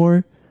fighting a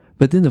war,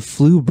 but then the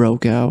flu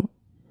broke out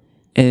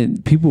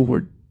and people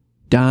were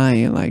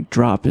dying, like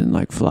dropping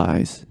like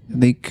flies,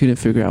 and they couldn't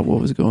figure out what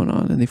was going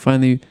on, and they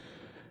finally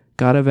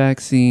got a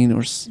vaccine,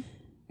 or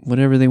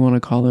whatever they want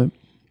to call it,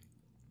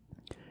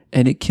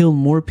 and it killed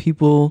more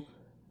people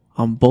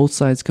on both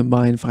sides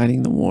combined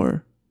fighting the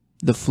war,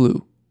 the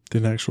flu,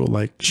 than actual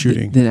like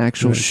shooting,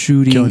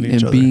 shooting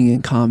and being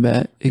in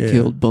combat. It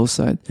killed both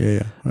sides.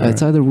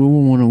 It's either World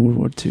War I or World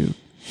War II.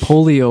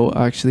 Polio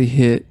actually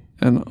hit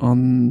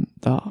on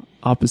the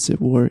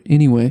opposite war.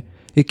 Anyway,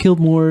 it killed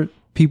more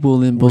people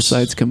than both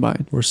sides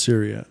combined. Where's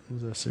Siri at?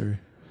 What's that Siri?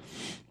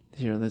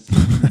 Here, let's.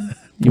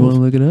 You want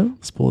to look it up?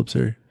 Let's pull up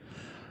Siri.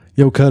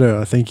 Yo,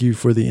 Cutter, thank you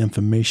for the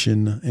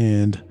information.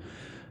 And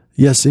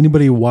yes,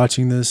 anybody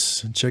watching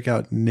this, check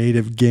out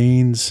Native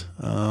Gains.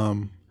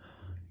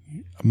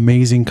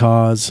 Amazing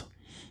cause.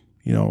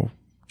 You know,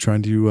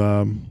 trying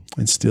to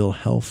instill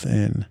health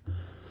and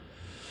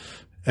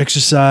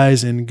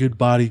exercise and good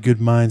body, good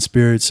mind,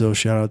 spirit. So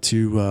shout out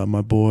to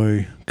my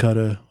boy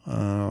Cutter.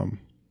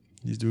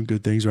 He's doing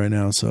good things right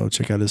now. So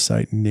check out his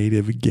site,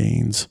 Native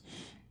Gains.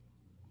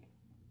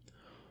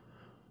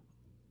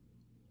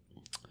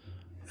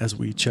 As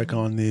we check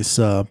on this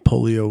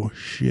polio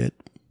shit.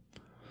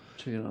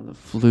 Checking on the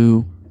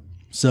flu.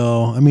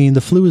 So, I mean,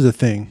 the flu is a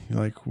thing.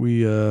 Like,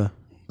 flu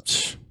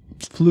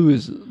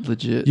is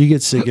legit. You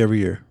get sick every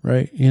year,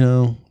 right? You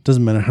know,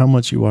 doesn't matter how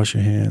much you wash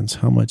your hands,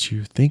 how much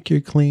you think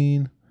you're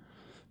clean.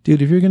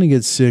 Dude, if you're going to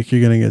get sick,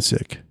 you're going to get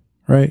sick,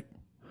 right?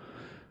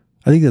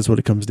 I think that's what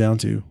it comes down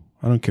to.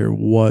 I don't care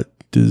what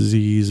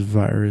disease,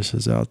 virus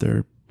is out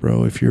there,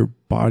 bro. If your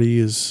body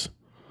is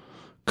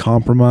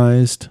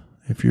compromised,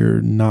 if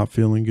you're not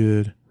feeling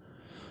good,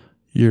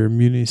 your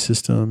immunity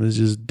system is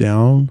just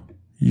down,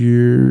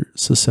 you're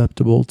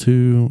susceptible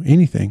to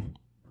anything.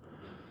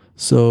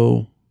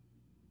 So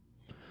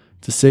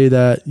to say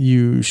that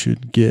you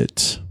should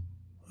get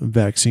a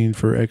vaccine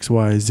for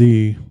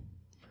XYZ,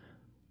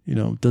 you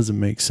know, doesn't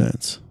make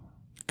sense.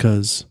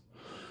 Because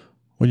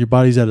when your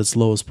body's at its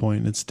lowest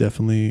point,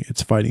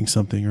 it's fighting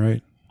something,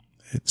 right?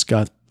 It's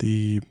got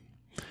the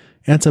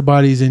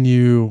antibodies in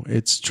you.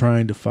 It's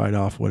trying to fight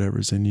off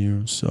whatever's in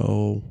you.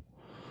 So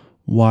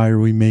why are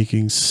we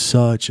making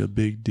such a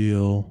big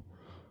deal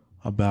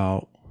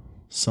about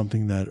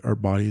something that our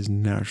body is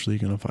naturally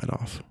going to fight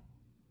off?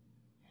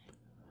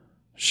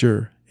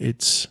 Sure,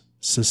 it's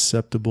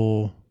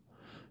susceptible,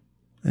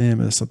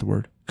 and that's not the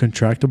word,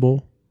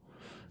 contractable.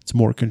 It's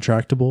more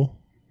contractable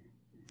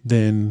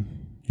than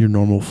your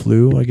normal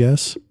flu, I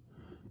guess.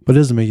 But it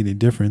doesn't make any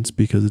difference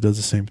because it does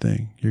the same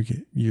thing.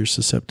 You're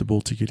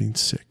susceptible to getting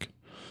sick.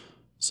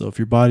 So if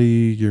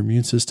your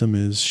immune system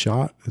is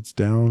shot, it's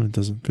down, it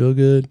doesn't feel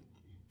good,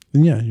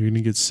 then yeah, you're going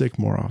to get sick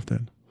more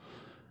often.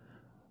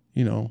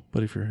 You know,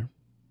 but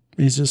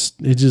it's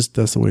just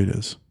that's the way it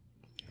is.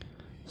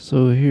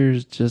 So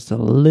here's just a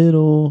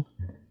little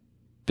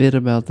bit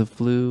about the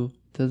flu.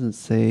 Doesn't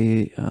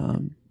say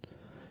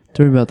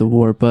about the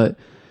war, but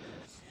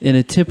in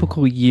a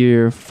typical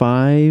year,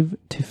 5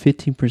 to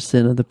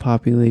 15% of the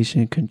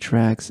population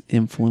contracts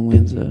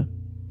influenza.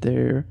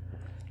 There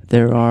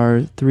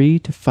are 3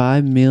 to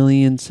 5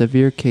 million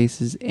severe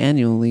cases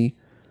annually,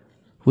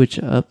 which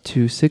up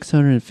to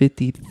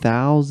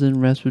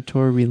 650,000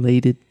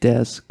 respiratory-related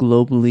deaths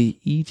globally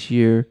each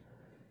year.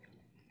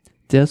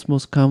 Deaths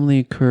most commonly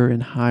occur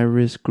in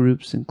high-risk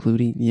groups,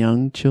 including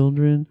young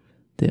children,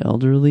 the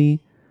elderly,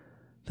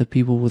 the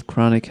people with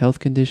chronic health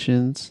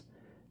conditions,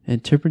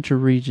 and temperature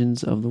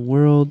regions of the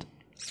world.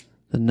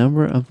 The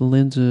number of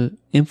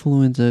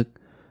influenza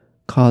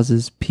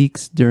causes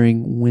peaks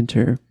during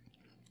winter,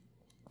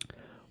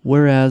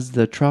 whereas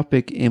the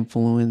tropic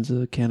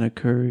influenza can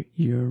occur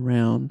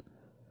year-round.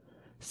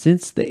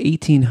 Since the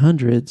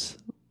 1800s,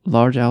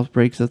 large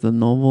outbreaks of the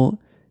novel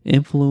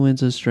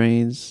influenza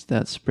strains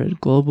that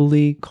spread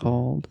globally,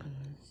 called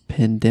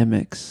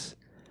pandemics,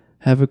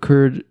 have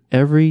occurred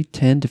every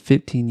 10 to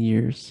 15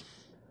 years.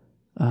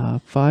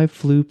 5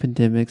 flu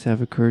pandemics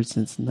have occurred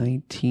since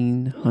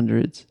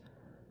 1900s.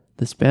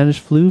 The Spanish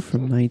flu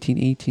from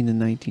 1918 to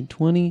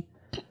 1920,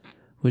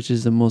 which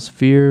is the most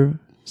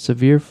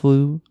severe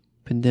flu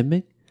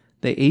pandemic.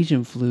 The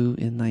Asian flu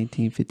in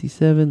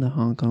 1957, the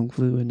Hong Kong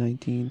flu in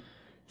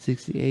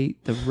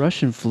 1968, the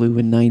Russian flu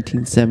in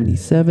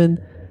 1977,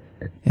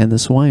 and the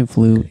swine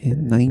flu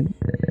in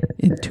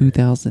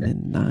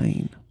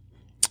 2009.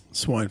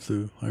 Swine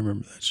flu, I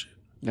remember that shit.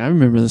 I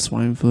remember the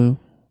swine flu.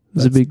 It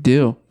was a big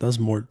deal. That's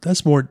more,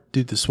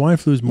 dude, the swine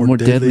flu is more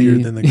deadlier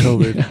than the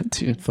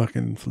COVID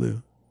fucking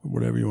flu, or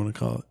whatever you want to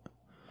call it.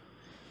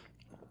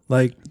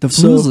 Like, the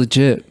flu is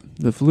legit.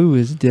 The flu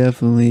is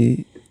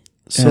definitely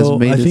has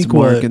made its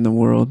mark in the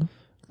world.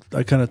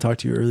 I kind of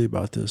talked to you earlier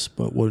about this,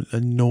 but what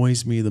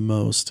annoys me the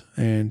most,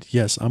 and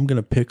yes, I'm going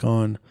to pick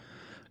on,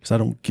 because I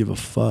don't give a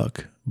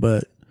fuck,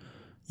 but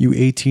you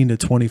 18 to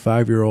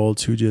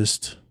 25-year-olds who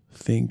just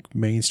think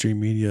mainstream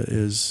media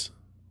is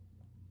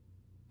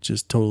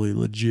just totally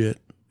legit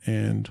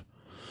and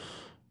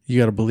you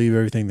got to believe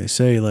everything they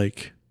say.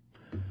 Like,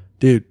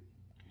 dude,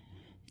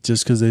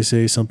 just because they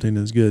say something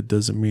is good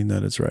doesn't mean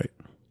that it's right.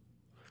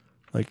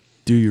 Like,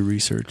 do your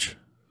research,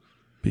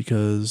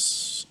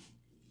 because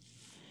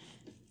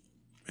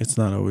it's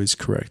not always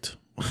correct.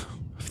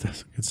 If I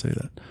could say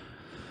that.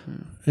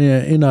 Yeah,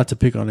 and not to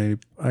pick on any,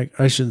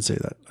 I shouldn't say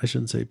that. I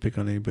shouldn't say pick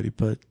on anybody,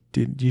 but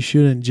dude, you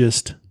shouldn't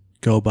just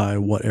go by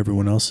what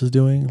everyone else is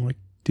doing. Like,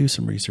 do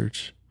some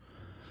research.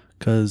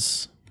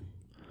 Because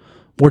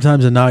more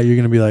times than not, you're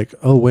going to be like,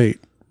 oh,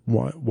 wait,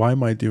 why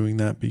am I doing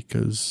that?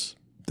 Because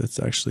that's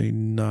actually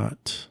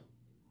not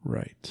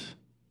right.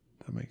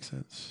 That makes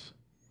sense.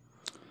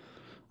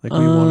 Like,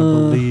 we want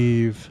to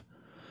believe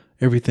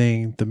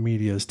everything the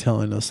media is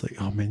telling us. Like,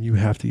 oh man, you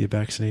have to get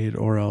vaccinated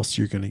or else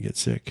you're going to get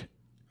sick.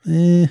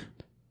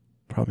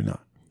 Probably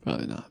not.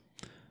 Probably not.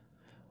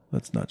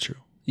 That's not true.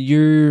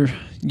 You're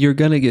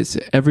gonna get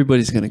sick.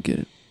 Everybody's gonna get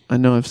it. I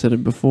know I've said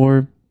it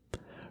before.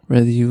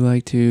 Whether you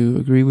like to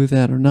agree with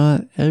that or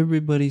not,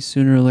 everybody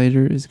sooner or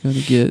later is gonna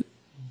get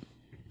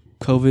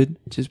COVID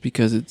just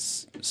because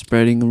it's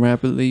spreading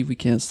rapidly. We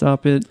can't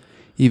stop it.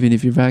 Even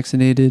if you're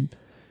vaccinated,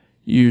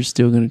 you're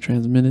still gonna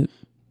transmit it.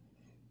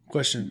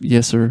 Question.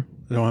 Yes, sir.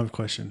 I don't have a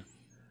question.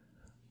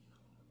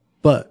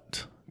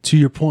 But to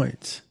your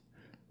point,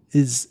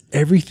 is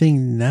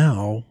everything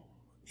now,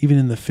 even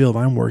in the field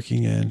I'm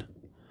working in,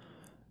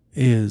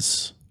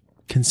 is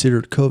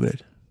considered COVID?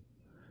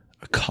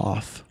 A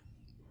cough.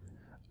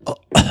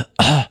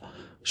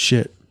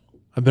 Shit.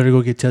 I better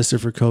go get tested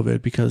for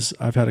COVID because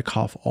I've had a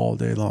cough all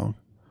day long.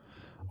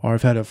 Or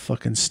I've had a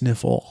fucking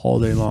sniffle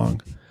all day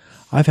long.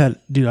 I've had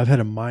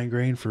a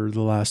migraine for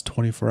the last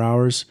 24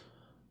 hours.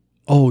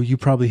 Oh, you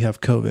probably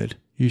have COVID.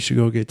 You should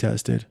go get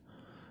tested.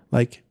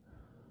 Like,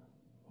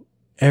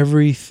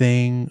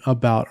 everything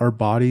about our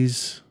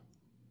bodies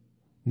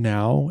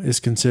now is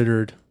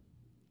considered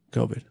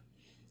COVID.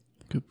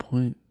 Good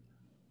point.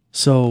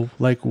 So,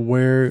 like,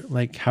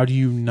 how do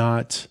you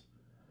not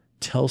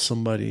tell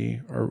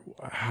somebody, or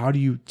how do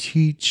you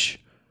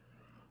teach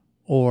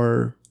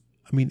or,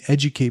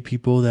 educate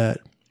people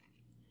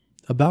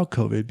about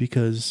COVID?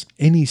 Because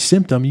any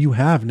symptom you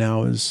have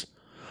now is,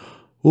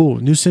 oh,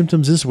 new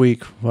symptoms this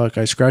week. Fuck,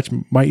 I scratched,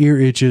 my ear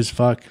itches.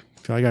 Fuck,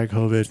 I got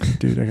COVID.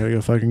 Dude, I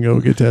gotta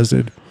go get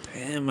tested.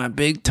 Damn, my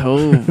big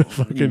toe.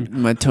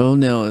 My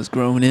toenail is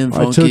growing in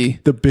funky. I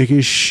took the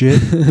biggest shit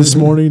this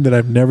morning that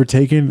I've never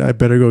taken. I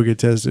better go get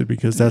tested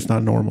because that's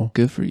not normal.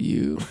 Good for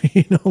you.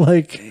 If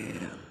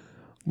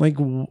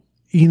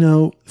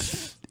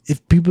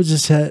people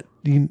just had,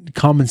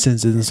 common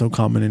sense isn't so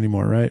common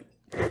anymore, right?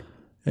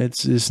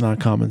 It's not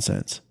common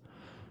sense.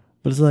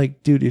 But it's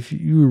like, dude, if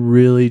you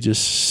really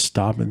just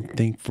stop and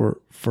think for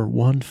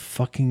one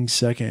fucking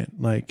second,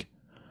 like,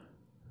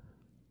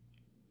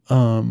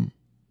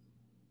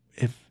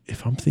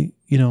 if I'm thinking,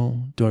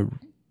 do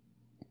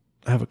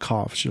I have a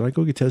cough? Should I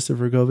go get tested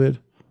for COVID?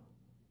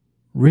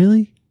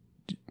 Really?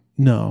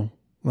 No.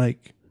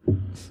 Like,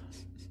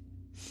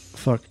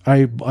 fuck.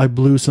 I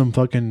blew some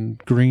fucking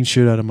green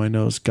shit out of my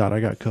nose. God, I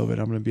got COVID.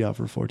 I'm going to be out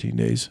for 14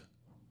 days.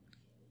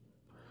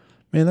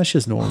 Man, that's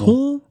just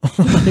normal.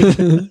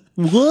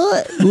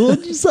 What?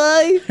 What'd you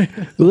say?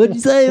 What'd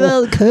you say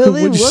about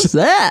COVID? What's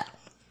that?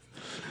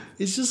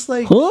 It's just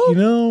like,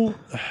 Dude,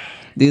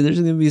 there's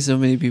going to be so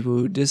many people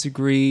who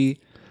disagree.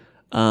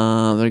 They're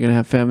going to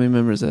have family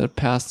members that have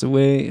passed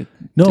away.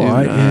 No,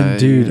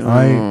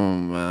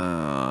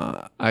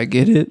 I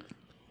get it.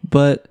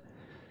 But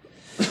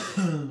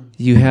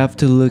you have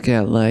to look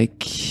at, like,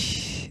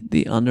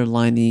 the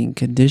underlying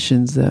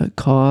conditions that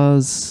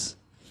cause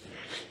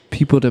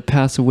people to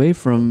pass away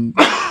from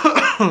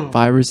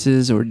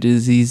viruses or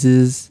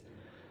diseases.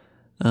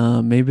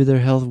 Maybe their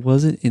health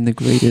wasn't in the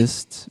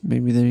greatest.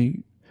 Maybe they,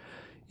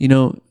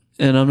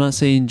 and I'm not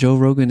saying Joe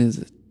Rogan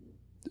is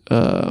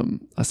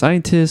a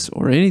scientist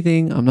or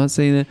anything. I'm not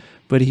saying that,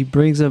 but he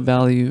brings up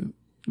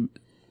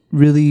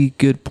really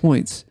good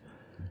points.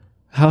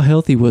 How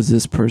healthy was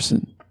this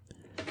person?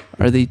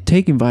 Are they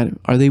taking vitamins?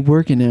 Are they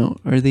working out?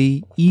 Are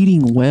they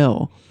eating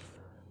well?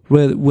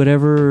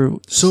 Whatever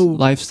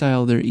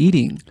lifestyle they're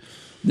eating,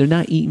 they're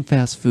not eating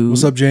fast food.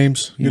 What's up,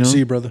 James? Good to see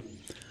you, brother.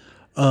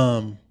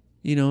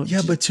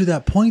 Yeah, but to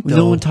that point, though,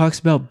 no one talks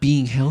about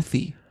being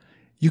healthy.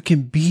 You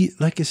can be,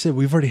 like I said,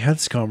 we've already had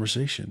this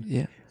conversation.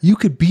 Yeah. You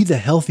could be the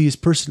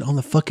healthiest person on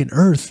the fucking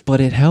earth. But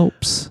it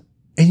helps.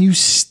 And you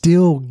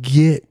still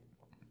get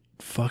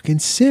fucking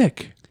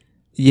sick.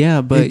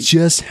 Yeah, but it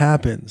just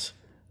happens.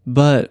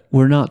 But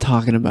we're not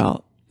talking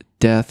about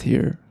death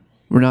here.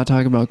 We're not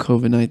talking about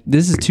COVID-19.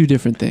 This is two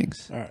different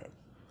things. All right.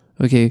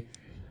 Okay.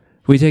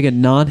 We take a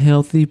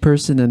non-healthy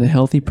person and a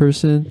healthy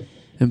person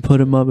and put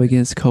them up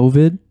against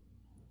COVID.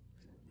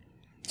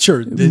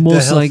 Sure.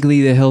 Most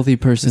likely the healthy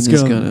person is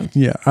going to.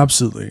 Yeah,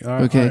 absolutely.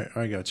 Okay.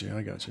 I got you.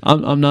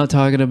 I'm not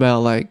talking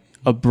about like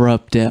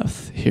abrupt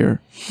death here.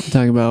 I'm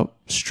talking about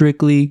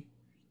strictly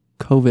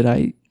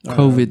COVID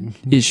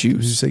issues.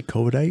 Did you say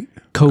COVIDite?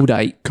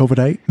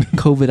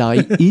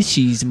 COVIDite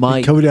issues,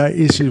 mate. COVIDite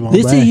issues, my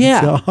Listen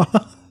here.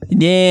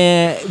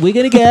 Yeah, we're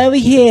going to go over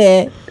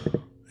here.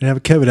 And have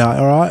a COVIDite,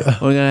 all right? We're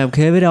going to have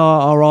COVIDite,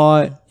 all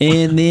right.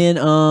 And then,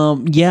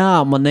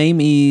 my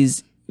name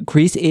is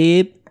Chris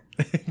Ebb.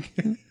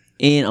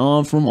 And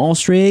I'm from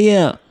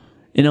Australia.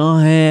 And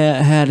I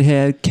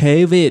had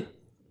COVID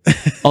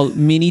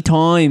many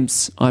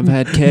times. I've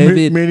had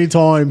COVID. Many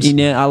times. And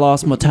then I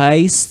lost my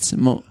taste.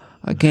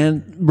 I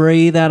can't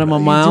breathe out of my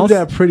mouth. You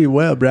do that pretty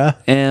well, bruh.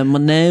 And my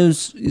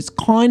nose is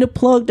kind of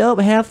plugged up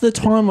half the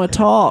time I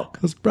talk.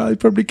 That's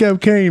probably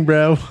cocaine,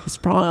 bro. It's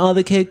probably all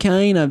the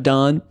cocaine I've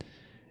done.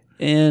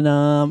 And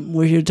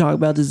we're here to talk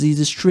about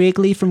diseases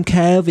strictly from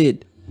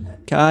COVID.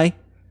 Okay?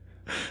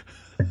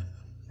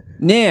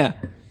 Now,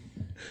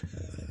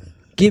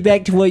 get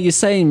back to what you're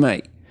saying,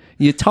 mate.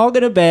 You're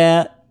talking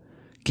about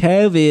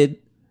COVID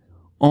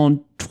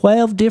on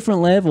 12 different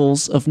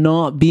levels of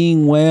not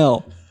being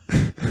well.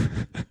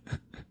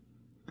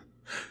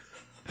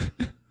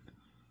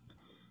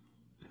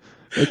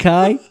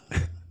 Okay?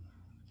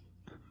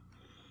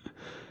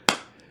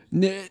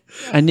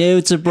 I know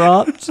it's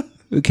abrupt,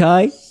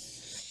 okay?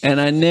 And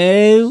I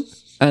know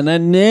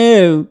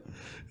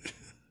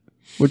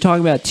we're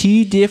talking about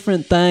two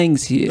different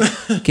things here,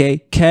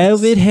 okay?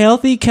 COVID,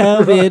 healthy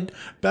COVID.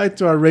 Back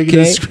to our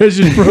regular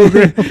discretion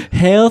program.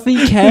 Healthy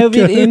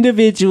COVID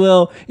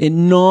individual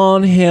and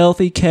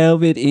non-healthy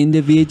COVID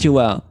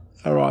individual.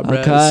 All right,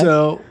 Brad. Okay.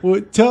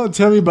 So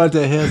tell me about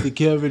the healthy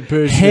COVID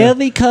person.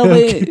 Healthy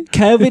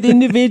COVID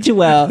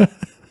individual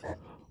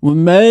will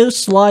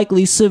most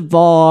likely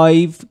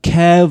survive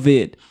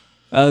COVID.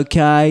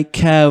 Okay,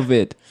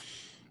 COVID.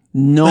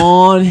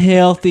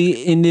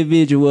 Non-healthy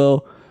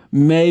individual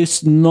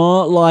most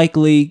not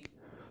likely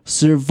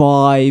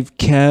survive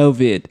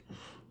COVID.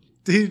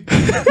 Dude.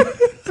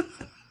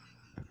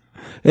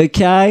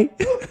 Okay?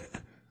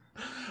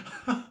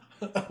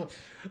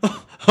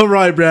 All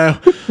right, bro.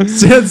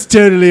 Sounds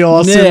totally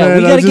awesome, Yeah, man.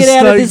 we gotta get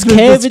out of this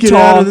let's COVID get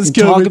out talk of this and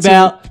talk COVID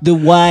about the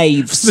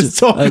waves. Let's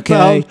talk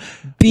okay? about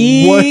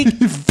Big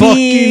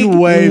fucking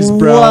waves,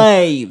 bro.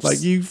 Waves.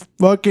 Like, you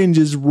fucking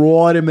just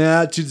ride him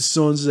out to the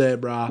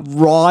sunset, bro.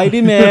 Ride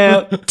him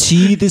out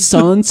to the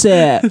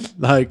sunset.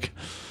 Like,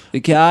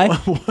 Okay?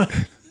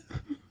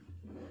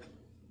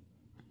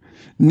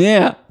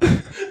 Now,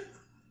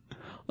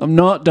 I'm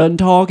not done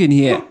talking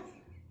here.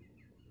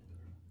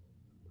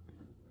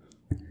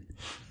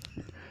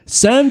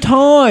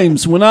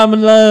 Sometimes when I'm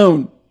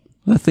alone,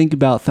 I think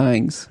about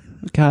things.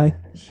 Okay?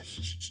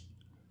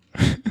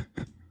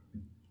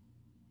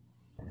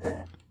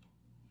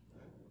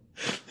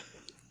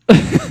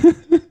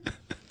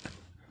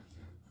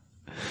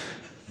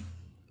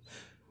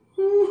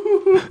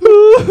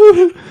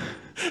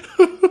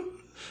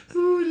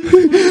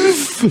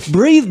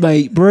 Breathe,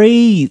 mate.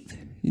 Breathe.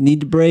 You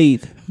need to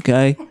breathe.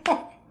 Okay?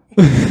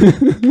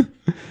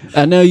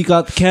 I know you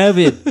got the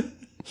COVID.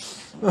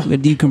 The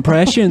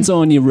decompressions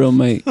on you, real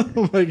mate.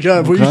 oh my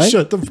God, will Okay. you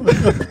shut the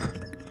fuck up?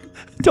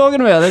 Talking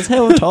about that's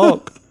how we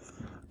talk.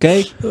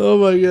 Okay? Oh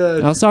my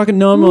God. I was talking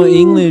normal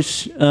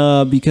English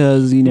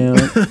because, you know,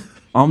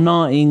 I'm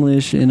not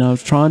English and I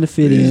was trying to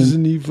fit in.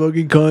 Isn't he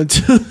fucking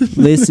cunt?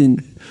 Listen,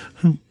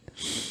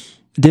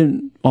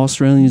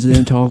 Australians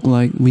didn't talk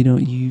like we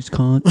don't use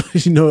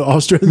cunt. You know,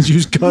 Australians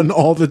use cunt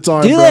all the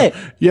time, Do bro. they?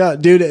 Yeah,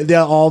 dude, they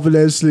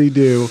obviously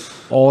do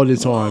all the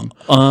time.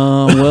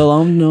 Well,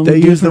 I'm They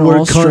use the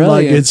word cunt like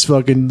Australian. it's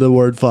fucking the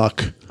word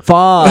fuck.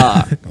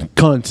 Fuck.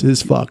 Cunt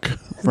is fuck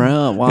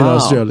Bro, wow. in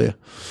Australia.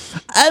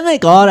 Oh my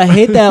God, I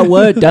hate that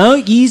word.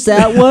 Don't use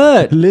that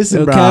word.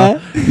 Listen, okay?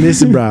 bro.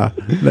 Listen, bro.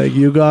 Like,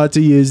 you got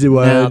to use the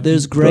word. Now,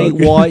 there's great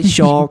fucking white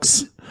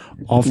sharks.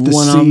 off the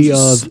when I'm sea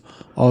s- of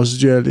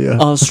Australia.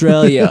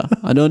 Australia.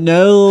 I don't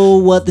know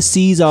what the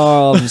seas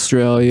are of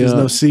Australia. There's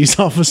no seas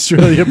off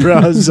Australia, bro.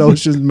 It's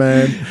oceans,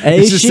 man.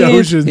 It's just Asian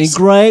oceans. and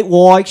great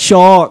white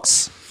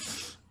sharks.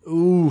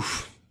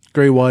 Oof.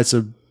 Great whites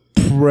are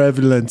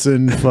prevalent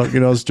in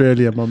fucking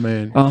Australia, my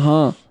man.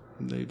 Uh-huh.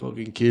 They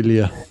fucking kill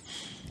you.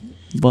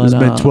 But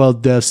There's been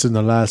 12 deaths in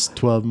the last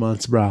 12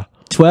 months, bro.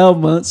 12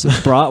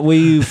 months. Bro, were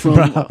you from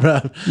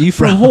Bro. you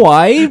from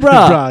Hawaii,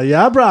 bro? Bro,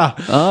 yeah, bro.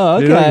 Oh,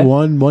 You know, okay.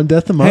 one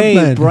death a month, Hey,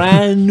 man.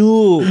 brand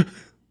new.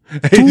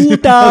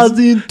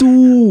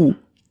 2002.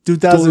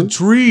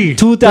 2003.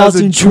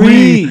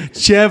 2003.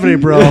 Chevy,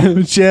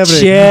 bro. Chevy.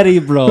 Cherry,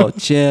 bro.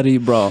 Cherry,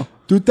 bro.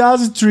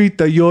 2003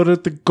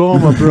 Toyota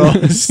Tacoma, bro.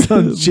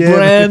 Son, Chevy.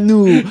 Brand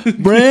new.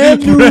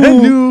 Brand new.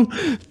 Brand new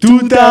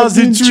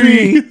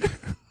 2003.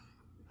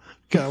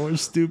 God, we're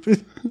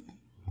stupid.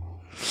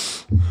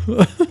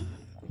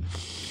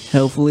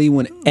 Hopefully,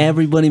 when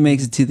everybody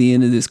makes it to the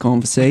end of this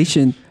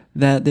conversation,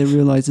 that they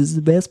realize this is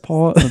the best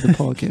part of the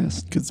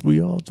podcast. Because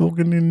we all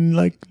talking in,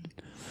 like,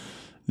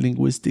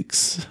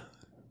 linguistics.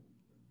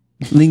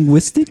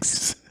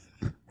 Linguistics?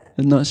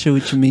 I'm not sure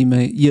what you mean,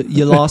 mate.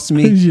 You lost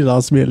me. You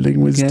lost me at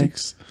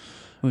linguistics.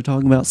 We're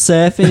talking about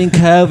surfing and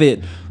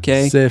COVID.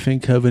 Okay.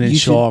 Surfing, COVID, and You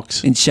should-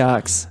 sharks. And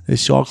sharks.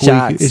 It's shark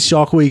Sharks. week. It's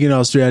shark week in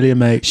Australia,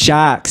 mate.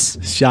 Sharks.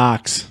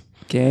 Sharks.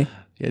 Okay.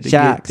 Yeah,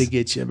 Sharks. they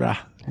get you, bruh.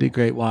 The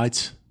great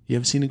whites. You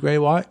ever seen a great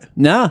white?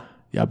 Nah.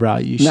 Yeah,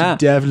 bruh. You should Nah.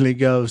 definitely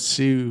go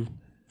to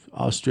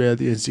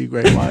Australia and see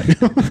great white.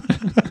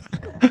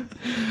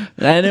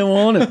 I didn't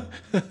want it.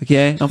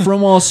 Okay. I'm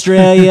from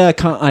Australia.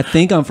 I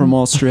think I'm from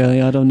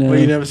Australia. I don't know. Well,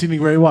 you never seen a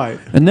great white?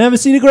 I've never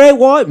seen a great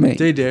white, mate.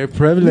 Dude, they're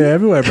prevalent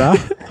everywhere, bro.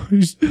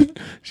 Just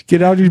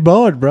get out of your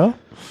board, bro.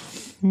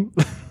 You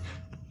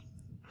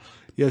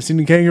ever seen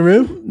a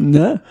kangaroo?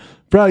 No.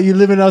 Bro, you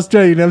live in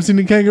Australia. You never seen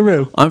a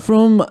kangaroo? I'm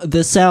from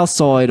the south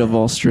side of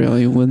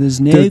Australia where there's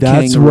no Dude,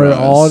 that's kangaroos. where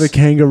all the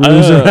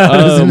kangaroos are at.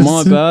 Oh,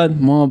 my bad.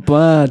 My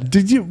bad.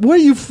 Did you? Where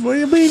you?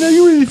 I mean, are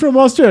you really from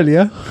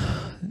Australia?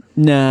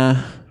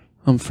 Nah.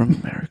 I'm from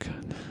America.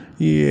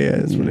 Yeah,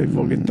 that's what I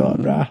fucking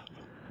thought, bro.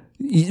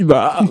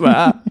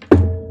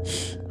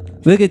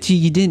 Look at you.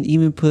 You didn't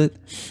even put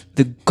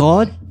the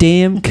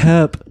goddamn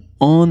cup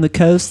on the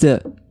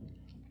coaster.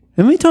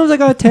 How many times I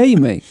gotta tell you,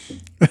 mate?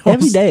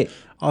 Every day.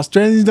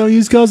 Australians don't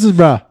use coasters,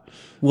 bro.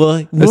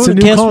 Well, That's a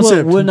new guess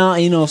concept. what? We're not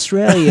in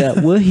Australia.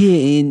 We're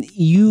here in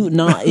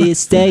United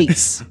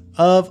States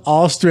Of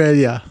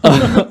Australia.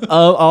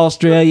 of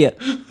Australia.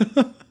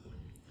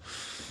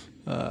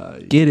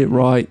 Get it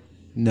right.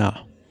 No.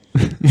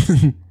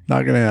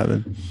 Not going to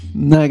happen.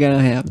 Not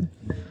gonna happen.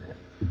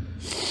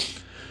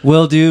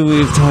 Well, dude,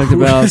 we've talked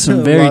about some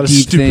A very lot of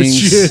deep stupid things.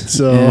 shit,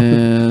 so.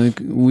 And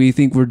we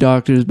think we're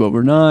doctors, but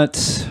we're not.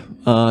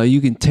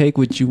 You can take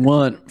what you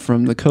want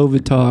from the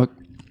COVID talk.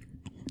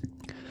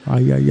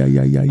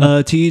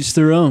 To each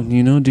their own.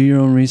 Do your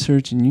own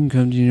research, and you can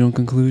come to your own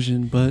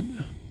conclusion. But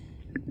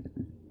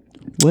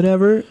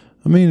whatever.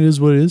 I mean, it is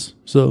what it is.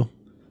 So,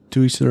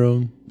 to each their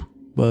own.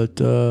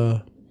 But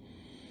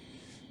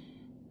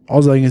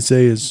all I can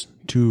say is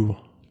to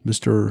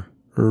Mr.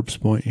 Herb's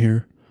point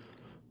here,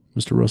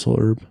 Mr. Russell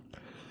Herb,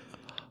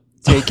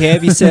 Take care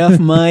of yourself,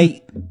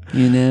 mate.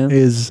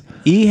 is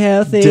Eat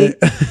healthy.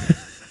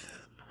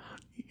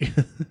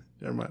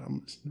 Never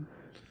mind.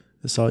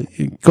 That's all.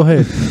 Go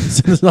ahead.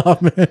 Send us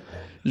off, man.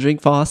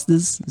 Drink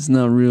Foster's. It's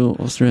not real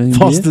Australian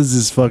Foster's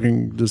is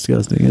fucking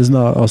disgusting. It's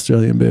not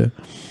Australian beer.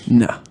 beer.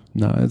 No.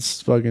 No,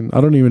 it's fucking.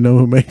 I don't even know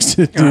who makes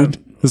it, dude.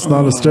 It's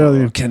not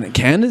Australian.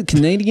 Canadians?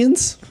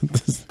 Canadians.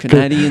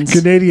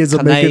 Canadians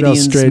are making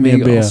Australian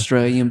make beer.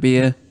 Australian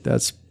beer.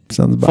 That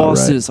sounds about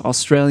Foster's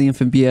Australian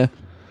for beer.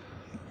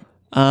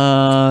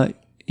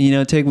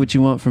 Take what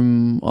you want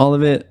from all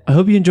of it. I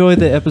hope you enjoyed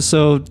the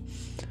episode. right.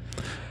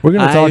 We're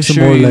gonna I talk some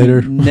assure more you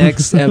later.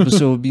 Next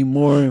episode will be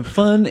more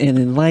fun and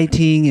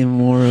enlightening and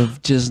more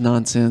of just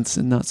nonsense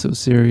and not so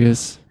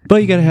serious.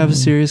 But you got to have a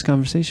serious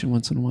conversation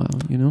once in a while,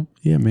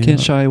 Yeah, man. Can't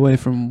shy away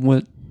from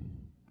what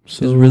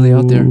is really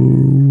out there.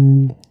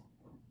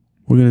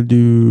 We're gonna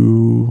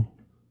do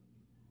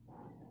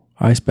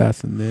ice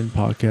bath and then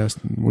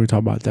podcast, and we're gonna talk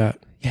about that.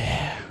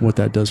 Yeah. What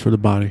that does for the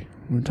body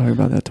We're going to talk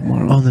about that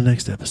tomorrow. on the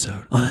next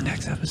episode. On the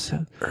next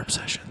episode. Herb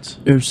Sessions.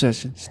 Herb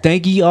Sessions.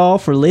 Thank you all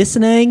for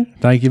listening.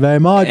 Thank you very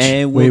much.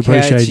 And we we'll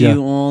catch appreciate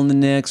you on the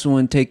next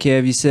one. Take care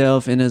of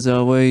yourself. And as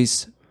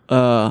always,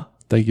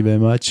 Thank you very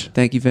much.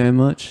 thank you very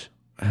much.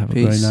 Have a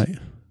Peace. great night.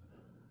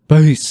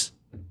 Peace.